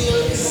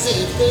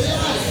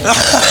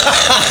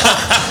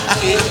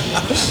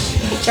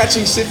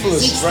Catching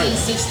syphilis, right?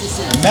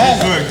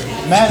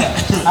 Man,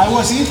 I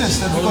was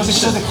interested because it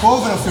showed the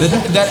cover of your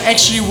book. That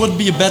actually would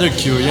be a better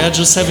cure, yeah?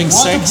 Just having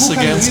sex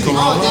against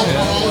corona.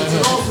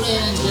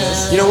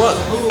 You know what?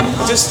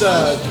 Just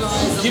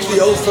give the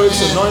old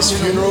folks a nice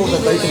funeral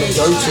that they can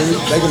go to,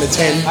 they can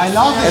attend, I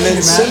love it, and then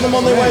man. send them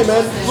on their way,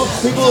 man.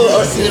 People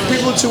are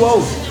too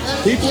old.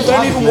 People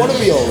don't even want to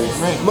be old.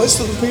 Most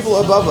of the people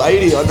above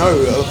 80, I know,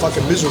 are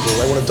fucking miserable.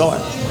 They want to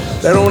die.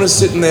 They don't want to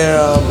sit in their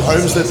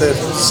homes that their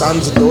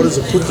sons and daughters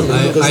have put them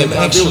in because they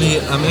can't deal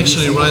with it. I'm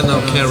actually right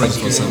now caring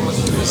for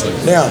somebody who's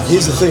like Now,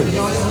 here's the thing.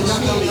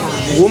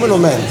 Woman or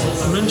man?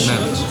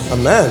 A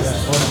man.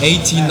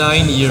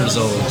 89 years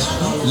old,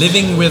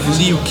 living with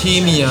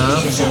leukemia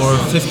for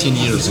 15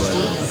 years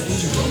already.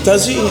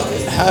 Does he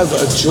have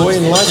a joy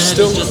in life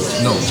still?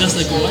 No.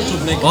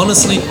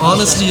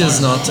 Honestly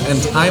is not, and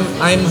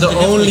I'm the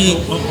only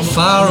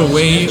far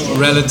away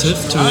relative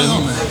to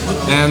him,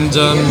 and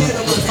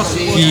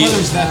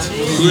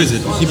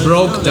he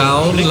broke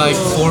down like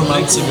 4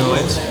 months ago,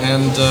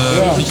 and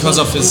because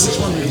of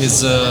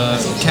his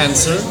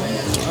cancer.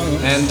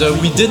 And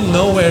we didn't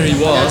know where he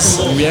was.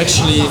 We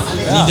actually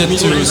needed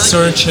to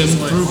search him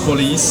through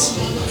police.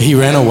 He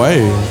ran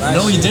away.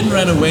 No, he didn't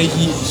run away.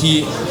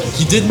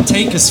 He didn't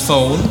take his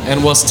phone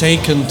and was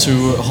taken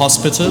to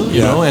hospital,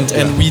 you know,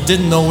 and we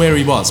didn't know where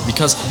he was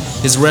because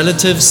his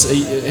relatives,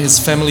 his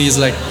family is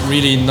like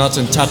really not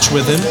in touch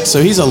with him.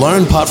 So he's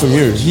alone apart from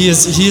you. He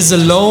is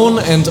alone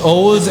and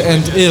old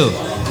and ill,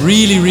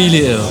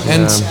 really ill.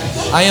 And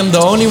I am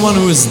the only one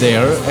who is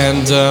there,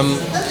 and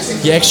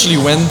he actually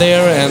went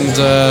there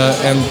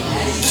and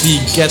he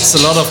gets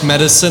a lot of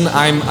medicine.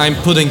 I'm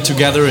putting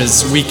together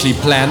his weekly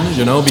plan,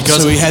 you know,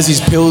 because so he has his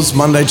pills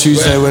Monday,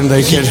 Tuesday when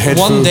they get head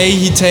one food. day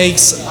he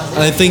takes,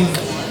 I think,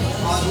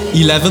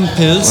 11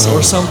 pills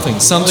or something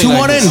To like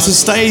what this. end? To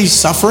stay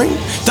suffering?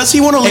 Does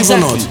he want to live or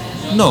not?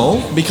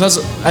 No, because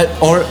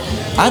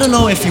I don't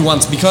know if he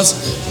wants, because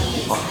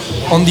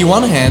on the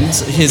one hand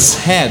his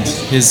head,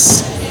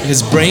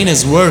 his brain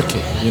is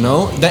working, you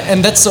know,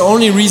 and that's the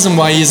only reason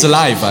why he's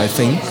alive, I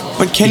think.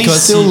 But can he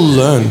still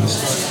learn?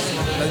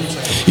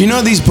 You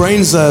know, these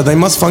brains, they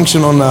must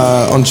function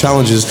on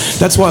challenges.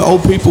 That's why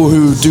old people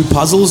who do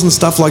puzzles and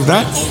stuff like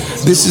that,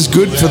 this is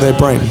good for their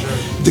brain.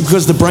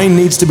 Because the brain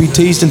needs to be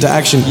teased into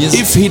action.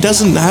 If he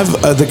doesn't have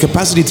the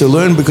capacity to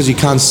learn because he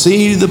can't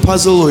see the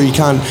puzzle, or he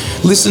can't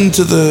listen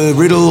to the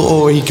riddle,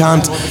 or he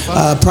can't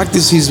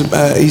practice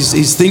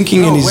his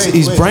thinking and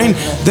his brain,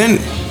 then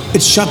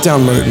it's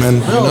shutdown mode,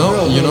 man.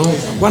 You know.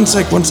 One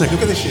sec.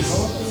 Look at this shit.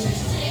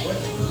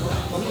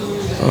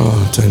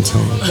 Oh, don't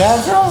tell me.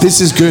 Yeah, bro. This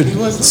is good.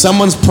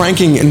 Someone's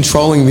pranking and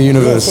trolling the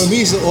universe. For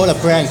me, it's all a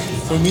prank.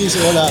 For me, it's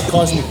all a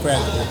cosmic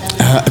prank.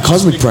 A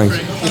cosmic prank.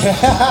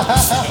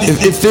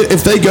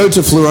 if they go to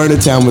Florona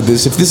Town with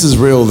this, if this is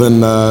real, then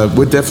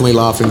we're definitely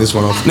laughing this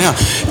one off. Now,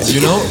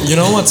 you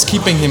know what's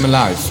keeping him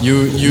alive.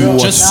 You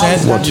just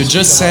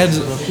said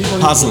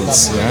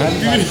puzzles. Yeah.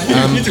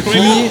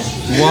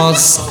 He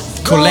was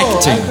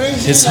collecting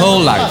his whole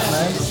life.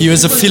 He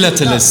was a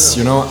philatelist,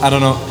 you know. I don't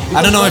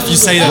know if you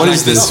say that. What like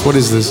is this? What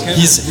is this?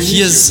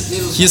 He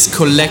is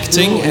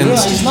collecting, and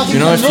you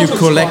know, if you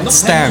collect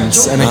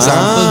stamps, an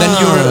example, then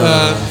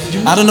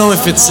you're. I don't know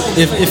if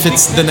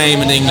it's the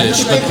name in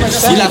English, but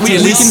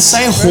we can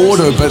say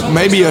hoarder, but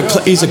maybe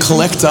he's a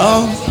collector.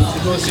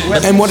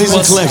 And what does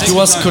he collect? He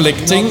was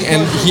collecting,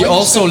 and he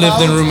also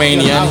lived in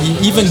Romania, and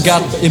he even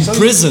got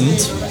imprisoned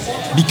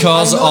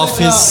because of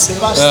his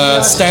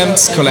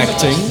stamps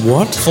collecting.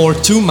 What? For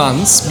 2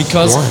 months,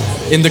 because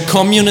in the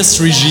communist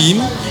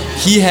regime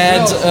he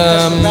had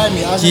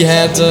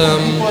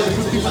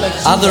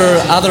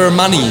other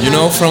money, you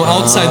know, from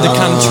outside the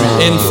country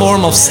in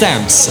form of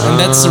stamps, and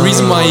that's the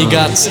reason why he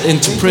got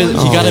into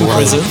he got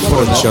imprisoned.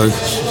 What a joke.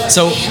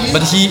 So,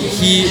 but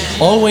he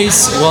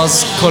always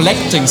was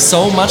collecting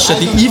so much that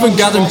he even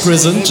got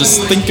imprisoned.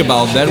 Just think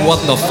about that.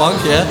 What the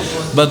fuck, yeah?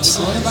 But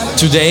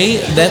today,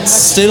 that's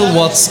still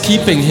what's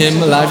keeping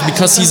him alive,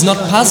 because he's not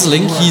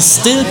puzzling. He's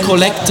still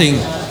collecting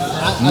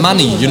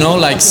money, you know,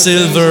 like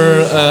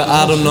silver.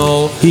 I don't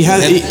know. He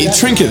has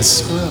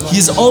trinkets.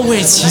 He's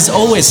always.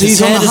 His He's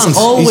head on the is hunt.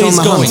 always He's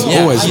on the going. hunt.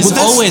 Yeah, Always. he's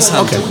always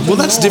hunting. Okay. Well,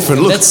 that's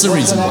different. Look, that's the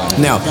reason why.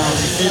 Now,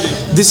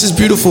 this is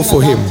beautiful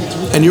for him.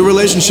 And your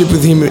relationship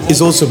with him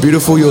is also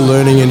beautiful. You're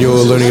learning, and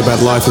you're learning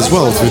about life as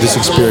well through this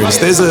experience.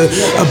 There's a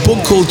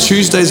book called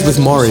Tuesdays with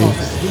Maury.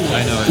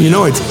 I know. You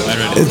know it.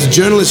 It's a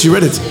journalist. You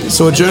read it.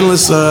 So a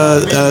journalist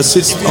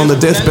sits on the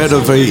deathbed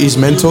of his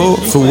mentor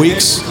for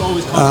weeks,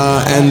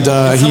 and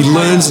he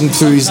learns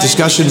through his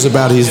discussions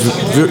about his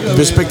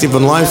perspective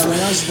on life.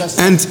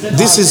 And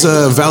this is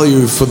a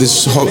value for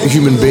this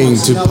human being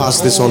to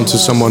pass this on to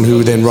someone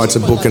who then writes a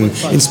book and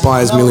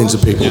inspires millions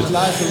of people.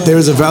 There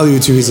is a value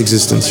to his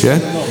existence. Yeah.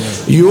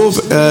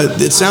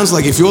 It sounds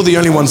like if you're the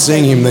only one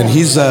seeing him, then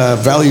his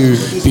value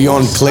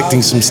beyond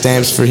collecting some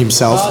stamps for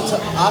himself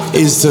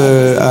is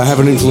to have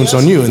an influence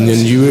on you, and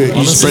then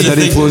you spread that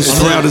influence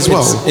throughout as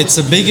well. It's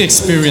a big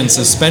experience,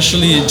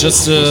 especially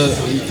just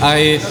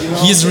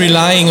he's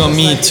relying on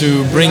me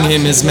to bring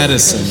him his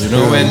medicine, you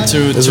know, and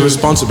to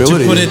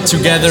put it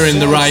together in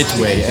the right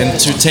way, and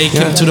to take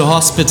him to the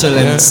hospital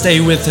and stay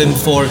with him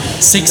for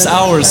 6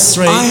 hours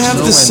straight. I have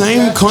the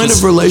same kind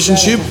of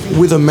relationship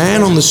with a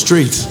man on the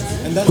street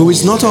who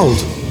is not old,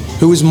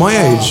 who is my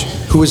age,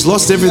 who has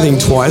lost everything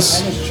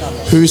twice,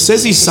 who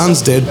says his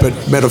son's dead, but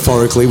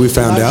metaphorically we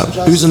found out,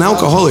 who's an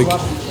alcoholic,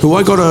 who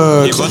I got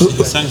a.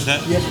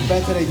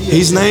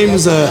 His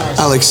name's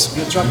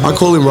Alex. I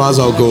call him Ra's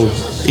al Ghul.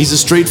 He's a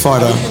street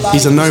fighter.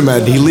 He's a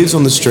nomad. He lives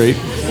on the street.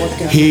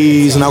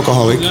 He's an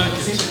alcoholic.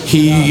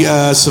 He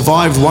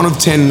survived one of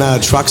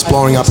 10 trucks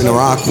blowing up in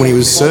Iraq when he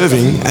was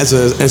serving as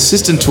an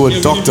assistant to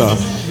a doctor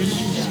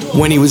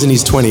when he was in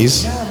his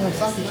 20s.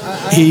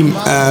 He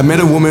met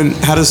a woman,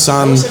 had a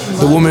son.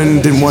 The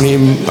woman didn't want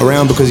him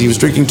around because he was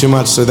drinking too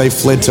much, so they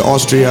fled to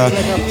Austria.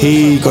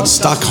 He got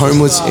stuck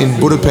homeless in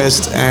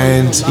Budapest,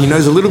 and he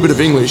knows a little bit of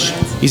English.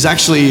 He's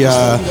actually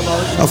a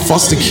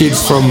foster kid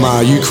from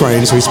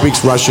Ukraine, so he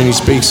speaks Russian, he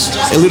speaks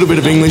a little bit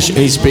of English, and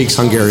he speaks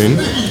Hungarian.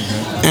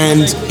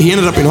 And he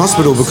ended up in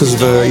hospital because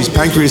his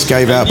pancreas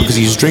gave out because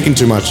he was drinking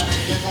too much.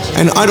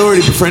 And I'd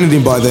already befriended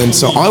him by then,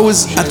 so I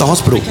was at the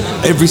hospital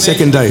every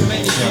second day.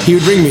 He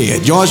would ring me,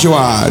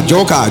 Joshua,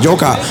 Joka,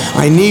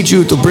 I need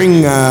you to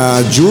bring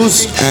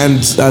juice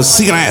and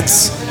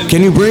cigarettes.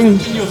 Can you bring?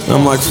 And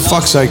I'm like, for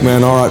fuck's sake,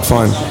 man, all right,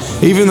 fine.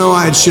 Even though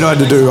I had shit I had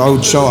to do, I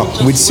would show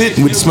up. We'd sit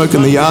and we'd smoke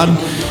in the yard,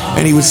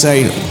 and he would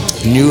say,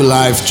 new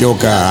life,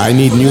 Joka, I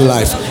need new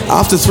life.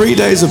 After 3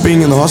 days of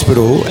being in the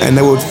hospital, and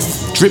they were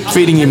drip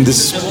feeding him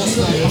this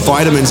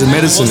vitamins and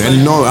medicine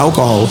and no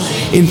alcohol,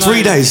 in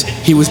 3 days,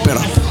 he was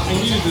better.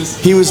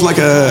 He was like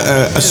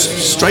a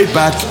straight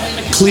back,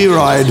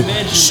 clear-eyed,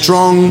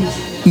 strong,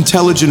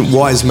 intelligent,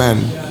 wise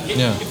man.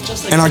 Yeah.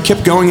 And I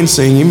kept going and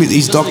seeing him.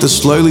 His doctor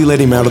slowly let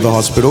him out of the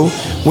hospital.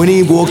 When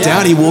he walked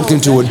out, he walked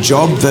into a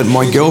job that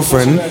my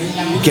girlfriend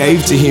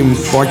gave to him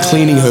by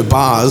cleaning her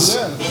bars,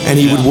 and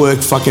he would work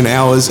fucking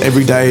hours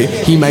every day.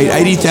 He made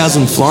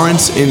 80,000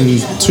 florins in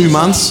 2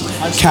 months,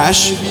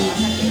 cash,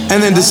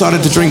 and then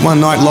decided to drink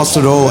one night, lost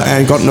it all,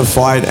 and got in a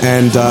fight,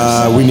 and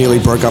we nearly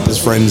broke up as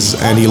friends,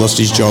 and he lost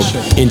his job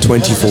in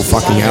 24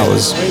 fucking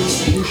hours.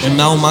 And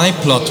now my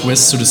plot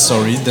twist to the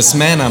story, this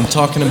man I'm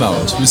talking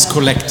about, who's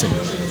collecting,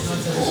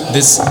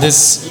 this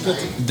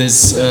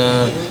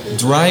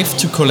drive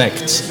to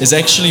collect is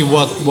actually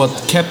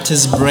what kept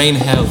his brain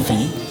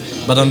healthy.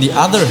 But on the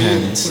other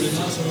hand,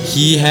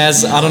 he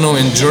has, I don't know,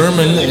 in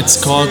German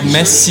it's called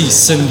Messi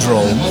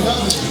syndrome,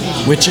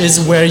 which is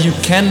where you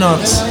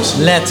cannot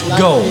let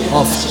go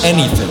of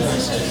anything.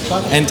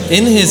 And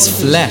in his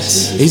flat,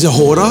 he's a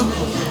hoarder.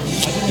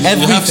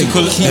 Everything. You have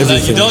to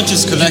like, you don't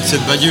just collect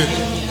it, but you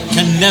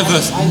can never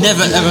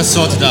ever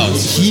sort it out.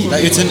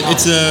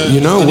 It's a.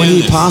 You know, when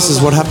he passes,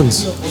 what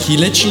happens? He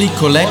literally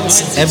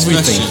collects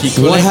everything.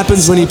 What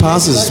happens when he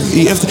passes?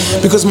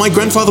 Because my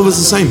grandfather was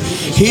the same.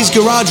 His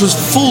garage was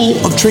full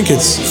of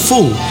trinkets,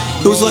 full.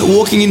 It was like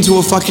walking into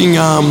a fucking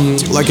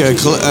like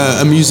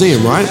a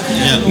museum, right?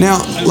 Yeah. Now,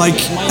 like,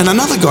 and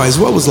another guy as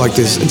well was like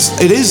this.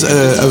 It is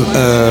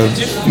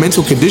a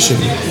mental condition.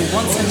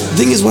 The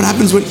thing is, what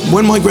happens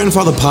when my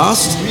grandfather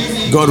passed,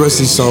 God rest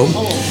his soul,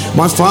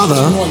 my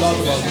father,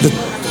 the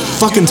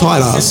fucking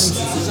tight ass,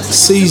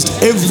 seized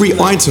every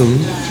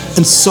item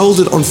and sold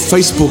it on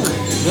Facebook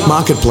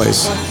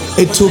Marketplace.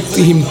 It took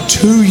him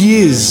 2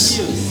 years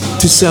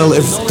to sell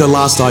the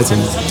last item,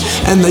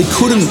 and they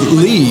couldn't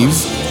leave.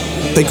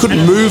 They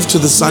couldn't move to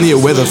the sunnier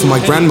weather for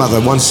my grandmother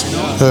once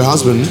her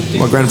husband,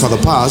 my grandfather,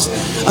 passed,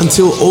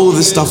 until all of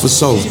this stuff was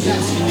sold.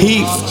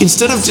 He,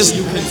 instead of just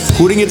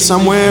putting it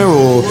somewhere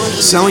or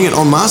selling it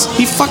en masse,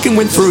 he fucking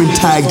went through and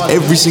tagged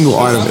every single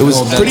item. It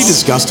was pretty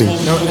disgusting.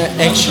 No,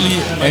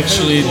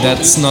 actually,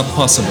 that's not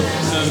possible.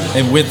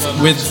 And with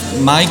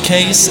my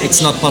case,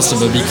 it's not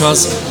possible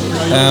because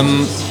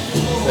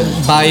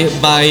by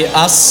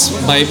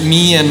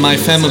me and my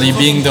family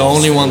being the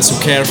only ones who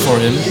care for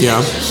him.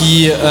 Yeah.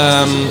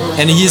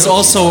 And he is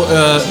also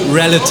a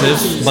relative,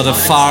 but a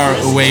far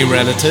away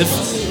relative.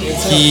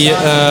 He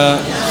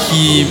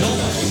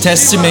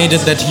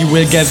testimated that he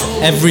will give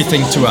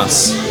everything to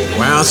us.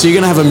 Wow, so you're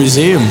gonna have a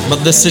museum.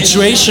 But the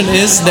situation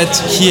is that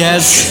he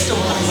has.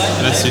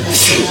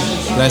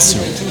 Bless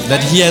you.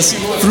 That he has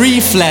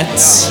 3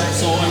 flats.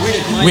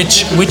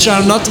 Which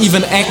are not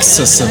even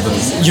accessible.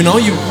 You know,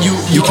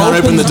 you can't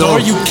open the door.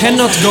 You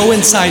cannot go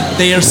inside.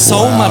 They are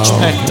so much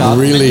packed up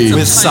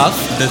with stuff.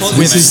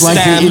 This is like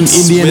in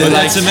Indiana.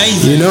 That's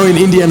amazing. You know, in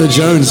Indiana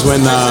Jones,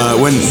 when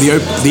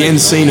the end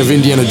scene of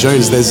Indiana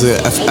Jones, there's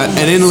an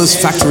endless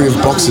factory of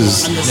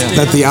boxes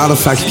that the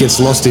artifact gets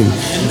lost in.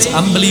 It's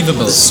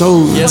unbelievable.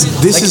 So yes,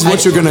 this like is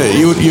what you're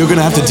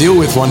gonna have to deal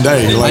with one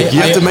day. Like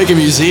you have to make a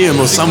museum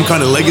or some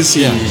kind of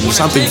legacy or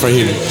something for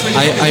him.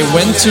 I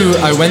went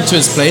to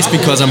his place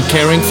because I'm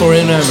caring for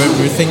him and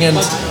everything, and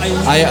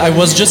I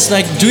was just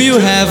like, do you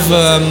have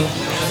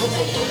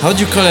how do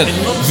you call it,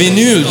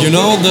 vinyl? You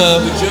know,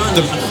 the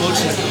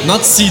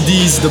not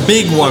CDs, the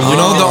big one. You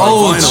know, the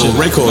old vinyl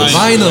records.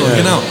 Vinyl.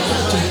 You know.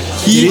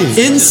 He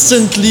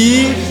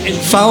instantly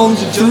found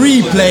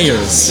 3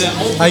 players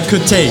I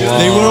could take.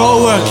 They were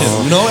all working,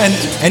 you know.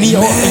 And he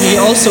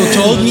also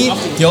told me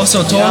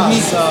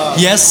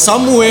he has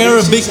somewhere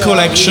a big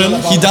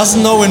collection. He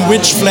doesn't know in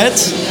which flat,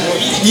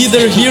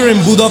 either here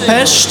in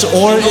Budapest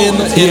or in.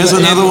 He has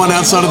another one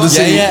outside of the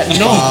city. Yeah,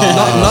 no,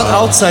 not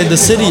outside the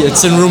city.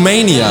 It's in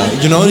Romania.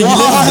 You know, he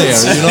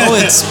lives there. You know,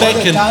 it's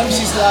back in.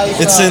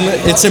 It's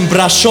in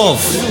Brasov.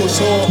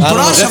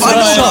 Brasov, I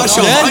know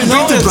Brasov. I've been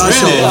to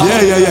Brasov.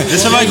 Yeah.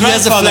 That's where my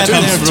grandfather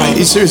comes from.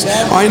 He's serious.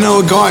 I know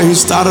a guy who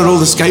started all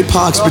the skate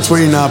parks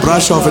between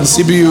Brasov and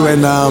Sibiu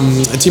and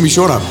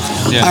Timișoara.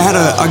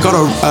 I got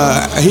a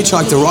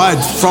hitchhiked a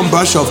ride from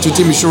Brasov to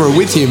Timișoara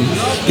with him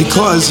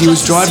because he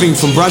was driving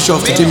from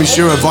Brasov to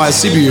Timișoara via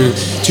Sibiu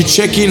to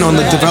check in on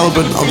the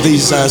development of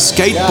these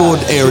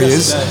skateboard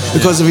areas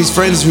because of his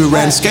friends who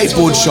ran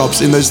skateboard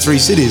shops in those three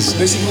cities.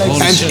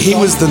 And he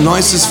was the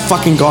nicest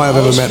fucking guy I've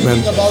ever met,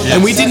 man.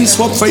 And we didn't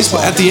swap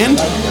Facebook at the end.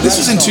 This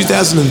was in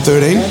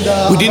 2013.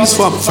 We didn't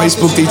swap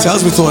Facebook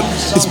details. We thought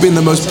it's been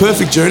the most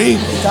perfect journey.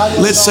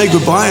 Let's say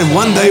goodbye, and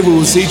one day we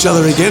will see each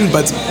other again.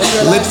 But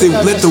let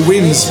the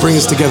winds bring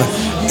us together.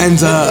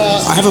 And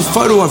I have a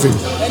photo of him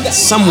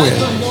somewhere,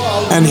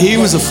 and he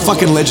was a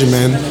fucking legend,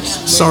 man.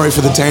 Sorry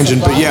for the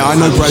tangent, but yeah, I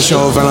know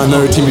Brasov and I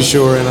know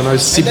Timișoara and I know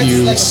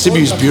Sibiu.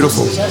 Sibiu's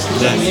beautiful.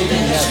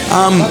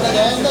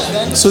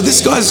 So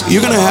this guy's,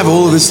 you're gonna have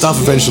all of this stuff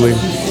eventually.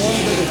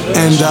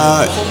 And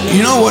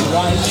you know what?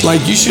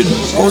 Like, you should.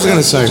 What was I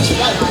gonna say?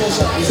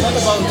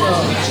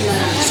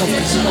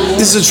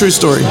 This is a true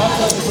story.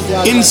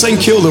 In St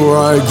Kilda,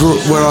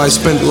 where I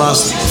spent the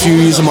last few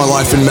years of my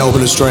life in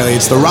Melbourne, Australia,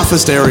 it's the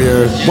roughest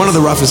area, one of the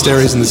roughest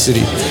areas in the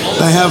city.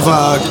 They have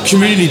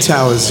community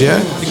towers,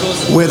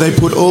 where they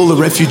put all the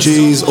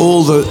refugees,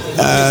 all the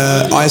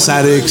ice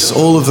addicts,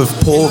 all of the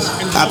poor,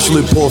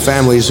 absolute poor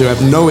families who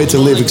have nowhere to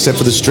live except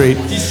for the street,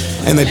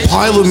 and they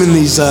pile them in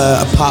these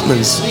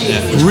apartments,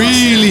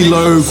 really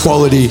low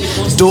quality,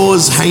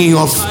 doors hanging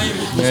off.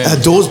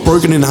 Doors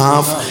broken in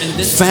half,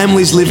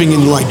 families living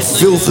in like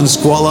filth and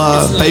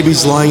squalor,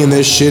 babies lying in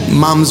their shit,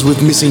 mums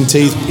with missing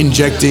teeth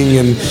injecting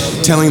and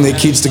telling their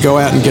kids to go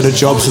out and get a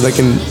job so they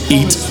can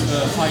eat.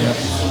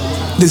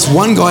 This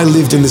one guy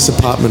lived in this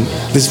apartment,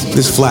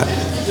 this flat,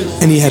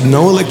 and he had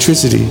no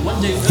electricity.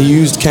 He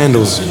used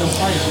candles.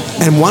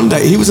 And one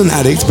day, he was an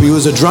addict, but he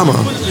was a drummer.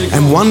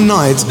 And one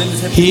night,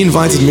 he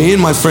invited me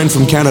and my friend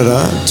from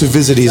Canada to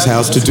visit his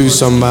house to do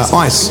some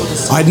ice.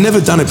 I'd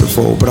never done it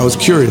before, but I was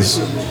curious.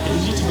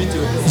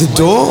 The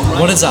door.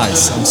 What is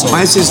ice? I'm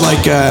sorry. Ice is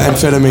like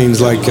amphetamines,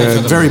 like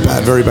very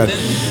bad, very bad.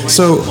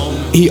 So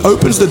he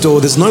opens the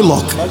door. There's no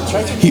lock.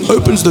 He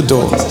opens the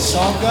door,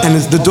 and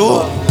as the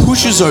door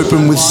pushes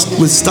open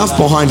with stuff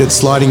behind it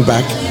sliding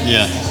back.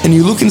 Yeah. And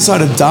you look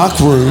inside a dark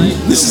room.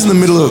 This is in the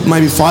middle of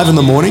maybe 5 in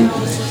the morning,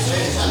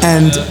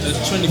 and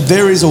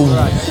there is a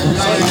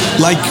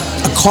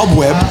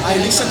cobweb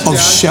of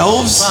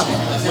shelves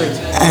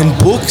and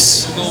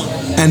books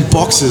and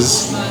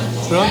boxes.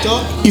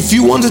 If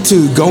you wanted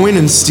to go in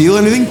and steal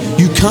anything,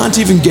 you can't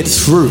even get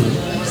through.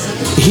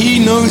 He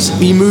knows,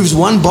 he moves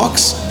one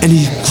box and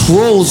he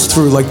crawls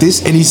through like this,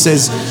 and he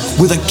says,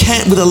 with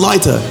a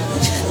lighter,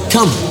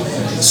 come.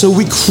 So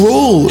we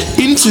crawl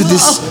into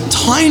this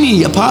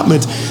tiny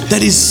apartment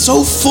that is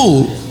so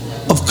full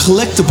of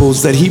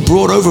collectibles that he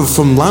brought over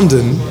from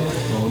London,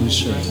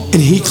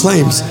 and he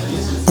claims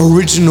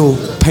original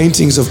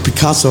paintings of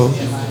Picasso,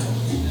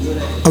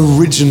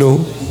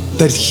 original,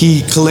 that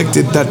he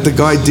collected, that the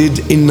guy did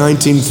in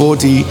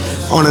 1940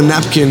 on a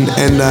napkin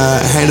and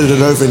handed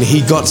it over, and he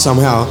got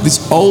somehow.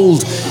 This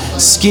old,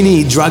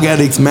 skinny drug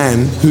addict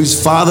man whose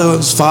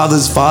father's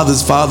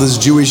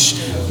Jewish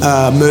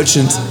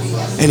merchant,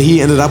 and he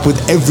ended up with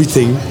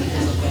everything.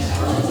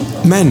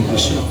 Man,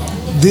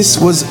 this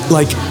was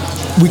like,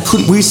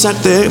 we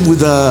sat there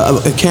with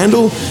a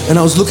candle, and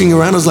I was looking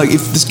around. I was like,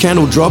 if this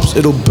candle drops,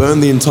 it'll burn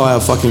the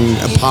entire fucking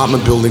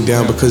apartment building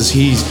down, because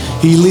he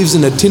lives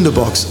in a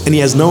tinderbox and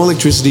he has no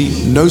electricity,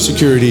 no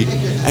security,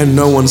 and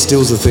no one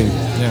steals the thing.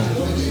 Yeah,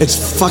 it's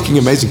fucking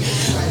amazing.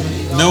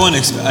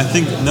 I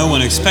think no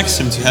one expects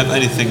him to have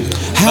anything.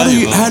 How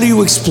do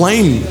you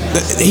explain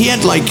that he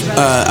had like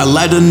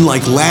Aladdin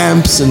like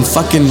lamps and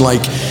fucking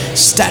like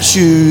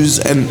statues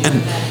and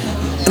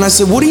I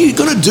said, what are you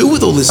gonna do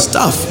with all this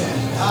stuff?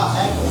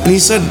 And he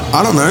said,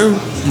 I don't know,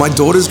 my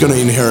daughter's going to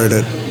inherit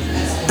it.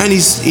 And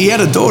he had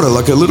a daughter,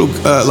 like a little,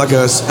 like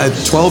a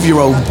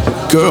 12-year-old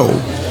girl,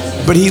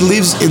 but he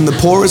lives in the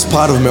poorest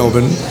part of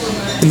Melbourne,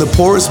 in the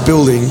poorest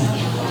building,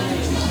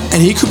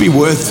 and he could be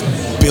worth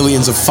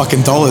billions of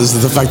fucking dollars.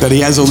 The fact that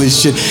he has all this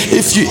shit,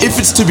 if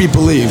it's to be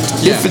believed,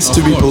 if it's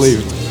to be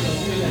believed.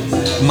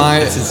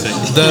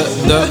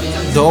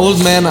 The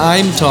old man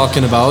I'm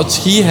talking about,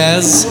 he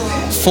has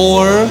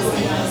 $1.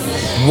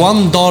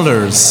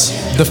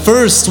 The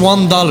first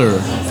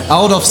 $1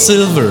 out of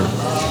silver.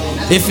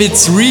 If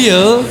it's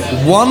real,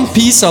 one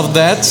piece of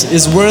that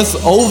is worth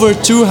over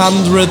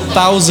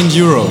 200,000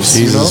 euros.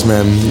 Jesus,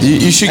 man,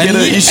 you should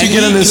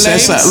get an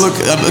assessor. Look,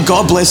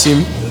 God bless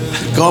him.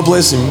 God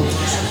bless him.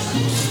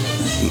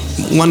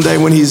 One day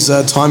when his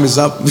time is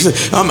up,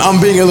 I'm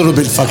being a little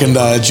bit fucking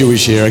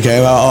Jewish here.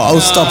 Okay, I'll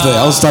stop there.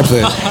 I'll stop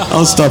there.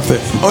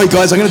 All right,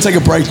 guys, I'm gonna take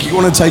a break. You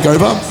want to take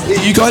over?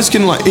 You guys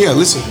can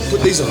listen.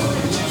 Put these on.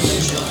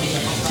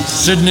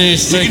 Sydney,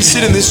 You can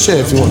sit in this chair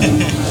if you want.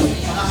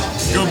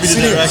 Go be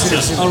the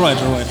director. All right.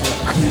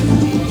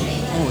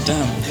 Oh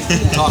damn.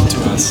 talk to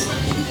us.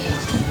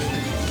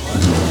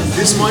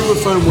 This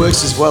microphone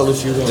works as well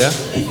if you want. Yeah.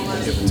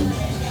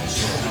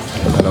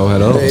 Hello.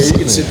 Yeah, you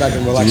can sit back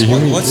and relax.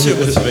 What's your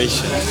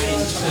motivation?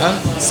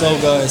 So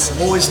guys,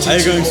 Always Are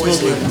you going always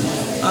smoking?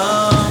 I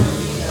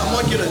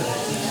might get a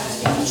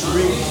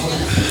drink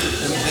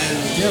and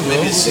then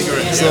maybe a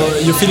cigarette. so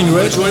you're feeling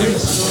great? You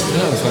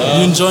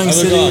enjoying the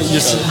city?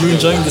 You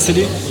enjoying the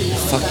city? I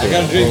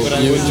got a drink, but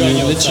I'm You enjoying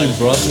your literally time.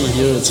 brought me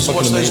here. It's Watch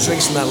fucking those amazing.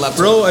 drinks in that laptop.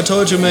 Bro, I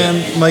told you,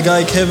 man. My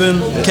guy Kevin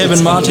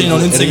Martin on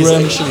And he's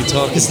Instagram. actually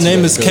talking His to name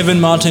that is girl. Kevin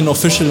Martin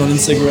Official on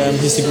Instagram.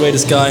 He's the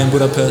greatest guy in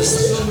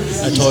Budapest.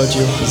 I told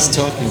you. He's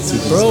talking to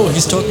this. Bro,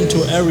 he's talking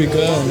to every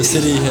girl in the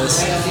city.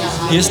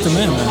 He's the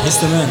man, man. He's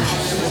the man.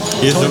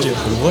 He's Told the- you.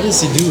 What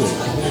is he doing?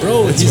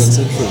 Bro, That's he's what's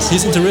interesting.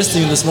 he's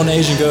interested in this one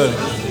Asian girl.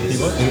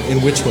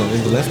 In which one?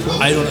 In the left one?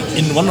 I don't.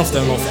 In one of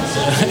them,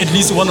 at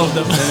least one of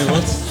them.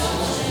 What?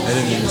 I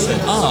didn't even say.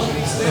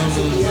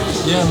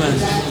 Yeah, man.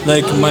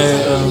 Like my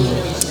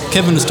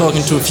Kevin is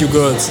talking to a few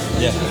girls.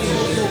 Yeah.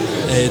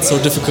 Hey, it's so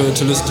difficult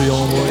to listen to your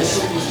own voice.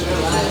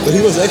 But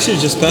he was actually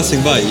just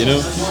passing by, you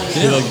know?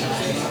 Yeah.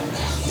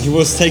 He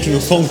was taking a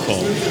phone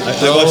call. I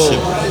watched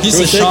him. He's He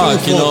a was taking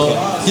shark, you phone know.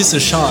 call. He's a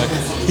shark.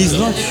 He's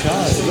not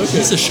shy. Look at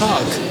He's a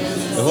shark.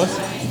 the what?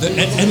 The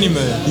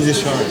animal. He's a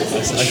shark. I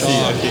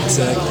see.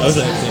 Exactly. I was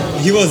like,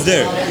 he was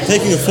there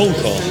taking a phone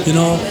call. You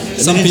know, And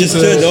some then he just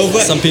people. turned over.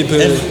 Some people.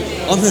 And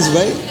on his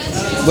way.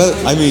 Well,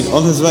 I mean,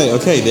 on his way.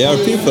 Okay, they are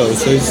people,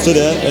 so he stood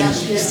there and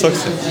talked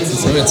to him.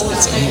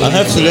 I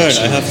have to learn.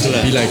 I have to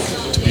learn.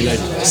 To be like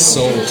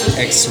so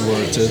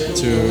extroverted.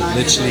 To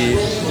literally,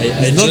 I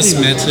not just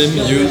even- met him.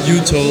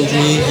 You told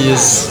me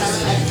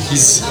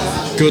he's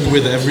good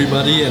with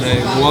everybody, and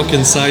I walk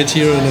inside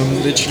here, and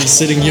I'm literally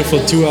sitting here for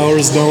 2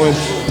 hours now and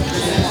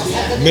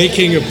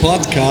making a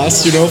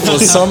podcast. You know, for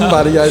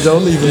somebody I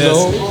don't even Yes.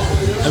 know.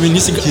 I mean,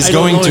 He's I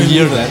don't going know to him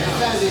hear either. that.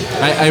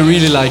 I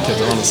really like it,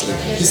 honestly.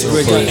 He's a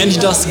great guy, and he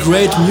does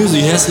great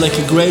music. He has like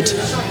a great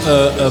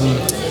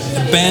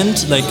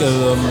band, like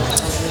the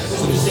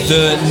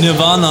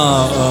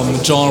Nirvana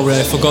genre.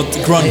 I forgot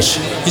grunge.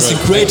 He's a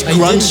great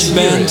grunge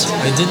band.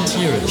 I didn't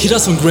hear it. He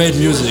does some great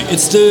music.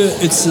 It's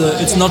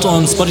not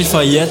on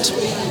Spotify yet,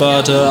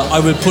 but I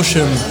will push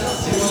him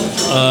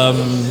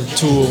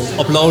to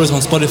upload it on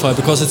Spotify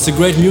because it's a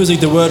great music.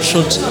 The world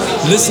should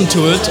listen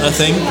to it, I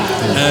think.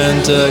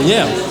 And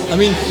I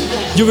mean,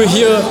 you will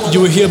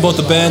hear about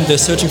the band. They're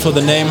searching for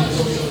the name.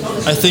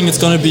 I think it's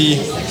gonna be.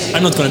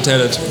 I'm not gonna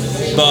tell it,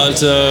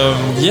 but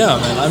yeah,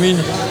 man. I mean,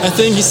 I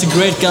think he's a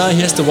great guy.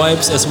 He has the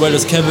vibes as well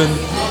as Kevin.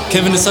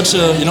 Kevin is such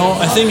a, you know,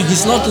 I think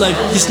he's not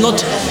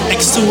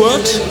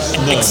extrovert,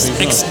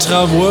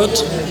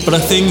 extravert, but I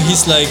think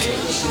he's like,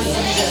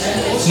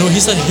 no, he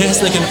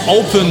has like an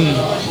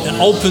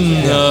open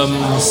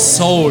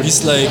soul.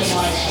 He's like,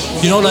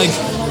 you know, like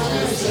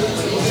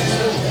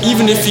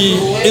even if he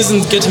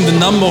isn't getting the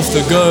number of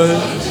the girl,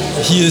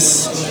 he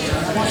is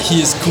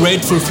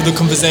grateful for the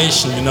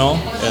conversation. You know,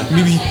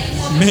 maybe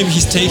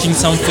he's taking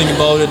something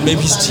about it.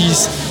 Maybe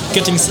he's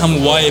getting some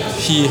vibe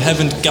he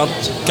haven't got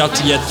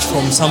yet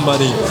from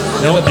somebody.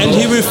 You know, and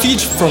he will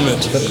feed from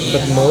it. But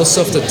most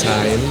of the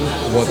time,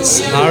 what's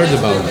hard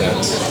about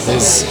that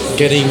is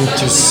getting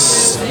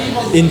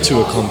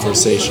into a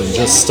conversation,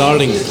 just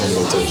starting the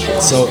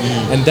conversation. So,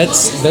 and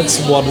that's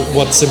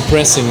what's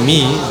impressing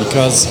me,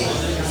 because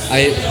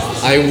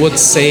I would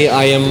say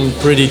I am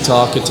pretty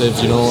talkative.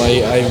 You know,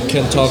 I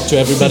can talk to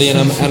everybody, and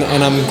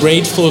I'm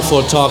grateful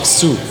for talks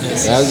too.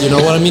 Yeah, you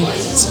know what I mean?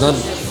 It's not.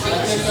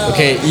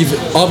 Okay,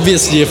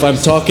 obviously, if I'm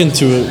talking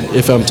to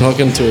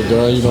a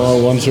girl, you know,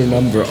 I want her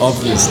number,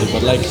 obviously.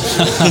 But like,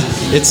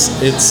 it's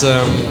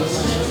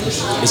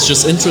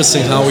just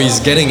interesting how he's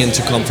getting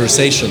into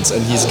conversations,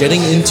 and he's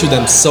getting into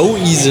them so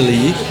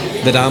easily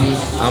that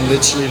I'm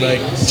literally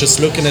like just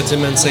looking at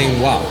him and saying,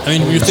 wow. I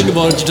mean, when you think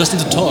about it, you just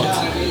need to talk.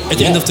 At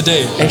the end of the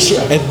day. Actually,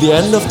 at the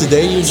end of the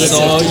day, you just so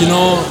have to. you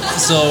know,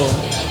 so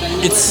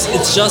it's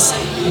just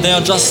they are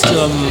just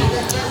how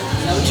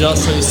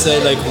you say,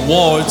 like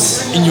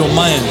walls in your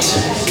mind,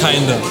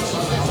 kinda.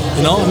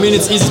 You know, I mean,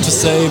 it's easy to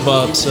say,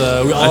 but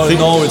we all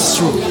know it's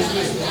true.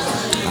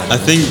 I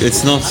think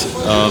it's not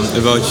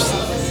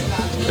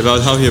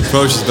about how he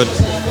approaches, but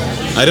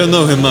I don't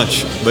know him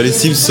much, but it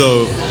seems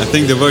so. I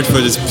think the word for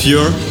it is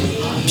pure.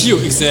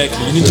 Pure,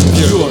 exactly. You need to be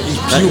pure.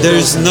 There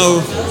is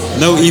no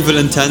evil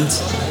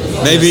intent.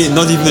 Maybe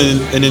not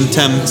even an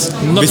intent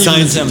Not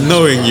besides even attempt.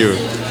 knowing you.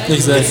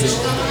 Exactly.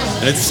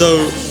 And it's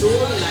so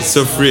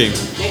freeing.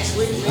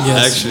 Yes.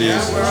 Actually,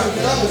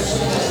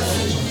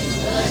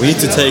 we need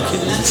to take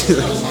it.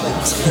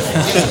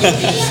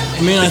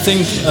 I mean, I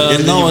think Get it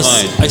in now your as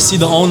mind. I see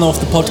the owner of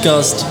the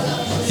podcast,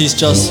 he's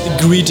just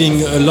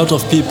greeting a lot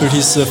of people.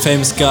 He's a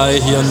famous guy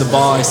here in the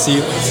bar. I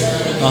see.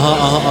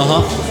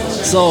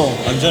 So,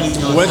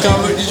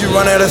 welcome. Did you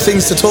run out of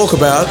things to talk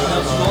about?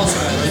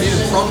 You need a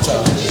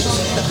prompter.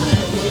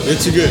 You're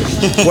too good.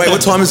 Wait,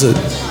 what time is it?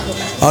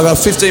 I got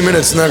 15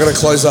 minutes and they're going to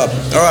close up.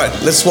 All right,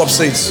 let's swap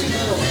seats.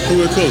 Who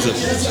will close it?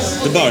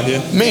 The bar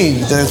here? Me,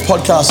 the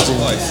podcasting.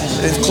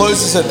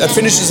 It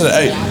finishes at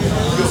 8.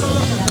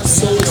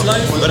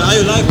 But are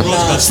you live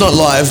broadcast? It's not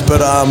live,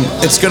 but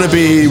it's going to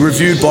be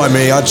reviewed by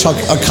me. I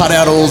cut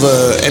out all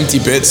the empty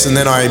bits and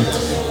then I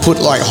put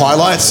like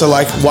highlights. So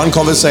like one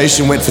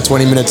conversation went for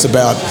 20 minutes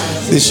about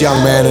this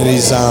young man and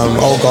his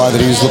old guy that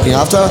he was looking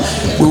after.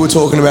 We were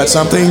talking about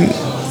something.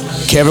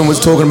 Kevin was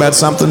talking about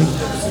something.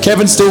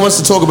 Kevin still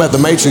wants to talk about The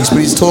Matrix, but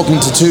he's talking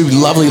to two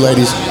lovely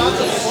ladies.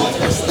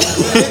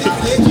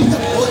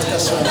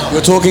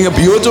 You're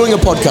doing a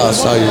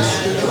podcast, are you?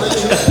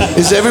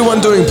 Is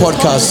everyone doing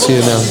podcasts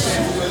here now?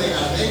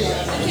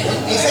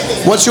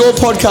 What's your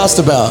podcast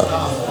about?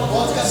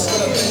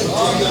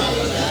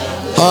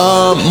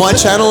 My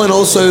channel and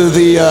also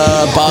the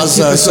bar's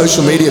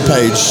social media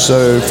page.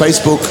 So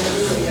Facebook,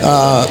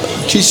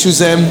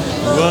 Kishuzem.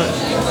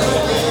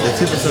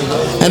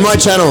 And my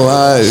channel,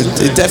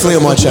 definitely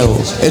on my channel.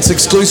 It's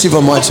exclusive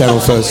on my channel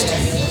first.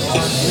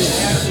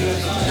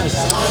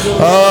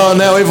 Oh,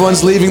 now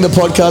everyone's leaving the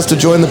podcast to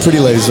join the pretty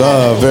ladies.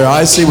 Oh,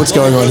 I see what's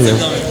going on here.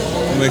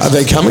 Are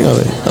they coming, are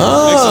they?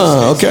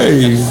 Ah,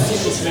 okay.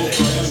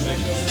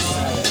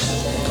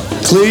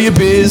 Clear your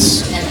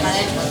beers.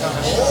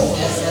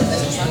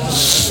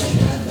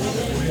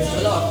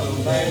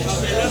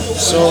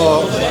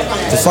 So,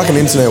 if the fucking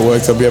internet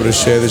worked, I'll be able to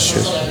share this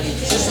shit.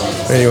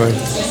 Anyway.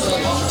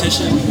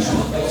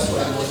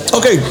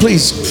 Okay,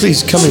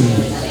 please come in.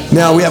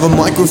 Now we have a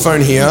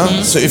microphone here,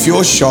 so if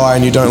you're shy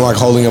and you don't like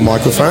holding a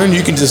microphone,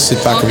 you can just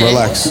sit back and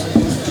relax.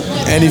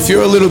 And if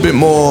you're a little bit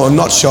more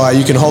not shy,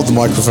 you can hold the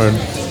microphone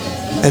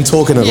and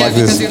talk in it like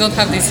this. Because you don't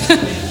have this.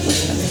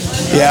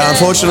 Yeah,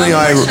 unfortunately,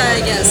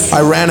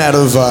 I ran out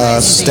of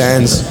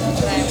stands.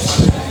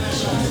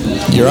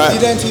 You're right. We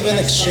didn't even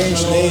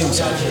exchange names.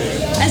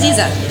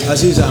 Aziza.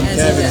 Aziza, I'm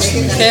Kevin.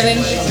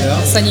 Kevin.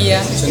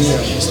 Sania.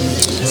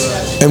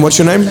 And what's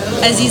your name?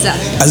 Aziza.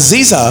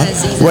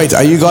 Aziza? Wait,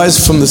 are you guys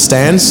from the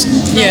stands?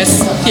 Yes,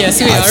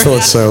 we I are.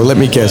 thought so. Let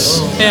me guess.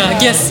 Yeah,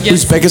 yes.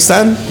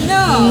 Uzbekistan?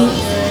 No.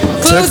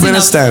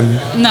 Turkmenistan?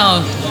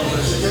 No.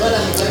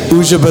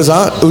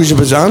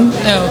 Azerbaijan?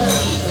 No.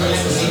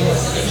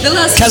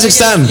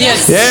 Kazakhstan?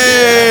 Yes.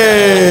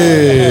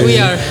 Yay! We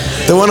are.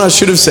 The one I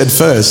should have said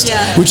first,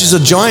 which is a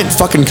giant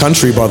fucking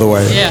country, by the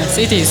way. Yes,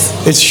 it is.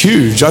 It's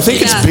huge. I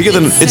think it's bigger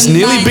than. It's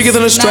nearly bigger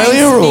than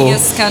Australia, or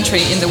biggest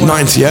country in the world.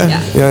 ninth, yeah?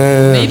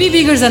 Yeah. Maybe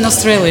bigger than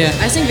Australia.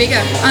 I think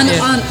bigger.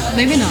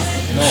 Maybe not.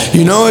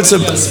 You know, it's a.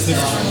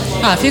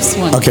 Fifth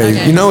one.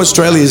 Okay, you know,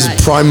 Australia is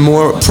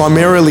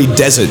primarily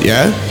desert,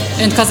 yeah?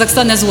 And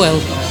Kazakhstan as well.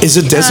 Is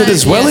it desert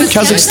as well in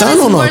Kazakhstan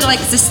or not? It's more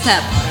like the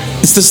steppe.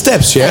 It's the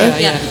steppes, yeah?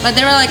 Yeah, but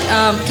there are like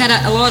kind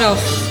of a lot of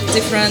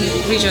different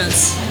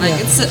regions. Like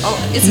it's a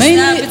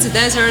steppe, it's a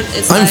desert.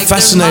 I'm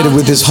fascinated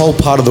with this whole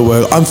part of the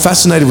world. I'm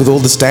fascinated with all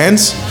the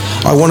stands.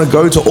 I want to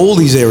go to all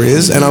these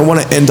areas, and I want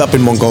to end up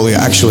in Mongolia.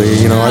 Actually,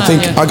 you know, I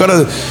think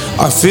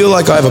I feel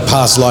like I have a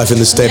past life in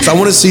the steppes. I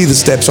want to see the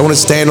steppes. I want to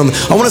stand on.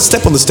 I want to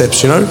step on the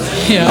steppes. You know,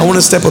 I want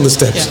to step on the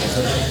steppes.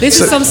 This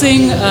is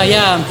something,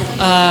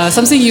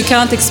 something you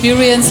can't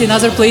experience in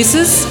other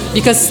places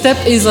because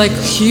steppe is like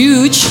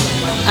huge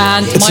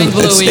and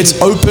mind-blowing. It's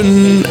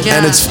open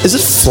and is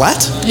it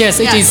flat? Yes,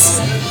 it is.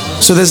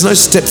 So there's no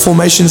step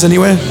formations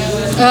anywhere?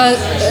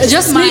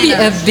 Just maybe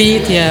a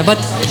bit, yeah, but...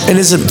 And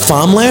is it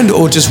farmland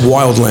or just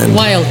wild land?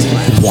 Wild.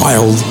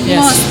 Wild?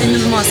 Yes.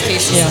 In most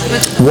cases.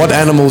 Yeah. What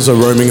animals are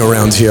roaming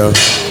around here?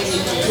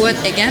 What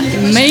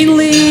again?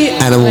 Mainly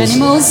animals.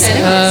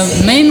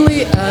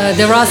 Mainly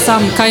there are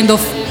some kind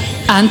of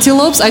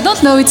antelopes. I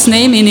don't know its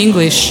name in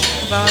English,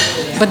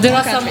 but there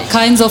are some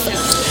kinds of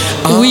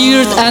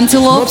weird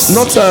antelopes.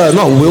 Not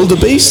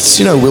wildebeests.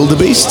 You know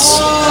wildebeests?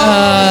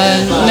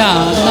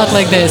 No, not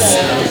like this.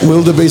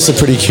 Wildebeests are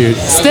pretty cute.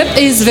 Steppe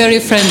is very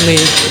friendly.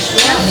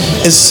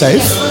 Is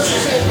safe?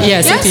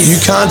 Yes, it is. You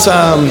can't.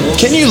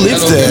 Can you live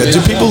there?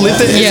 Do people live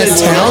there? Yes. Is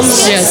there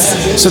towns?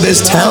 Yes. So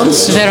there's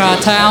towns. There are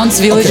towns,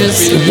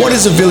 villages. Okay. What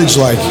is a village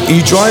like?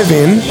 You drive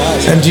in,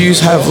 and do you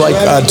have like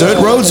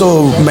dirt roads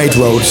or made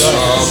roads?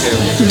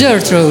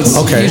 Dirt roads.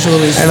 Okay.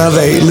 Usually. And are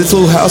they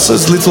little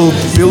houses, little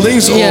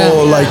buildings,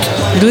 or like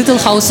little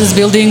houses,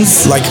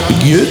 buildings? Like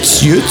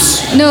yurts?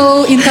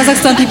 No, in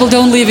Kazakhstan people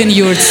don't live in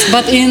yurts,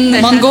 but in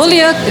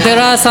Mongolia there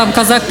are some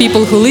Kazakh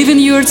people who live in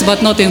yurts,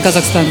 but not in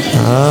Kazakhstan.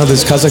 Ah,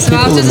 there's Kazakh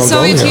people in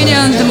Mongolia.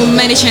 Union,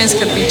 many changes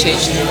have been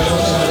changed.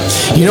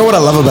 You know what I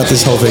love about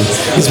this whole thing?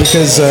 It's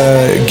because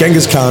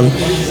Genghis Khan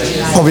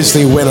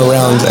obviously went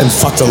around and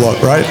fucked a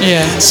lot, right?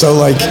 Yeah. So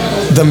like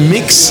the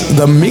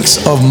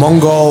mix of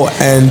Mongol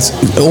and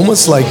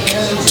almost like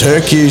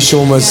Turkish,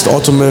 almost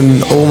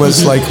Ottoman,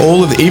 almost like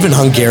all of even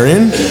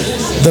Hungarian.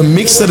 the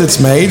mix that it's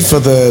made for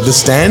the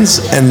stands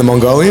and the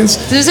Mongolians.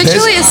 There's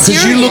actually a because you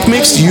series. look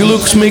mixed, you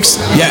look mixed.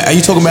 Yeah, are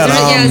you talking about?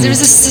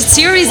 There's a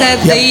series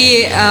that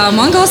the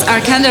Mongols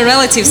are kind of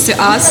relatives to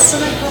us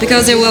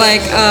because they were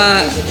like,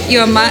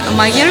 you're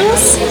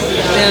Magyars?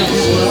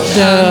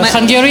 The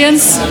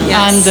Hungarians,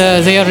 and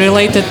they are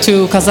related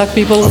to Kazakh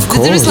people. Of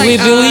course. There's like, we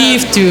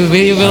believe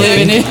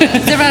in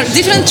it. There are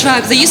different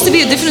tribes. There used to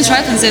be a different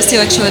tribe, and there's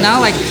still actually now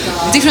like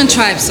different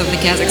tribes of the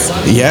Kazakhs.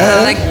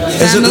 Yeah. Like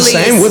Is it the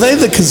same? Were they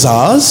the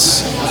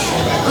Khazars?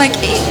 Like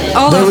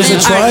all There of was them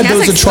a tribe. are There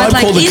was a Kazakhs, tribe but,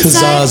 like, called the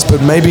inside- Khazars,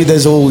 but maybe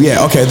there's all.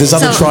 Yeah, okay. There's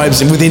other So-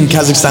 tribes within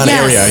Kazakhstan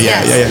Yes, area.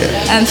 yes.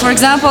 Yeah. And for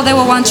example, there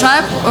were one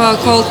tribe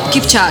called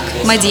Kipchak,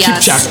 Magyars.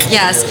 Kipchak.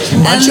 Yes.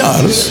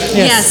 Magyars?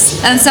 And, yes.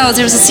 And so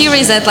there's a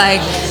series that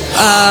like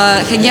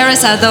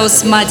Hungarians are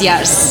those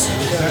Magyars.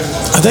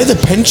 Are they the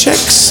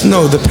Pencheks?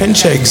 No, the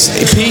Pencheks.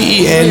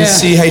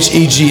 Pencheghs.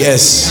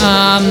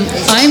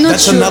 I'm not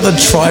That's sure. another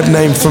tribe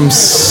name from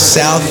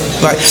south.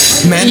 Like,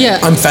 man, Yeah.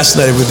 I'm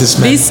fascinated with this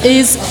man. This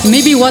is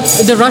maybe what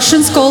the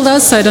Russians called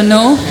us. I don't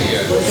know.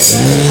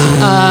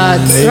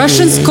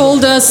 Russians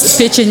called us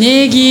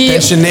Pechenegi.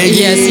 Pechenegi.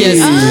 Yes.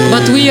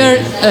 But we are.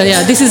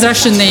 This is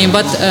Russian name.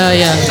 But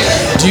yeah.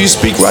 Do you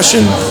speak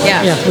Russian?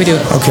 Yeah, we do.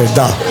 Okay,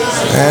 da.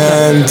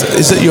 And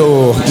is it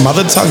your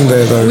mother tongue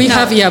there, though? We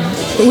have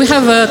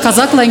a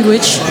Kazakh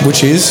language,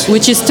 Which is?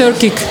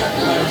 Turkic.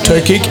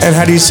 Turkic. And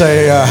how do you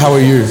say, how are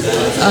you?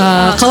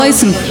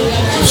 Kalaysın.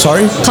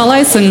 Sorry?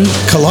 Kalaysın.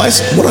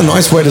 Kalais? What a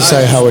nice way to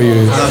say how are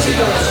you.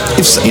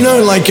 If you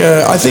know, like,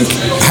 I think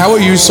how are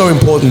you is so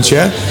important,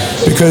 yeah?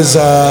 Because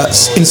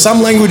in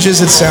some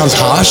languages it sounds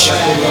harsh.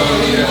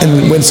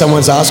 And when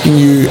someone's asking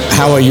you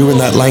how are you in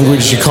that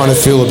language, you kind of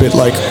feel a bit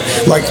like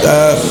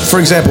for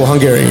example,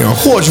 Hungarian, you know,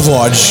 Hodge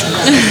Vodge.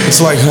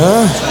 It's like,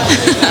 huh?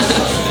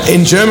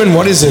 In German,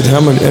 what is it?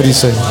 How do you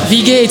say?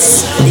 Wie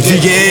geht's? Wie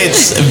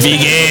geht's? Wie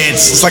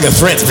geht's? It's like a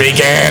threat. Wie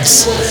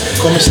geht's?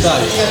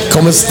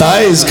 Como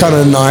stai is kind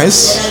of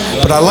nice,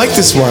 but I like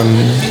this one.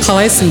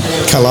 Kalaysın.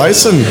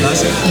 Kalaysın.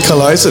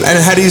 Kalaysın. And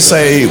how do you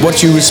say, what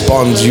do you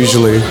respond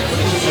usually?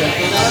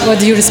 What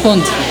do you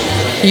respond?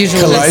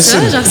 Usually.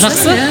 Kalaysın.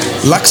 Жақсы.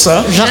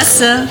 Laksa?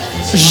 Жақсы.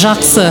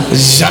 Жақсы.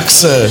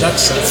 Jaksa.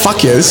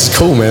 Fuck yeah, this is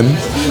cool, man.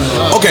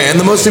 Okay, and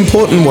the most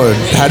important word,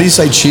 how do you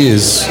say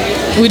cheers?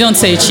 We don't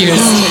say cheers.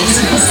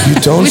 You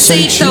don't We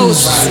say say cheers?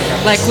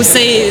 toast. Like we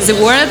say the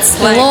words.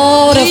 Like,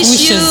 lot of wish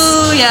wishes.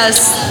 you,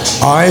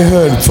 yes. I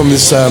heard from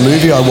this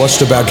movie I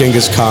watched about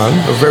Genghis Khan,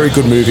 a very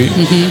good movie.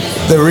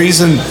 The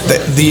reason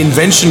that the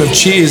invention of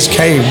cheers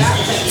came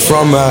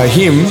from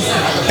him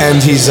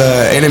and his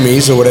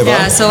enemies or whatever.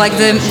 Yeah, so like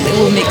they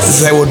will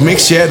mix. They would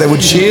mix, they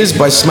would cheers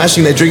by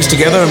smashing their drinks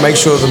together and make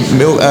sure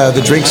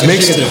the drinks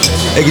mixed.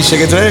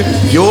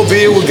 Your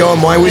beer would go on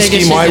my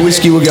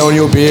whiskey would go on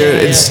your beer.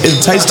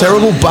 It tastes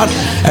terrible, but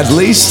at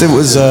least it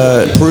was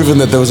proven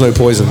that there was no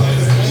poison.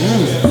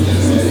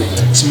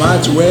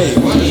 Smart way to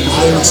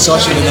play with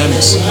social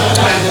dynamics.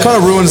 Kind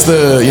of ruins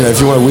if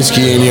you want a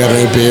whiskey and you have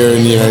a beer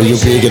and your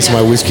beer gets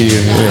my whiskey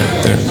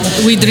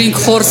and We drink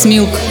horse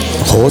milk.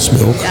 Horse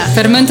milk?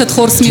 Fermented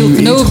horse Do you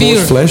milk, no eat beer.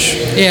 horse flesh?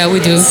 Yeah, we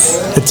do.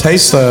 It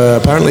tastes,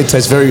 apparently it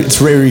tastes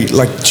very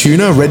like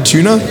tuna, red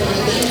tuna.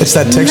 It's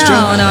that texture.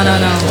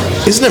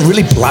 No. Isn't it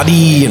really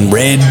bloody and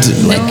red?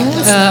 Like,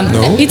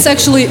 no? It's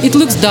actually, it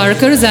looks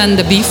darker than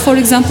the beef, for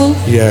example.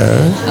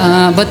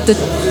 Yeah. But the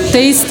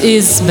taste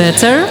is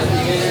better.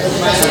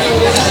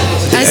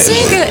 I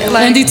think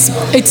and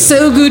it's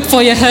so good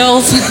for your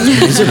health.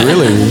 Is it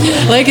really?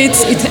 Like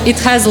it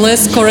has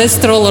less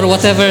cholesterol or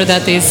whatever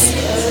that is.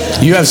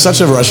 You have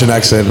such a Russian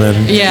accent,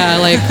 man. Yeah,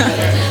 like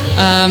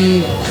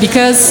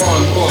because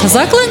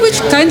Kazakh language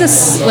kind of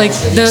like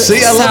the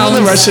See, I love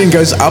when the Russian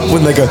goes up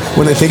when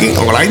they're thinking.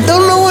 Oh, I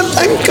don't know what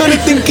I'm kind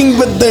of thinking,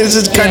 but there's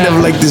this kind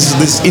of like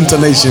this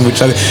intonation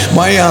which I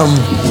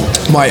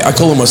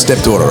call her my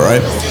stepdaughter,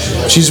 right?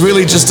 She's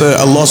really just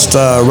a lost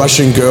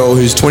Russian girl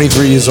who's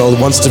 23 years old,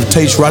 wants to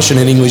teach Russian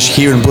and English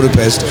here in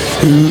Budapest,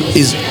 who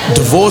is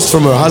divorced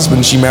from her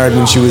husband she married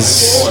when she was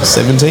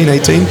 17,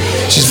 18.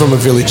 She's from a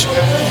village.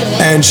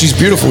 And she's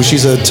beautiful.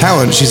 She's a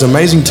talent. She's an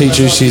amazing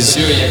teacher. She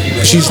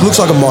looks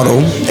like a model,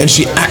 and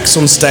she acts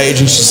on stage,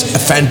 and she's a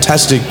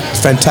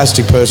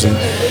fantastic person.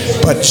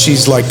 But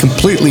she's like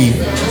completely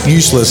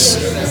useless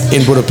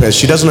in Budapest.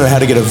 She doesn't know how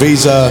to get a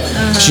visa.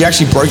 She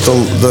actually broke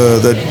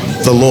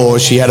the law.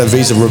 She had a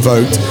visa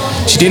revoked.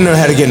 She didn't know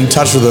how to get in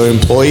touch with her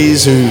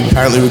employees who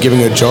apparently were giving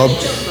her a job.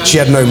 She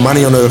had no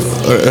money on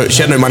her.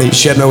 She had no money.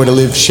 She had nowhere to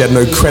live. She had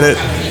no credit.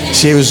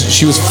 She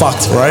was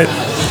fucked, right?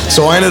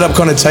 So I ended up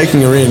kind of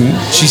taking her in.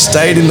 She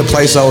stayed in the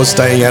place I was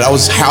staying at. I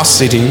was house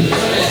sitting.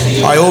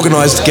 I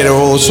organised to get her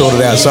all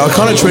sorted out. So I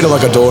kind of treat her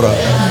like a daughter.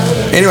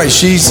 Anyway,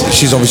 she's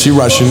obviously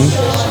Russian,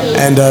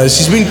 and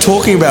she's been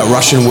talking about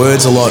Russian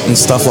words a lot and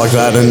stuff like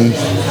that. And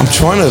I'm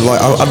trying to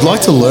I'd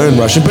like to learn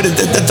Russian, but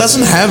it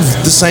doesn't have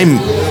the same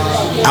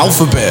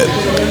alphabet.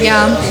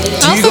 Yeah.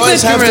 Do you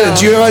guys have Kirill.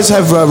 do you guys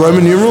have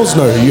Roman numerals?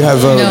 No, you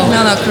have.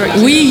 No,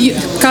 correct. We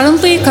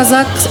currently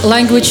Kazakh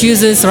language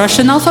uses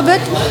Russian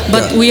alphabet,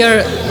 but we are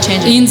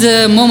in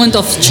the moment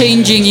of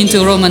changing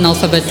into Roman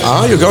alphabet.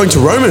 Ah, you're going to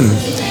Roman.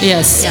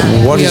 Yes.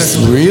 What we is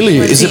are. really?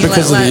 Is it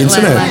because of the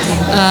internet?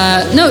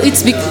 No,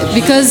 it's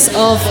because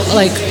of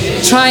like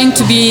trying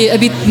to be a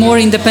bit more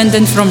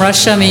independent from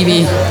Russia,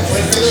 maybe.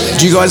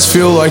 Do you guys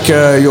feel like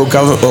your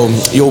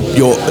government, your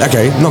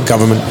okay, not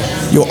government,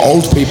 your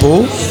old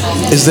people?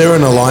 Is there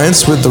an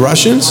alliance with the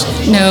Russians?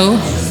 No.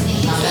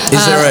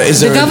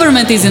 The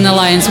government is in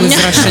alliance with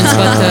Russians,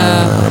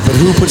 but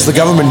who puts the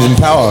government in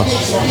power?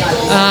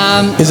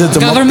 Is it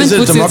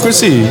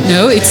democracy?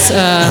 No, it's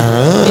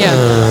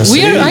yeah.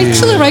 We are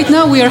actually right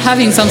now we are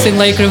having something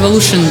like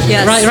revolution.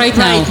 Yes, right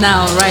now.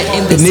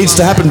 In It this needs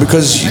to happen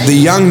because the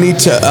young need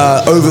to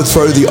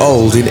overthrow the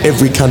old in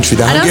every country.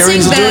 The I don't think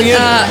Hungarians are doing it.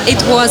 that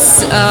it was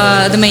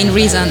the main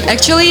reason.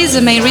 Actually,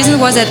 the main reason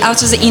was that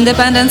after the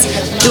independence,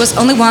 there was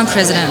only one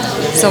president.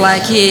 So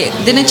like he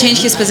didn't change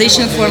his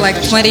position for like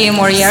 20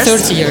 more years.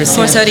 30 years.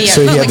 For 30 years.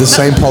 So he No, had like, the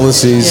same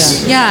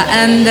policies. Yeah,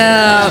 and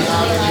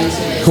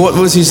What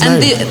was his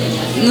name?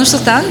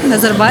 Nursultan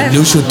Nazarbayev.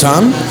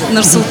 Nursultan?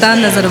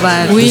 Nursultan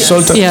Nazarbayev. We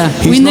Sultan- yeah.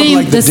 he's We not named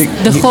like the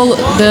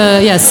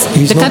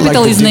He's the not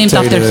capital like is the named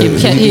after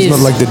dictator. him. He He's is. not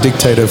like the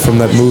dictator from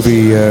that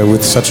movie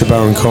with Sacha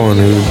Baron Cohen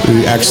who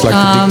acts like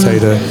the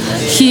dictator.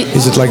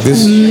 Is it like this?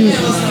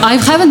 I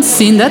haven't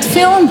seen that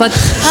film, but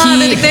he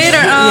the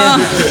dictator.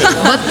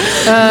 but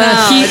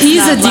No, he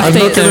is a it's not I'm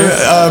not dictator.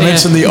 going to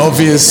mention the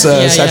obvious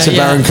Sacha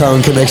Baron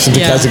Cohen connection to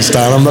Yeah.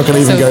 Kazakhstan. I'm not going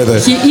to even So go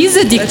there. he is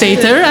a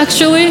dictator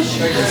actually,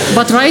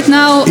 but right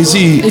now Is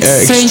he it's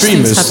strange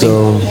things extremist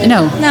happening.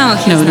 No,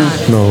 he's no.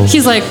 No.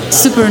 He's like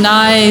super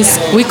nice.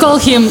 We call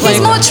him like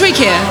He's more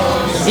tricky.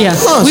 yeah.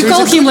 Oh, we so he's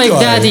call a him good like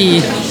guy. daddy.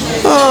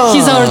 Oh.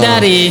 He's our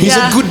daddy. He's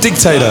a good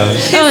dictator.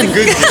 Uh,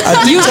 A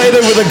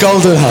dictator with a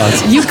golden heart.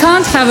 You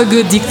can't have a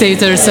good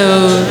dictator, so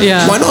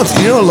yeah. Why not?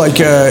 You know, like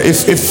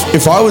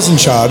if I was in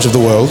charge of the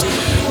world,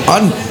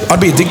 I'd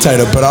be a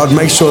dictator, but I'd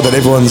make sure that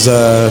everyone's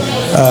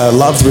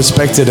loved,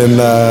 respected, and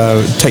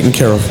taken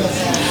care of.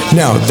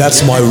 Now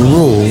that's my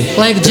rule.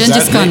 Like Does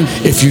Gengis that Khan.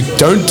 mean if you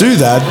don't do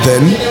that,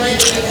 then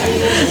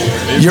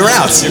you're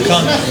out. You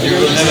can't. You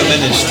will never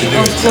manage to do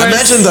it.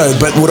 Imagine though,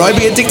 but would I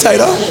be a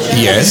dictator?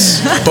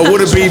 Yes. But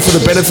would it be for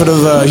the benefit of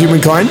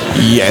humankind?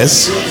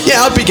 Yes.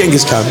 Yeah, I'd be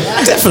Genghis Khan.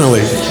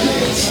 Definitely.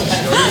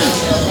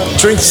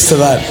 Drinks to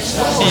that.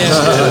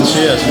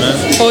 Cheers,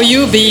 man. For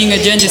you being a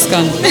Gengis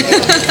Khan.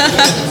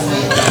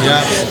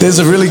 There's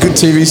a really good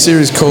TV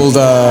series called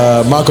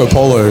Marco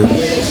Polo.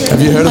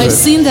 Have you heard of I've it?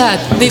 seen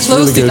that. They It's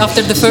closed really it good.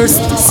 after the first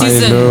I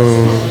season.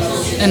 know.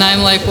 And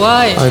I'm like,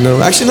 why? I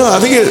know. Actually, no. I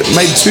think it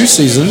made 2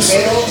 seasons.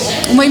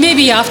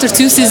 Maybe after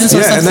 2 seasons or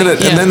Yeah, and something.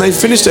 then and then they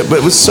finished it, but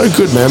it was so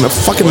good, man. I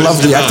fucking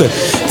love the actor.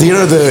 You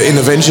know, in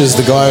Avengers,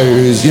 the guy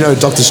who's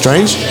Doctor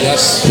Strange.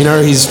 Yes. You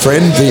know his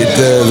friend,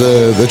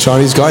 the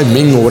Chinese guy,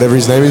 Ming or whatever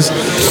his name is.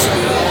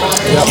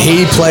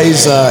 He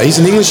plays. He's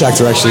an English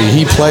actor, actually.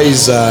 He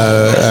plays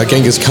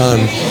Genghis Khan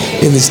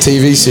in this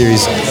TV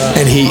series,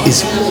 and he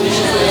is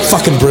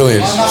fucking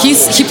brilliant.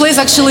 He plays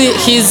actually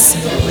his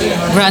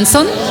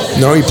grandson.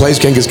 No, he plays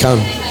Genghis Khan.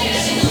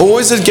 Or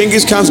is it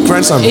Genghis Khan's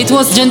grandson? It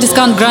was Gengis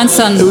Khan's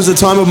grandson. It was the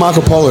time of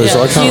Marco Polo,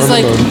 so I can't He's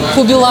remember. like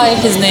Kubilai,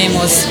 his name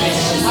was.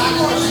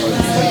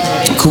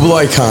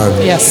 Kublai Khan.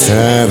 Yes.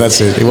 Yeah, that's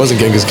it. It wasn't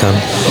Genghis Khan.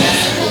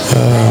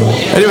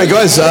 Anyway,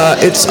 guys,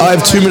 I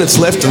have 2 minutes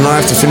left, and I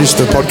have to finish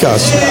the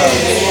podcast.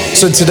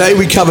 So today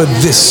we covered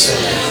this.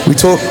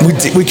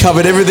 We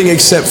covered everything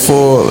except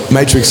for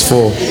Matrix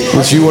 4,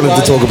 which you wanted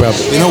to talk about.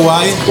 You know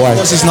why? Why?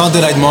 Because it's not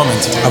the right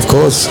moment. Of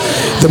course,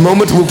 the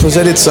moment will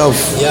present itself.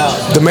 Yeah.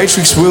 The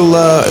Matrix will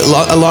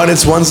align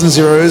its ones and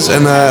zeros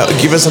and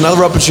give us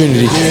another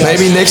opportunity.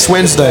 Maybe next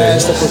Wednesday.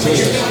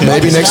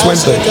 Maybe next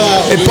Wednesday.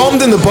 It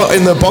bombed in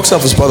the box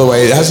office, by the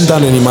way. It hasn't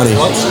done any money.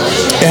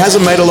 It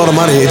hasn't made a lot of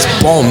money. It's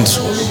bombed.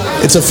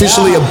 It's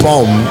officially a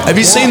bomb. Have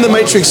you seen The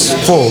Matrix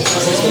 4?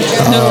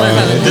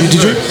 Did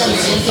you?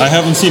 I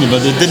haven't seen it,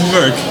 but it didn't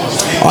work.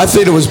 I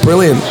think it was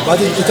brilliant. But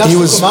it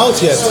hasn't come out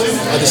yet.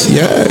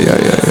 Yeah.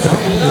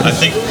 I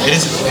think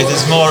it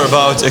is more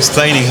about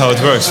explaining how it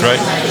works, right?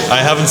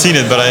 I haven't seen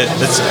it, but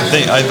that's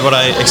what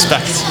I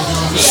expect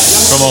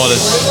from all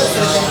this.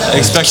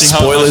 Expecting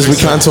Spoilers, we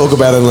can't talk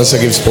about it unless I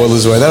give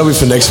spoilers away. That'll be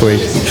for next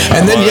week.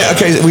 And then,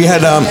 we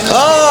had,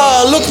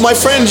 look, my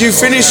friend, you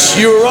finished,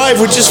 you arrived,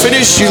 we just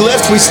finished, you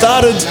left, we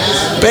started.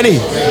 Benny.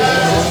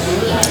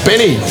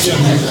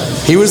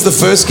 He was the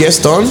first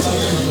guest on.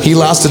 He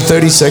lasted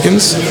 30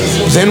 seconds.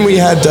 Then we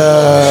had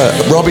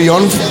Robbie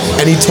on,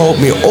 and he told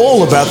me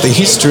all about the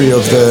history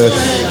of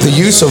the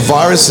use of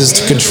viruses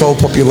to control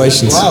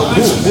populations. Wow,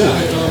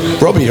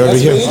 Robbie over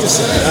here.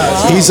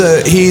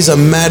 He's a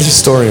mad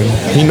historian.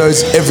 He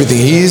knows everything.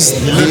 He's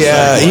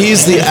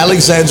the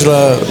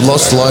Alexandra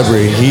Lost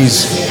Library.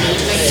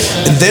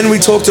 And then we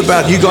talked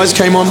about. You guys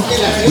came on.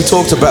 We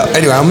talked about.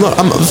 Anyway,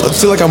 I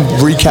feel like I'm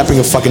recapping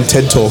a fucking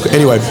TED talk.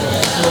 Anyway,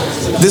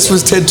 this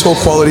was TED Talk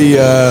quality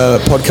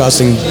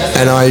podcasting,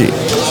 and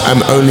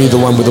am only the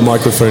one with the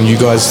microphone. You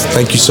guys,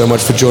 thank you so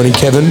much for joining.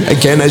 Kevin,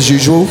 again, as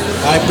usual.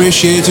 I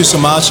appreciate you so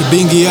much.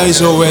 Being here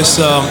is always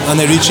an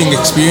enriching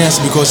experience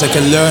because I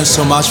can learn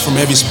so much from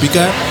every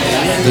speaker.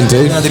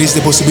 Indeed. And there is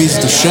the possibility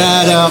to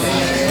share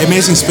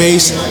amazing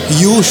space.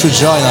 You should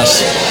join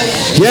us.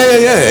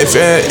 Yeah.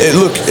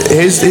 Look,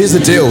 here's the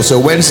deal. So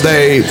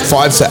Wednesday,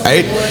 5 to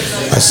 8,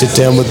 I sit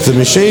down with the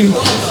machine.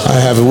 I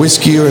have a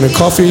whiskey and a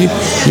coffee.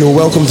 You're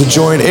welcome to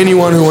join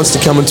anyone who wants to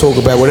come and talk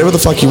about whatever the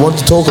fuck you want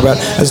to talk about,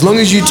 as long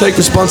as you take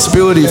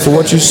responsibility for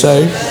what you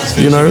say.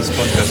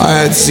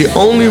 It's the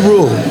only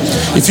rule.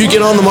 If you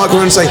get on the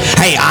microphone and say,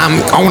 "Hey,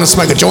 I want to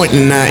smoke a joint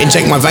and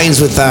inject my veins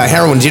with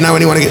heroin. Do you know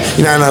anyone?"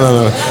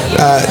 No.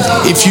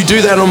 If you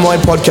do that on my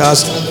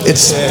podcast,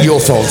 it's your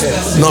fault,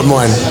 not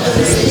mine.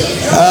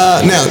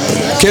 Now,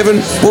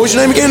 Kevin, what was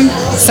your name again?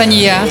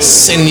 Sanya.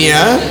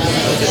 Sanya.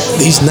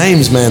 These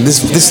names, man.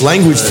 This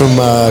language from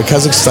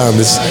Kazakhstan.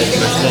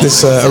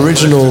 This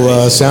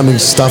original sounding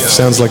stuff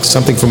sounds like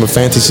something from a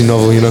fantasy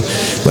novel.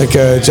 Like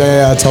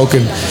J.R.R.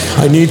 Tolkien.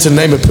 I need to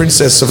name a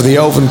princess of the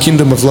elven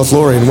kingdom of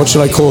Lothlorien. What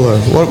should I call her?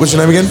 What's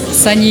your name again?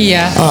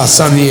 Sanya.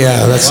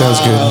 Sanya. That sounds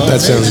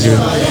good.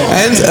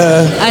 And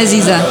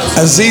Aziza.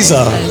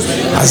 Aziza.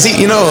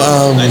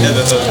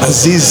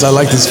 Aziz. I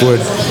like this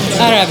word.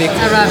 Arabic.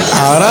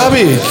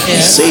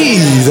 You see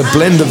the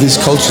blend of these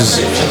cultures.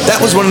 That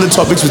was one of the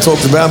topics we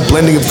talked about,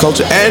 blending of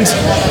culture, and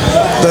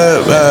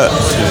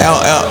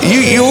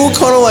you're all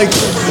kind of like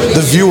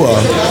the viewer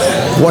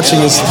watching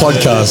this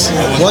podcast.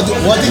 What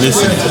did you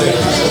learn today?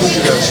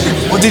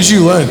 What did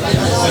you learn?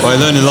 Well, I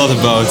learned a lot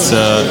about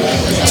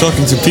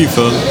talking to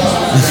people.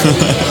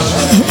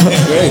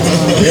 Great.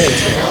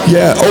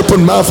 Yeah,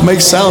 open mouth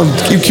makes sound.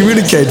 You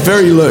communicate.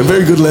 Very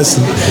good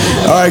lesson.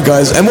 All right,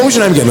 guys. And what was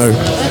your name again? No.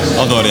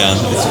 Odorian.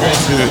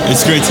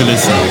 It's great to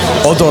listen.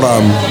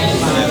 Odoram.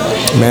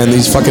 Man,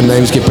 these fucking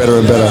names get better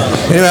and better.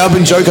 Anyway, I've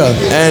been Joker,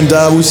 and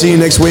we'll see you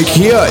next week.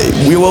 Here,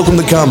 we're welcome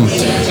to come.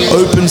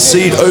 Open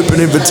seat, open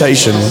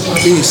invitation.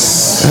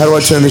 Peace. How do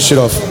I turn this shit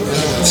off?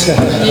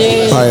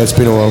 All right, it's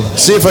been a while.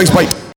 See you, folks. Bye.